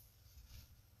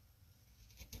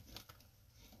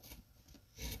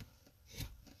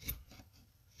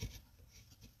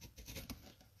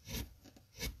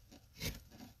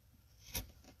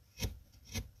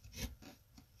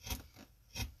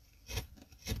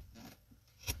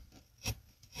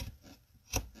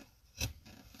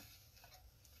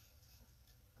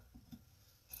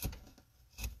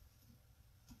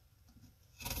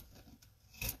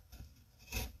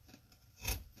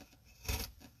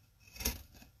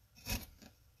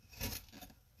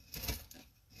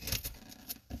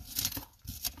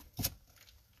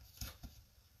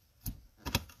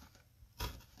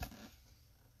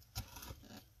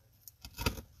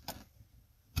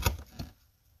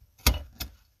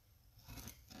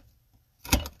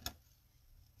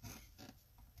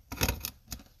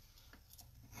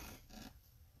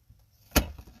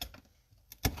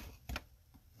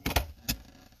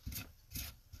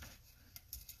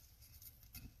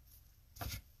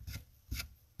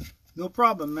 No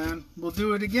problem, man. We'll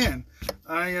do it again.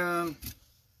 I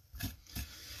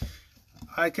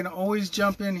can always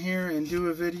jump in here and do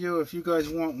a video if you guys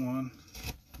want one.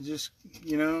 Just,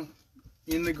 you know,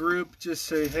 in the group, just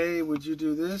say, hey, would you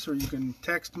do this? Or you can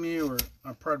text me, or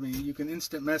pardon me, you can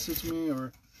instant message me,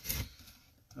 or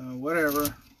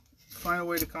whatever. Find a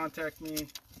way to contact me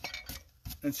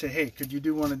and say, hey, could you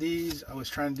do one of these? I was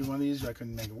trying to do one of these, but I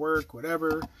couldn't make it work,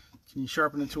 whatever. Can you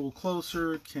sharpen the tool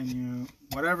closer? Can you,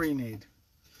 whatever you need.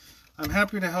 I'm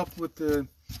happy to help with the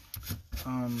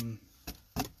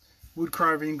wood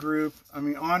carving group. I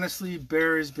mean, honestly,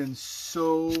 Bear has been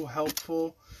so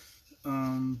helpful.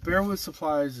 Bear Wood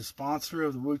Supply is a sponsor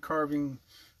of the Wood Carving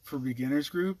for Beginners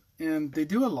group, and they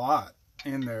do a lot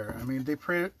in there. I mean, they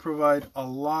provide a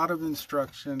lot of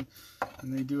instruction,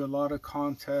 and they do a lot of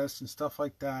contests and stuff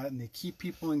like that, and they keep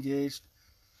people engaged.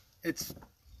 It's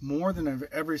more than I've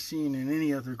ever seen in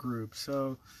any other group.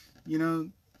 So, you know,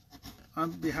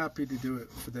 I'd be happy to do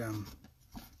it for them.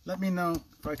 Let me know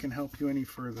if I can help you any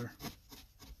further.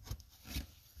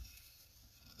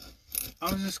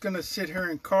 I'm just going to sit here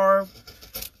and carve,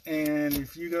 and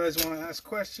if you guys want to ask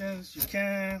questions, you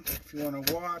can. If you want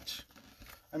to watch.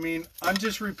 I mean, I'm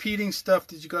just repeating stuff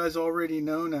that you guys already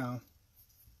know now.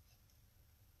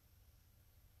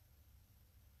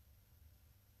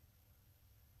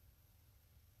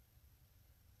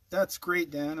 That's great,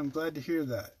 Dan. I'm glad to hear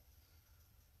that.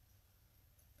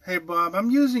 Hey, Bob, I'm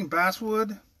using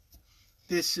basswood.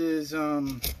 This is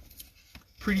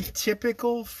pretty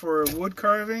typical for wood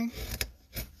carving.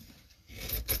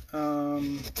 A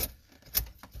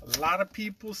lot of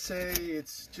people say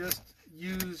it's just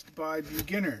used by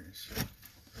beginners.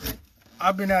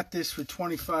 I've been at this for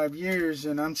 25 years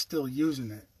and I'm still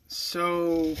using it.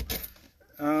 So,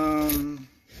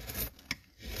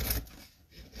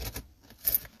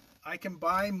 I can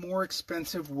buy more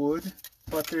expensive wood,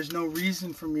 but there's no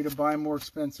reason for me to buy more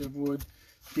expensive wood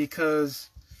because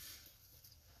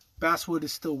basswood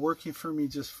is still working for me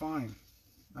just fine.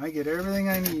 I get everything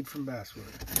I need from basswood.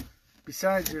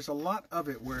 Besides, there's a lot of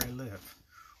it where I live.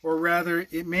 Or rather,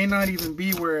 it may not even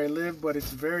be where I live, but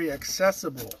it's very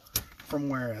accessible from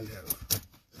where I live.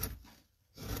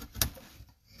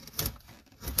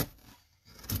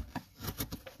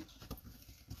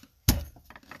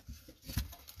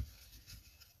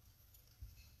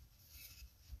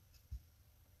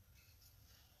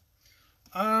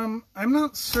 I'm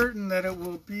not certain that it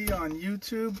will be on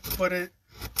YouTube, but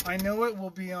I know it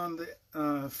will be on the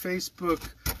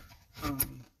Facebook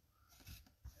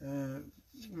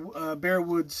Bear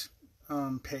Woods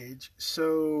page.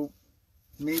 So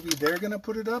maybe they're gonna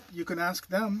put it up. You can ask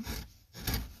them.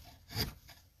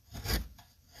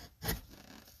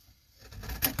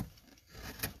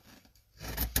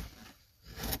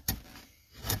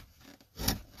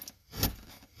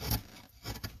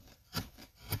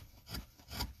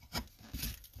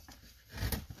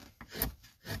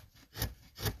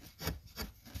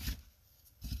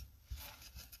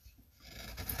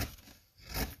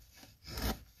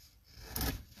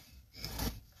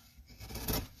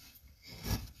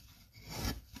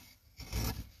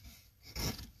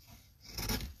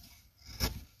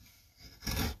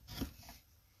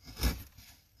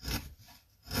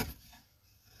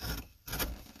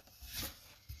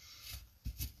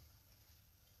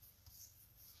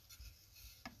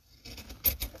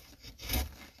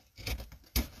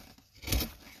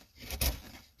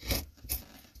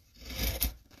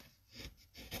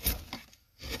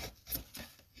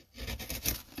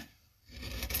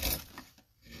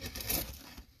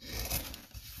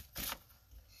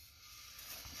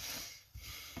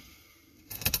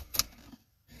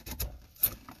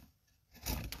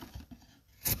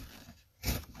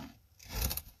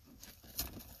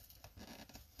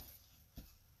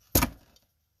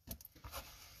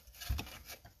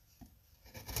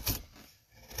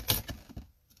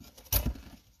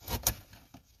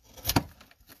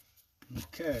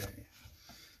 Okay,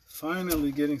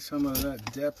 finally getting some of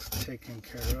that depth taken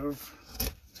care of.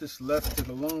 Just left it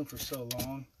alone for so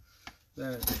long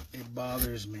that it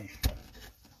bothers me.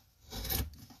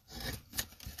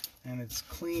 And it's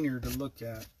cleaner to look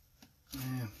at.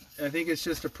 Yeah, I think it's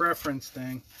just a preference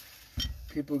thing.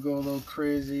 People go a little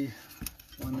crazy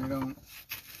when they don't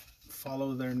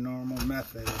follow their normal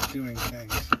method of doing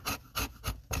things.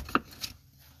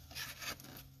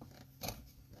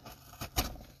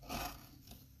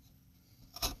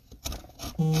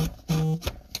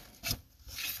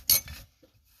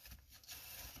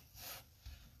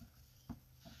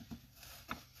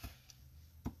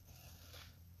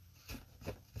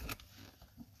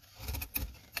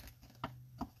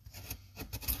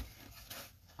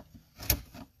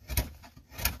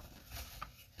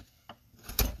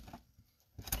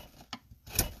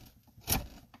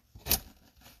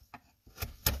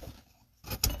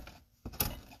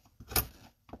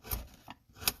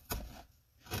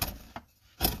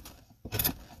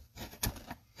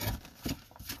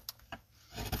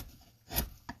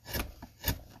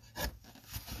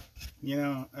 You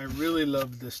know, I really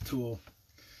love this tool.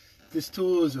 This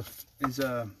tool is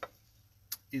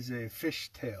a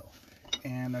fish tail,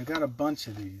 and I got a bunch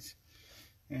of these.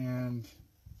 And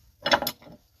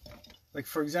like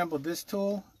for example, this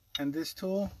tool and this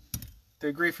tool,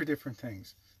 they're great for different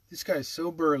things. This guy is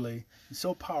so burly and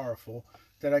so powerful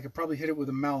that I could probably hit it with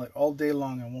a mallet all day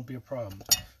long and it won't be a problem.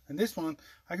 And this one,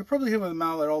 I could probably hit with a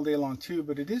mallet all day long too,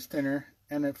 but it is thinner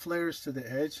and it flares to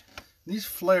the edge. These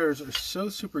flares are so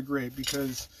super great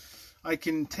because I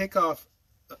can take off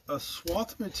a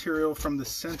swath of material from the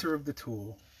center of the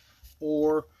tool,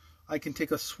 or I can take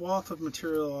a swath of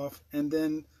material off and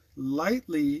then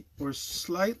lightly or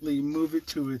slightly move it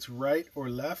to its right or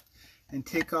left and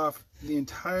take off the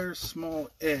entire small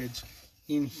edge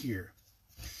in here.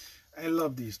 I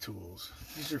love these tools.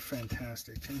 These are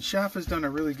fantastic. And Schaff has done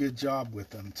a really good job with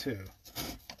them too.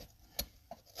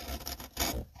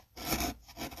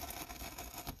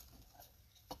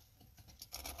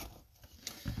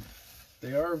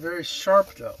 They are very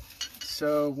sharp though.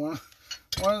 So one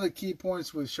of the key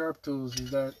points with sharp tools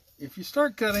is that if you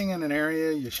start cutting in an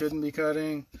area you shouldn't be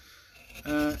cutting,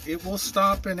 it will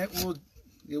stop, and it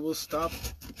will stop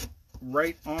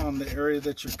right on the area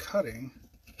that you're cutting.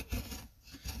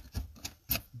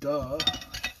 Duh.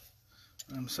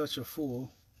 I'm such a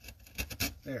fool.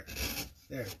 There.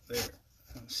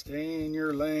 Stay in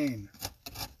your lane.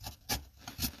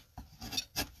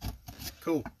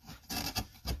 Cool.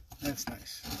 That's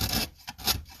nice.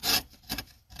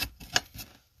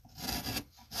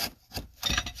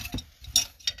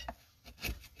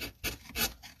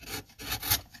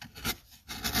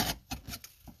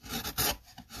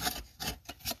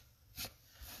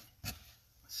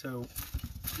 So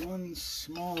one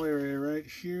small area right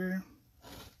here.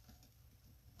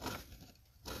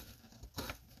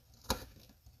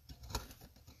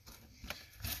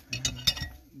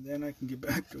 And then I can get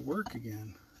back to work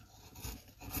again.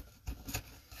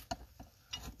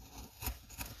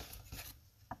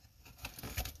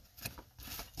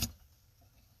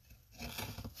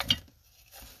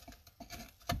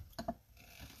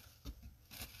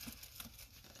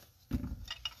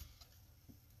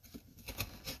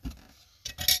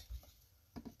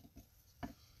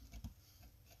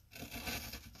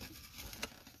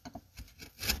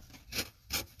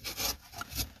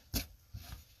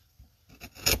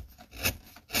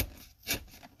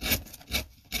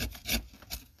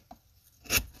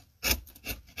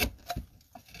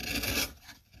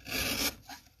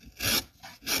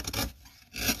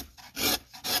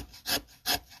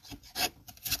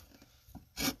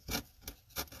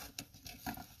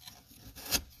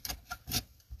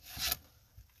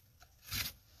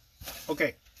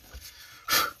 Okay,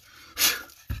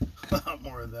 a lot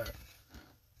more of that.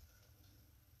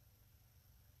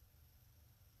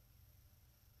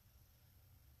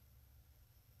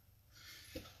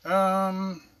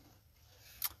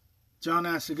 John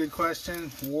asked a good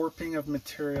question. Warping of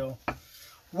material.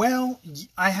 Well,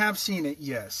 I have seen it,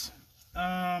 yes.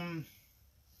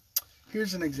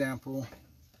 Here's an example.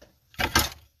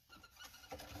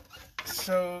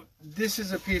 So this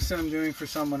is a piece that I'm doing for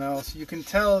someone else. You can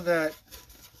tell that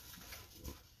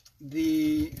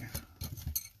the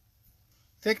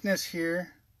thickness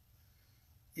here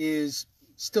is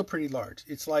still pretty large.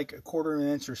 It's like 1/4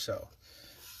 inch or so.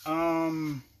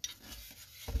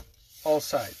 All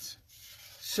sides.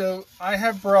 So I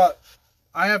have brought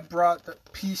the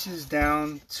pieces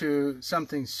down to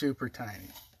something super tiny,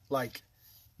 like,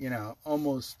 you know,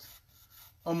 almost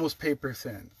paper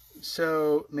thin.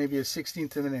 So maybe a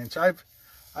 1/16 of an inch.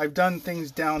 I've done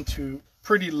things down to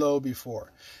pretty low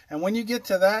before, and when you get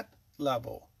to that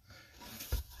level,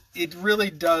 it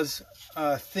really does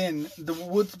thin. The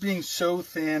wood's being so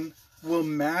thin will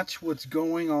match what's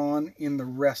going on in the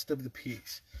rest of the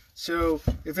piece. So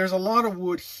if there's a lot of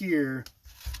wood here,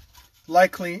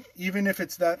 likely, even if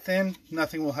it's that thin,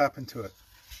 nothing will happen to it.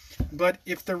 But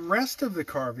if the rest of the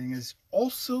carving is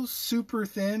also super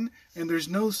thin and there's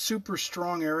no super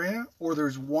strong area, or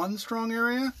there's one strong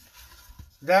area,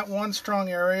 that one strong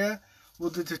area will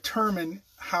determine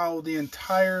how the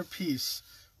entire piece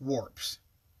warps.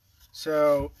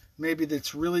 So maybe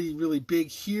that's really, really big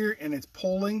here and it's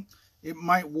pulling. It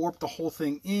might warp the whole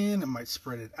thing in. It might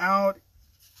spread it out.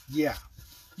 Yeah,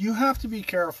 you have to be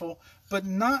careful, but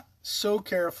not so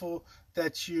careful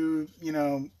that you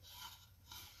know,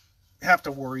 have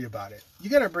to worry about it. You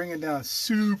got to bring it down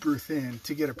super thin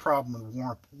to get a problem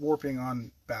with warping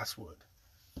on basswood.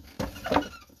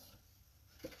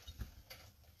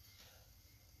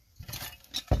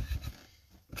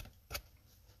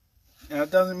 Now,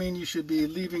 it doesn't mean you should be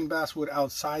leaving basswood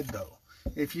outside, though.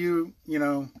 If you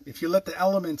let the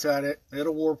elements at it,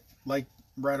 it'll warp like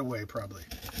right away, probably.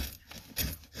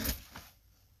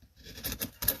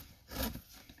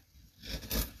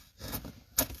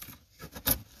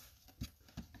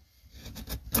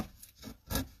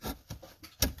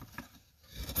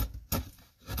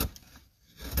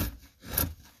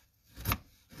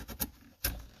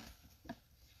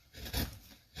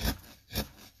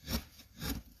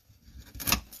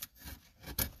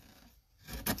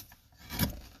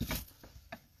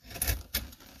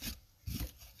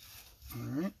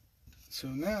 Alright, so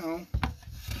now,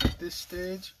 at this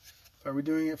stage, if I were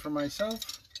doing it for myself,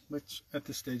 which at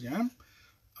this stage I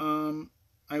am,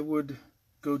 I would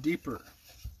go deeper.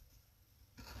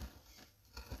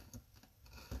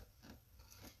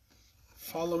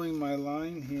 Following my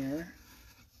line here.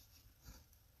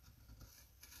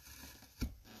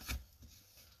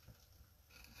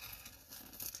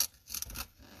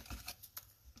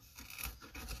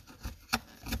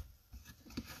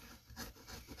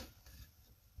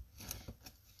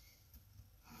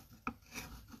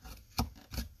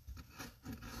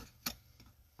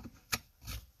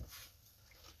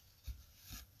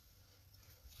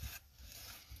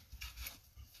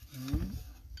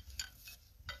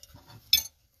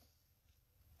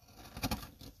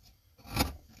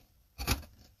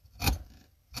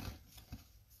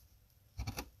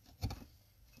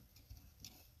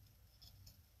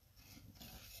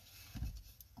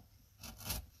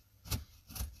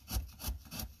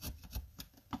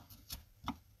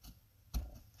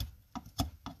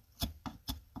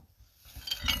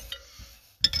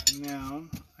 Now,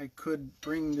 I could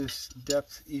bring this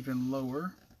depth even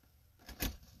lower.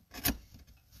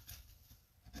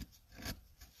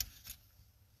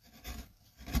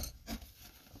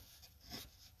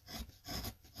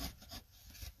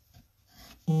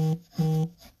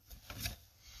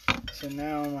 So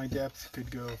now my depth could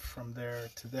go from there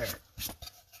to there.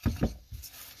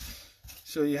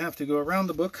 So you have to go around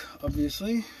the book,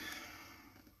 obviously.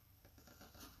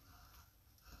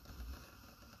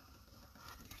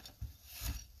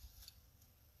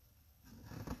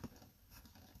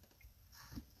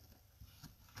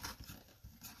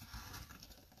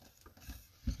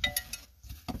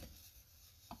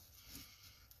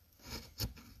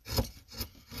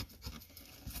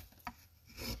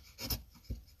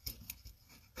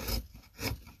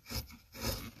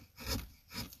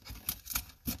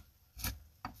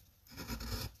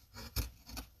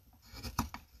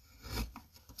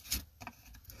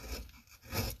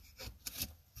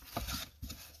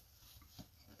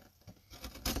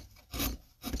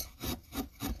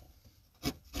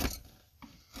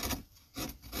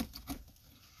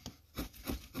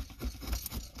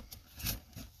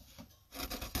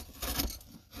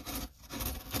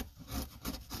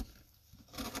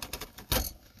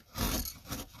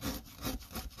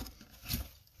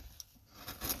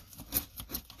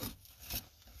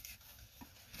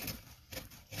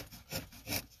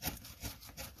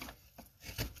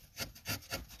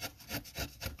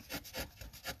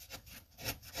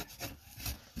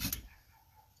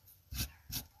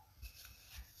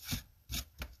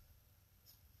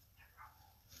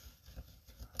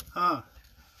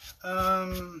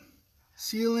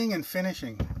 Sealing and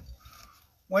finishing.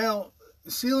 Well,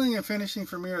 sealing and finishing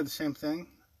for me are the same thing.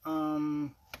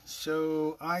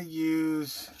 So I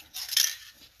use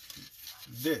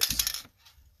this.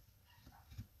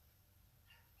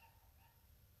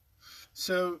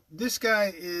 So this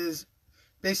guy is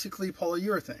basically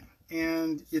polyurethane,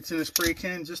 and it's in a spray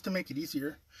can just to make it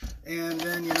easier. And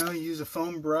then, you know, you use a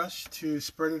foam brush to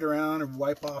spread it around and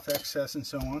wipe off excess and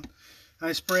so on.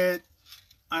 I spray it,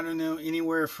 I don't know,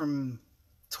 anywhere from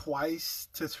twice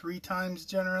to 3 times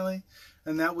generally,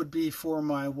 and that would be for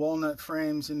my walnut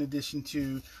frames in addition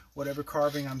to whatever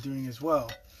carving I'm doing as well.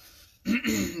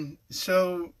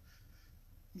 So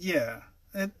yeah,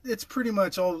 it's pretty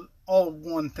much all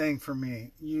one thing for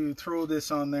me. You throw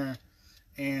this on there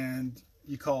and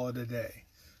you call it a day.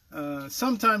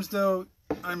 Sometimes though,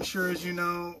 I'm sure, as you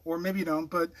know, or maybe you don't,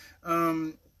 but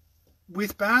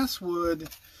with basswood,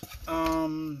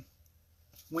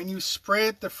 when you spray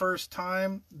it the first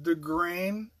time, the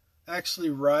grain actually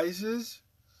rises,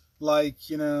 like,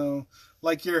 you know,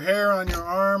 like your hair on your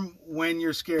arm when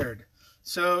you're scared.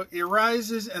 So it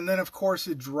rises, and then of course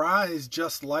it dries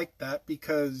just like that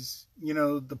because, you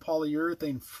know, the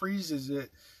polyurethane freezes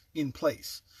it in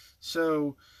place.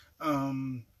 So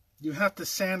you have to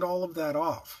sand all of that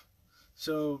off.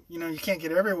 So, you know, you can't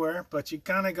get everywhere, but you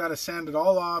kind of got to sand it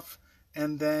all off,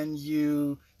 and then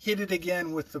you hit it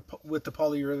again with the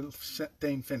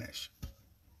polyurethane finish.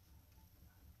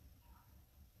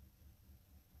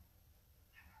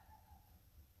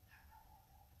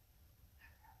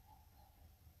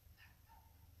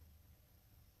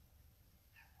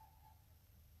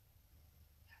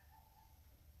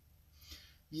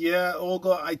 Yeah,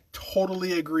 Olga, I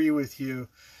totally agree with you.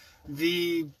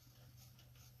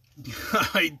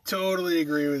 I totally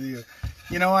agree with you.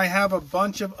 You know, I have a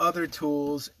bunch of other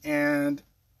tools, and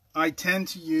I tend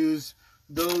to use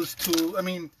those tools. I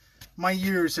mean, my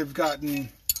years have gotten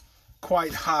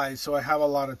quite high, so I have a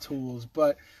lot of tools,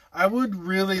 but I would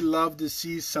really love to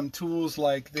see some tools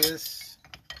like this,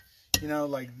 you know,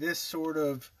 like this sort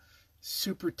of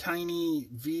super tiny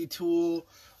V tool,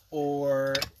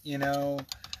 or, you know,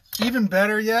 even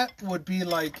better yet would be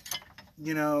like,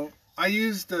 you know, I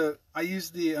use the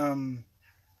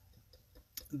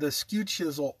skew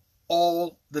chisel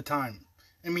all the time.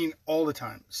 I mean, all the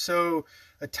time. So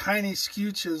a tiny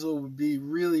skew chisel would be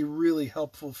really, really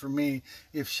helpful for me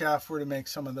if Shaft were to make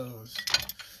some of those.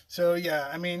 So yeah,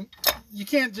 I mean, you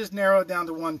can't just narrow it down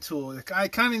to one tool. I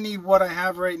kind of need what I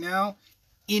have right now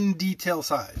in detail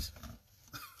size.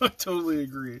 I totally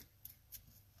agree.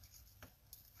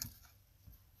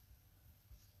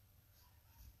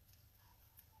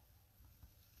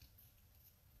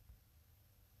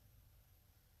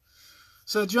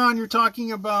 So John, you're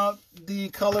talking about the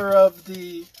color of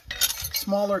the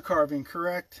smaller carving,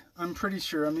 correct? I'm pretty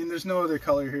sure. I mean, there's no other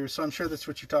color here, so I'm sure that's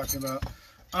what you're talking about.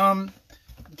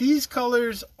 These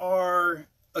colors are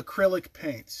acrylic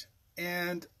paints,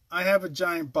 and I have a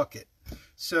giant bucket.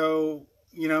 So,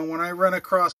 you know, when I run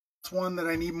across one that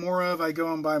I need more of, I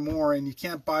go and buy more, and you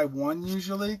can't buy one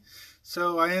usually.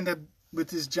 So I end up with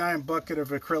this giant bucket of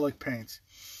acrylic paints.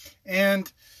 And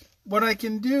what I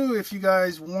can do, if you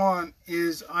guys want,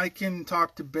 is I can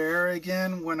talk to Bear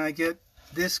again when I get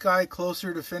this guy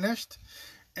closer to finished,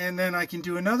 and then I can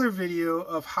do another video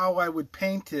of how I would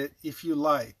paint it if you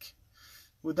like.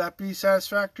 Would that be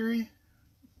satisfactory?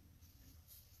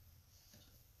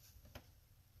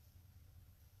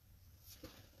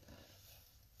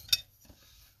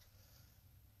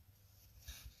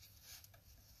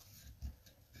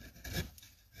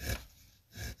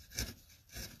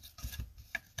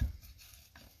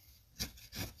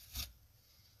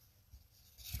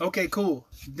 Okay, cool.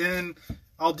 Then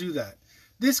I'll do that.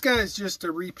 This guy is just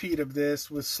a repeat of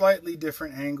this with slightly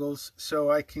different angles,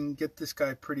 so I can get this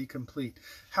guy pretty complete.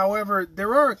 However,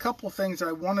 there are a couple things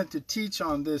I wanted to teach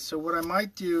on this, so what I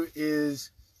might do is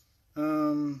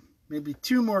maybe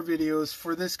 2 more videos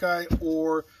for this guy,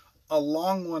 or a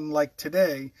long one like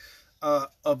today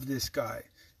of this guy,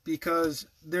 because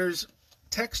there's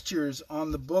textures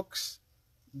on the books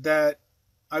that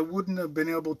I wouldn't have been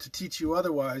able to teach you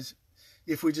otherwise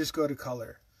if we just go to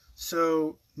color.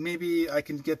 So maybe I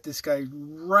can get this guy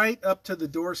right up to the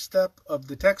doorstep of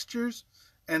the textures,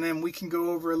 and then we can go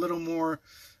over a little more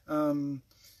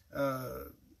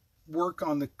work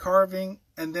on the carving,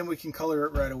 and then we can color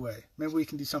it right away. Maybe we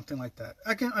can do something like that.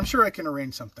 I'm sure I can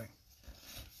arrange something.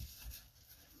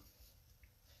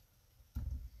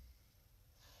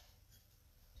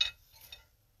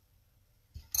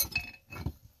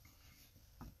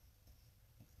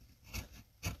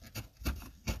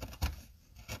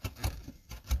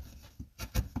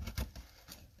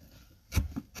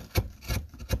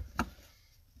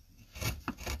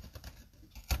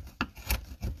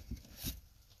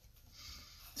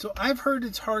 So I've heard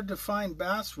it's hard to find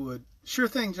basswood. Sure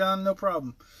thing, John, no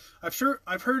problem.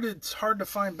 I've heard it's hard to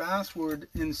find basswood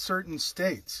in certain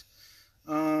states.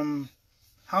 How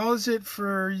is it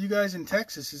for you guys in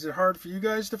Texas? Is it hard for you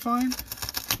guys to find?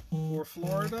 Or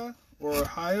Florida? Or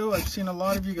Ohio? I've seen a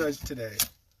lot of you guys today.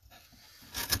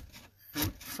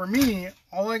 And for me,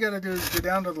 all I gotta do is go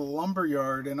down to the lumber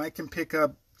yard and I can pick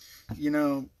up,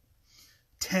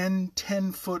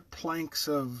 10-foot planks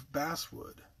of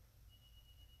basswood.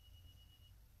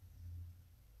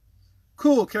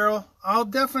 Cool, Carol. I'll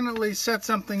definitely set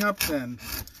something up then.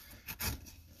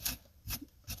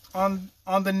 On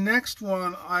the next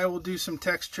one, I will do some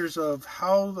textures of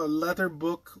how the leather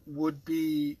book would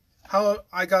be, how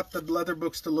I got the leather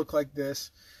books to look like this,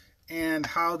 and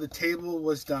how the table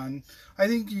was done. I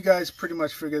think you guys pretty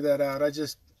much figured that out. I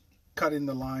just cut in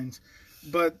the lines.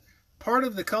 But part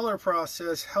of the color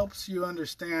process helps you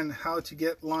understand how to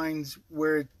get lines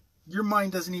where your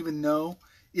mind doesn't even know.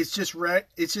 It's just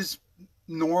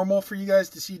normal for you guys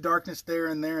to see darkness there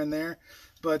and there and there,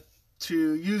 but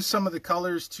to use some of the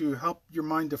colors to help your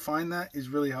mind define that is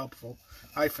really helpful,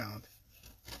 I found.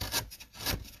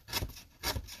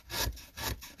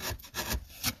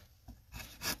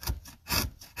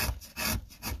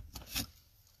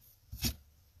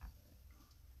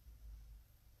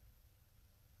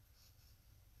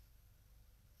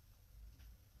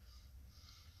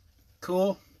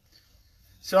 Cool.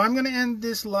 So I'm going to end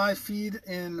this live feed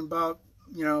in about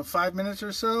 5 minutes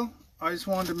or so. I just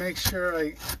wanted to make sure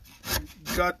I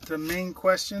got the main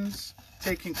questions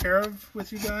taken care of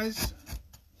with you guys.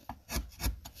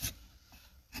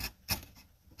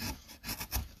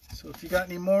 So if you got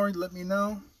any more, let me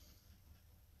know.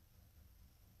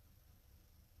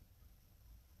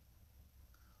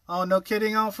 Oh, no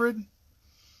kidding, Alfred?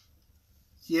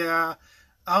 Yeah,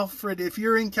 Alfred, if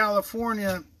you're in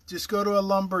California, just go to a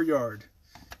lumber yard.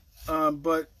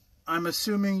 But I'm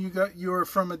assuming you're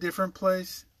from a different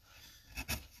place.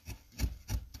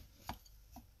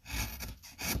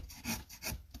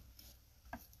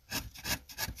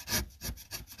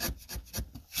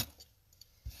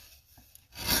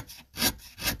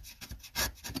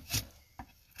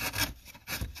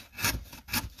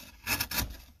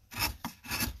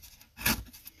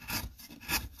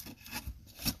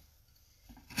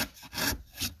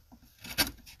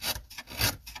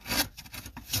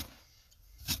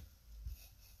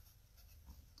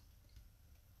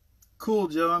 Cool,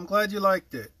 Joe. I'm glad you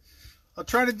liked it. I'll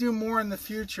try to do more in the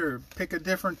future. Pick a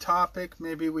different topic.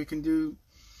 Maybe we can do,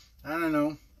 I don't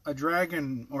know, a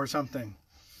dragon or something.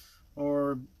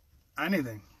 Or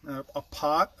anything. A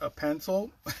pot, a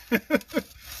pencil.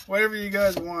 Whatever you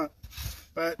guys want.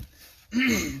 But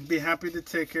be happy to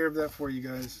take care of that for you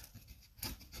guys.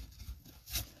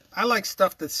 I like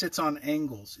stuff that sits on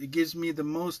angles. It gives me the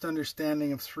most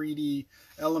understanding of 3D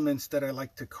elements that I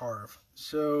like to carve.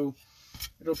 So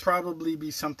it'll probably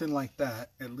be something like that,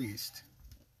 at least.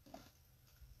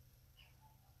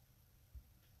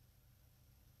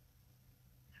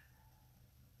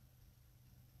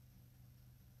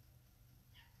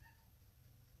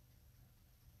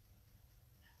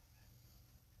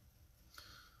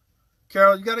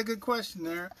 Carol, you got a good question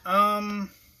there.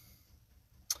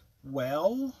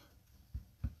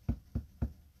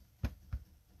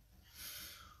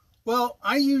 Well,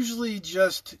 I usually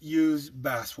just use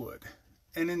basswood.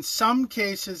 And in some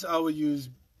cases, I will use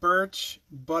birch,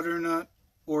 butternut,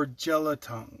 or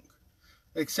gelatong.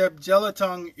 Except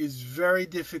gelatong is very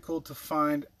difficult to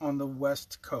find on the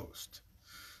West Coast.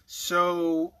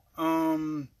 So,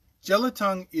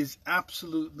 gelatong is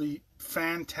absolutely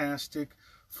fantastic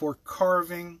for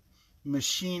carving,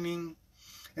 machining,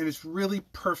 and it's really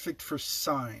perfect for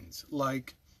signs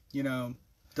like,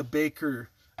 the baker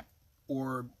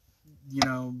or,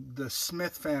 the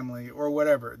Smith family or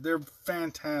whatever. They're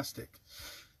fantastic.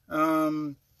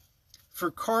 For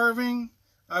carving,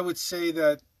 I would say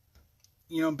that,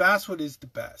 basswood is the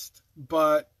best,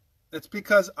 but that's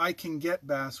because I can get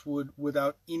basswood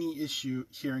without any issue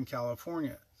here in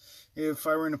California. If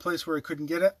I were in a place where I couldn't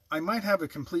get it, I might have a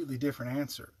completely different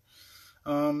answer.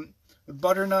 With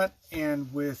butternut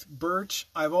and with birch,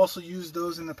 I've also used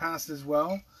those in the past as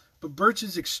well, but birch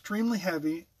is extremely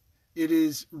heavy. It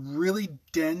is really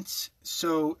dense,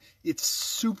 so it's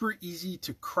super easy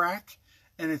to crack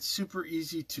and it's super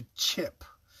easy to chip.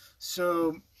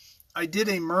 So I did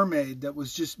a mermaid that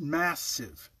was just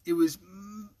massive. It was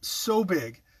so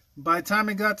big. By the time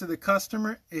it got to the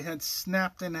customer, it had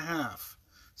snapped in half.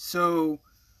 So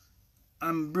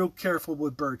I'm real careful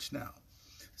with birch now.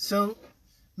 So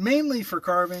mainly for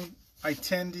carving, I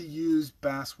tend to use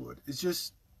basswood. It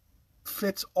just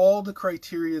fits all the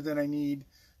criteria that I need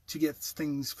to get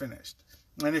things finished.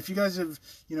 And if you guys have,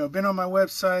 been on my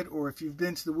website, or if you've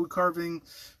been to the Wood Carving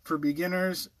for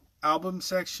Beginners album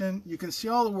section, you can see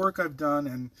all the work I've done,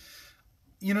 and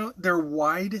they're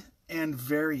wide and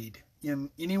varied, in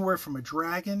anywhere from a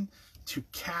dragon to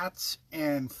cats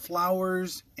and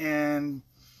flowers and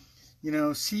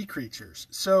sea creatures.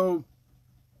 So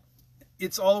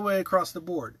it's all the way across the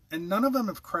board, and none of them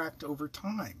have cracked over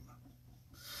time.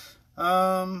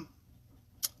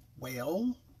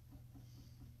 Well,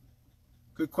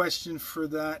 good question for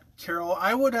that, Carol.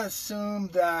 I would assume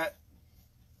that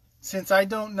since I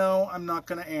don't know, I'm not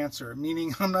going to answer,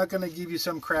 meaning I'm not going to give you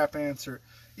some crap answer.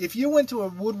 If you went to a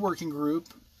woodworking group,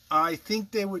 I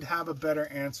think they would have a better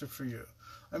answer for you.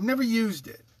 I've never used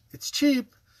it. It's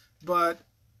cheap, but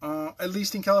at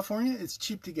least in California, it's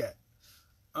cheap to get.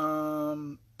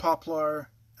 Poplar,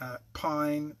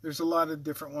 pine, there's a lot of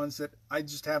different ones that I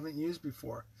just haven't used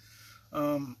before.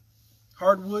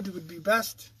 Hardwood would be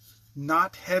best.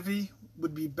 Not heavy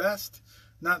would be best.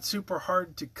 Not super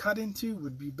hard to cut into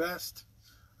would be best.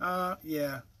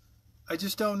 Yeah. I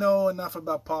just don't know enough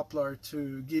about poplar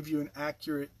to give you an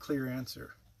accurate, clear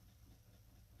answer.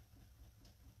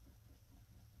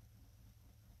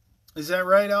 Is that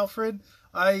right, Alfred?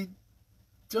 I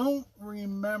don't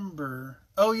remember.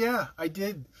 Oh, yeah, I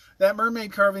did. That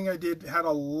mermaid carving I did had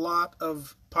a lot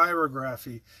of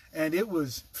pyrography, and it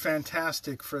was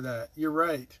fantastic for that. You're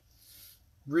right.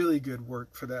 Really good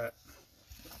work for that.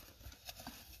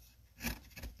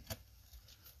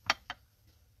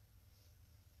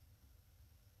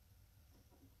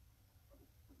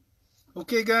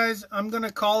 Okay, guys, I'm going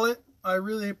to call it. I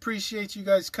really appreciate you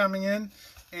guys coming in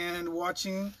and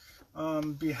watching.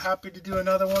 Be happy to do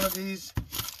another one of these.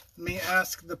 Let me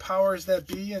ask the powers that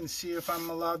be and see if I'm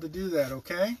allowed to do that,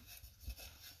 okay?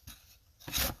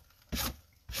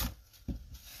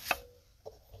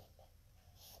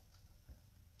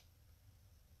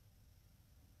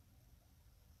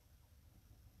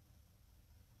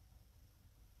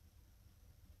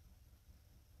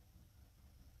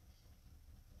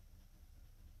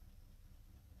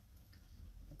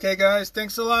 Okay, guys,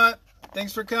 thanks a lot.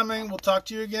 Thanks for coming. We'll talk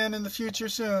to you again in the future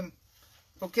soon.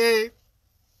 Okay,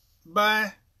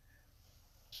 bye.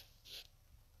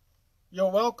 You're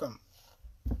welcome.